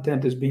YouTube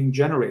content is being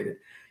generated.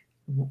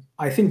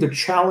 I think the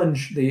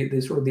challenge,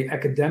 the sort of the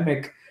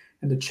academic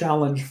and the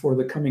challenge for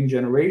the coming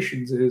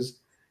generations is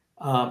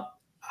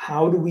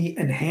how do we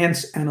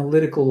enhance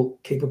analytical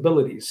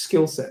capabilities,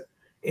 skill set?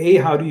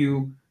 How do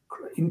you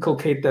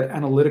inculcate that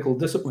analytical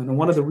discipline? And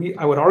one of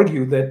I would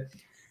argue that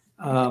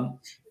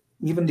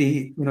even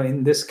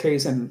in this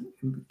case and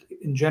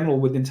in general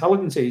with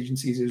intelligence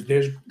agencies, is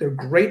they're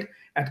great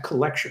at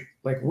collection.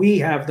 Like we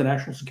have the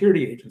National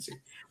Security Agency.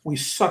 We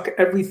suck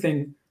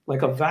everything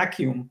like a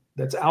vacuum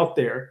that's out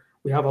there.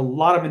 We have a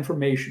lot of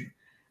information.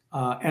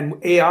 And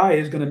AI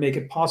is going to make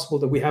it possible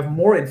that we have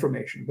more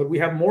information, but we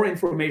have more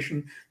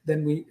information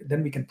than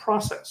we can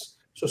process.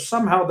 So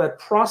somehow that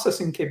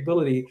processing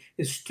capability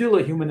is still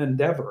a human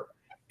endeavor,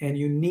 and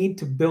you need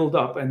to build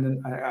up.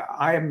 And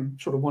I am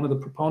sort of one of the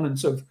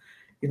proponents of,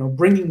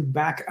 bringing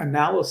back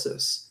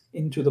analysis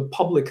into the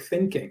public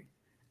thinking.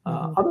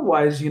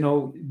 Otherwise,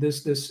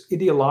 this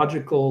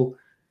ideological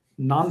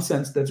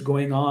nonsense that's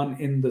going on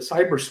in the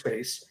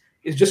cyberspace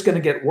is just going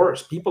to get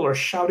worse. People are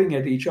shouting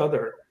at each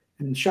other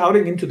and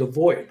shouting into the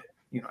void,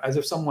 as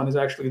if someone is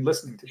actually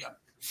listening to them.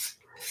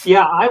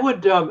 Yeah, I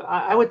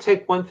would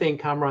take one thing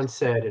Kamran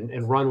said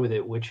and run with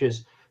it, which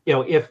is,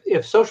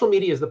 if social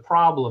media is the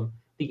problem,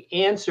 the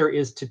answer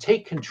is to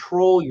take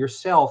control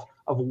yourself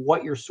of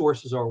what your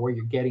sources are, where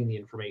you're getting the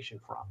information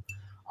from.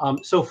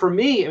 So for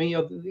me, I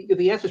mean,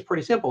 the answer is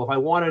pretty simple. If I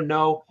want to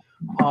know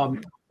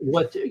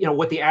what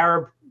the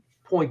Arab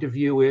point of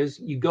view is,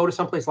 you go to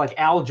someplace like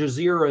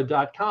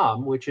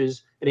aljazeera.com, which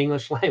is an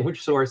English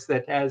language source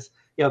that has,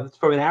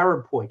 from an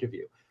Arab point of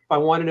view. If I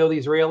want to know the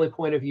Israeli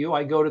point of view,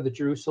 I go to the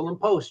Jerusalem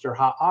Post or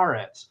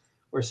Haaretz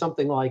or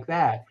something like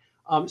that.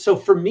 So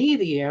for me,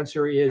 the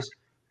answer is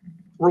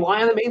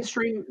rely on the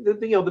mainstream,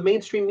 the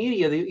mainstream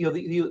media,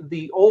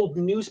 the old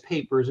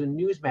newspapers and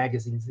news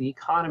magazines, The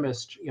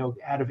Economist,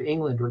 out of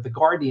England, or The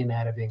Guardian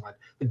out of England.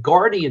 The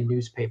Guardian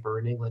newspaper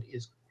in England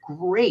is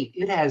great.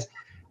 It has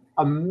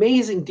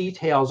amazing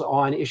details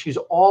on issues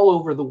all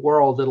over the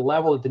world at a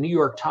level that the New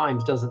York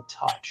Times doesn't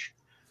touch.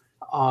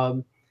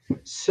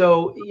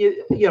 So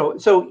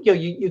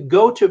you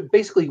go to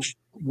basically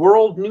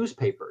world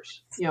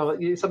newspapers.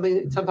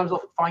 Sometimes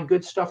they'll find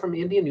good stuff from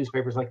Indian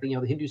newspapers like the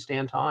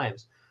Hindustan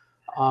Times.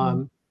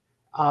 You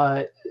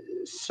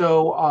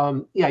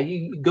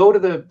go to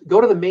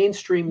the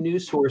mainstream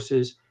news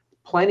sources,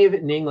 plenty of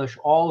it in English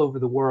all over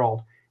the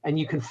world, and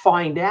you can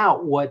find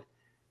out what,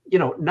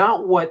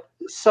 not what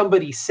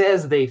somebody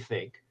says they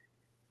think,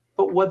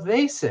 but what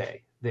they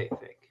say they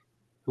think,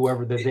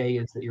 whoever the they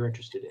is that you're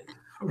interested in.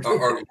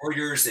 Are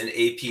Reuters and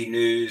AP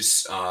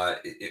News,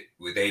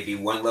 would they be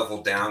one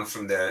level down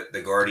from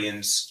the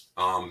Guardians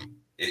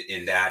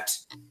in that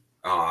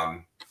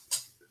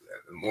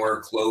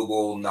more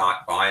global,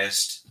 not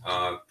biased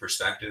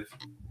perspective?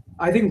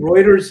 I think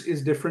Reuters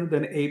is different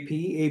than AP.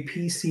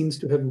 AP seems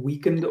to have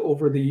weakened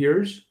over the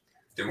years.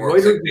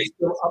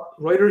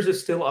 Reuters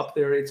is still up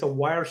there. It's a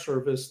wire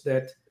service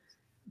that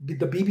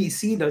the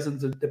BBC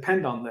doesn't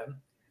depend on them,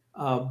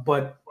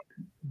 but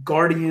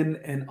Guardian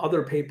and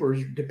other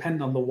papers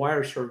depend on the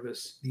wire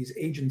service, these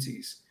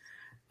agencies.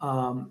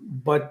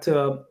 But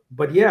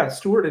yeah,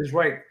 Stuart is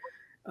right.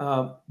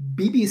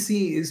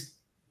 BBC is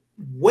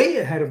way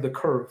ahead of the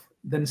curve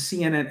than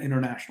CNN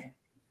International.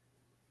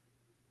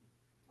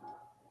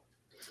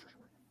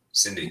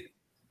 Cyndie.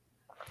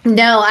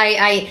 No,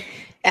 I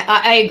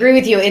agree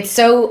with you. It's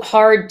so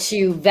hard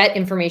to vet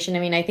information. I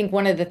mean, I think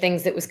one of the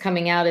things that was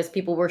coming out is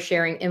people were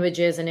sharing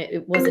images, and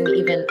it wasn't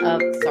even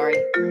of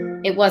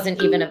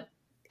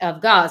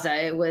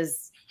Gaza. It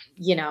was,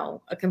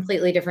 a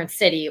completely different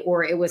city,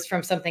 or it was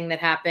from something that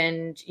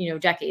happened,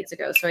 decades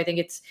ago. So I think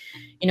it's,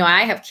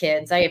 I have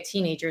kids, I have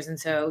teenagers. And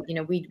so,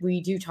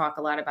 we do talk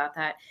a lot about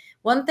that.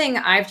 One thing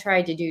I've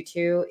tried to do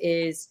too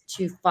is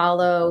to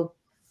follow,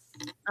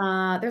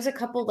 there's a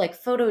couple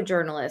like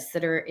photojournalists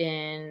that are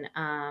in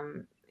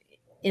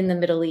the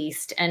Middle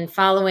East, and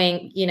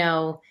following, you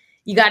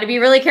got to be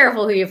really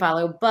careful who you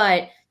follow,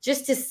 but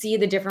just to see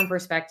the different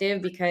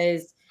perspective,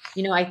 because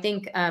I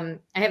think I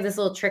have this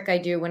little trick I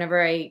do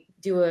whenever I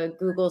do a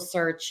Google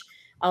search.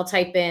 I'll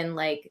type in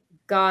like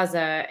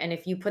Gaza, and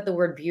if you put the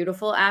word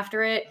beautiful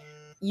after it,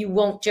 you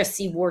won't just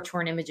see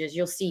war-torn images.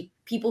 You'll see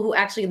people who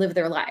actually live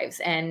their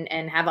lives and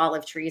have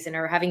olive trees and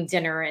are having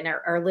dinner and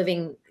are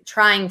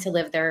trying to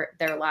live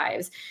their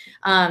lives.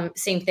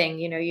 Same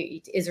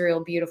thing,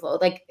 Israel beautiful,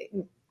 like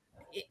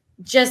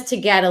just to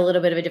get a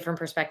little bit of a different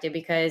perspective,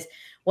 because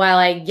while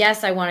I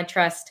want to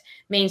trust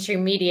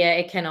mainstream media,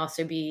 it can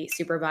also be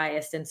super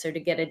biased. And so to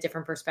get a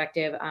different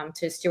perspective,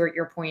 to Stuart,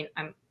 your point,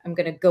 I'm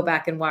going to go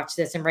back and watch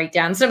this and write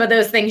down some of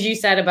those things you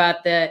said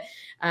about the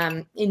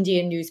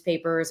Indian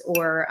newspapers,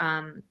 or,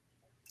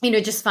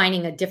 just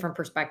finding a different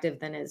perspective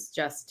than is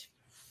just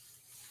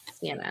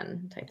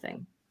CNN type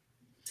thing.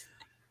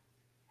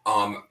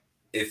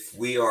 If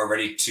we are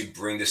ready to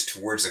bring this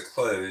towards a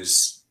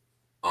close,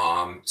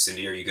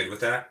 Cyndie, are you good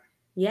with that?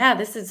 Yeah,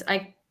 this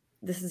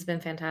has been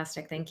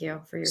fantastic. Thank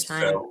you for your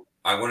time. So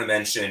I want to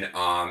mention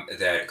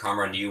that,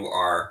 Kamran, you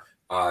are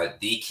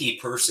the key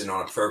person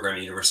on a program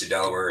the University of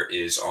Delaware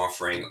is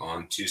offering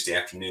on Tuesday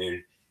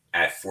afternoon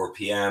at 4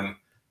 p.m.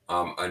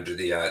 Under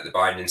the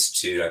Biden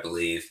Institute, I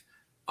believe,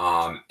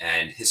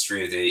 and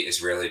History of the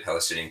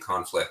Israeli-Palestinian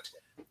Conflict.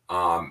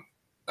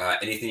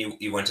 Anything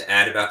you want to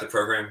add about the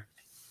program?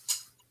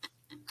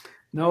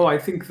 No, I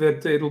think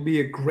that it'll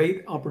be a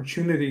great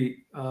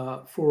opportunity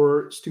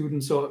for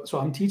students. So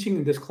I'm teaching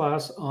in this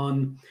class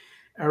on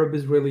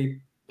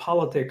Arab-Israeli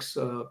politics,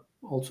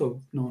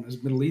 also known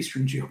as Middle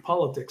Eastern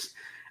geopolitics,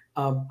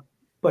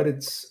 but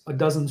it's a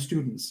dozen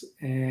students.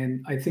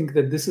 And I think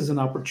that this is an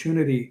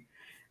opportunity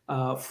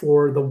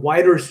for the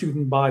wider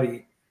student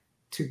body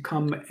to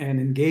come and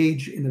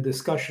engage in a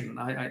discussion.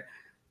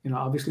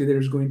 Obviously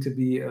there's going to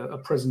be a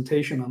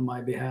presentation on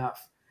my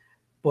behalf,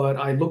 but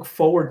I look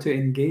forward to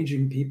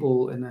engaging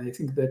people, and I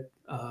think that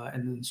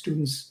and then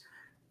students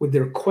with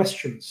their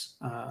questions.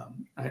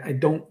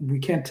 We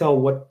can't tell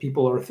what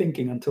people are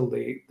thinking until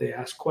they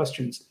ask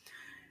questions,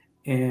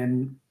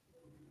 and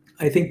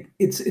I think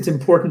it's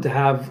important to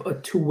have a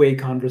two-way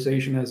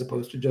conversation as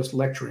opposed to just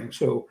lecturing.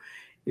 So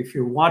if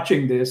you're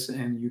watching this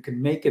and you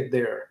can make it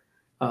there,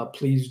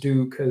 please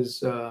do,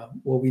 because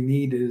what we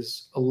need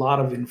is a lot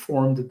of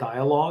informed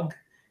dialogue,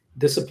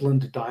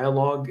 disciplined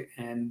dialogue,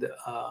 and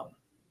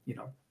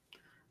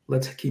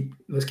let's keep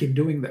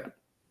doing that.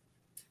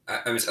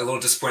 I was a little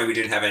disappointed we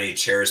didn't have any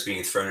chairs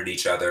being thrown at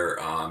each other.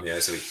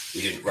 So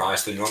we didn't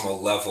rise to the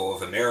normal level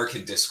of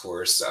American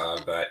discourse.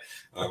 But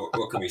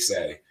what can we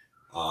say?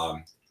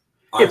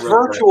 It's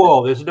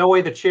virtual. There's no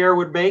way the chair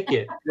would make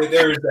it.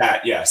 There's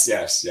that. Yes.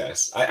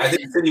 I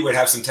think Cyndie would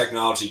have some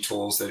technology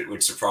tools that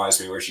would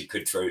surprise me, where she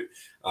could throw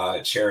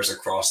chairs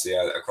across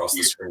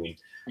the screen.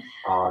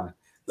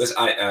 Listen,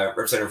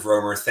 Representative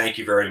Romer, thank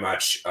you very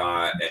much.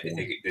 I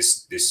think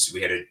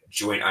we had a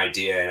joint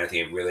idea, and I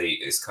think it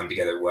really has come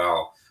together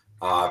well.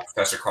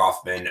 Professor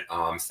Kaufman,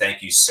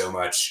 thank you so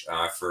much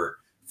for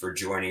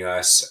joining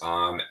us,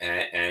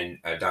 and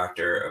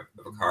Dr.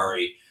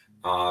 Bokhari.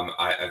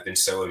 I've been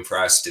so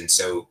impressed and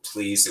so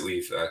pleased that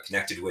we've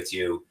connected with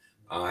you.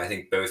 I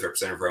think both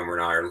Representative Romer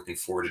and I are looking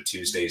forward to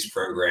Tuesday's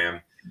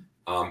program.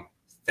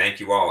 Thank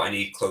you all.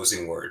 Any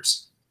closing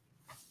words?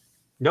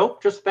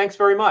 Nope, just thanks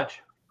very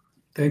much.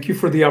 Thank you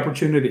for the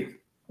opportunity.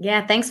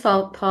 Yeah, thanks,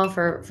 Paul,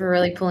 for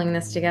really pulling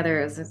this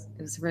together. It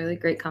was a really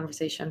great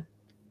conversation.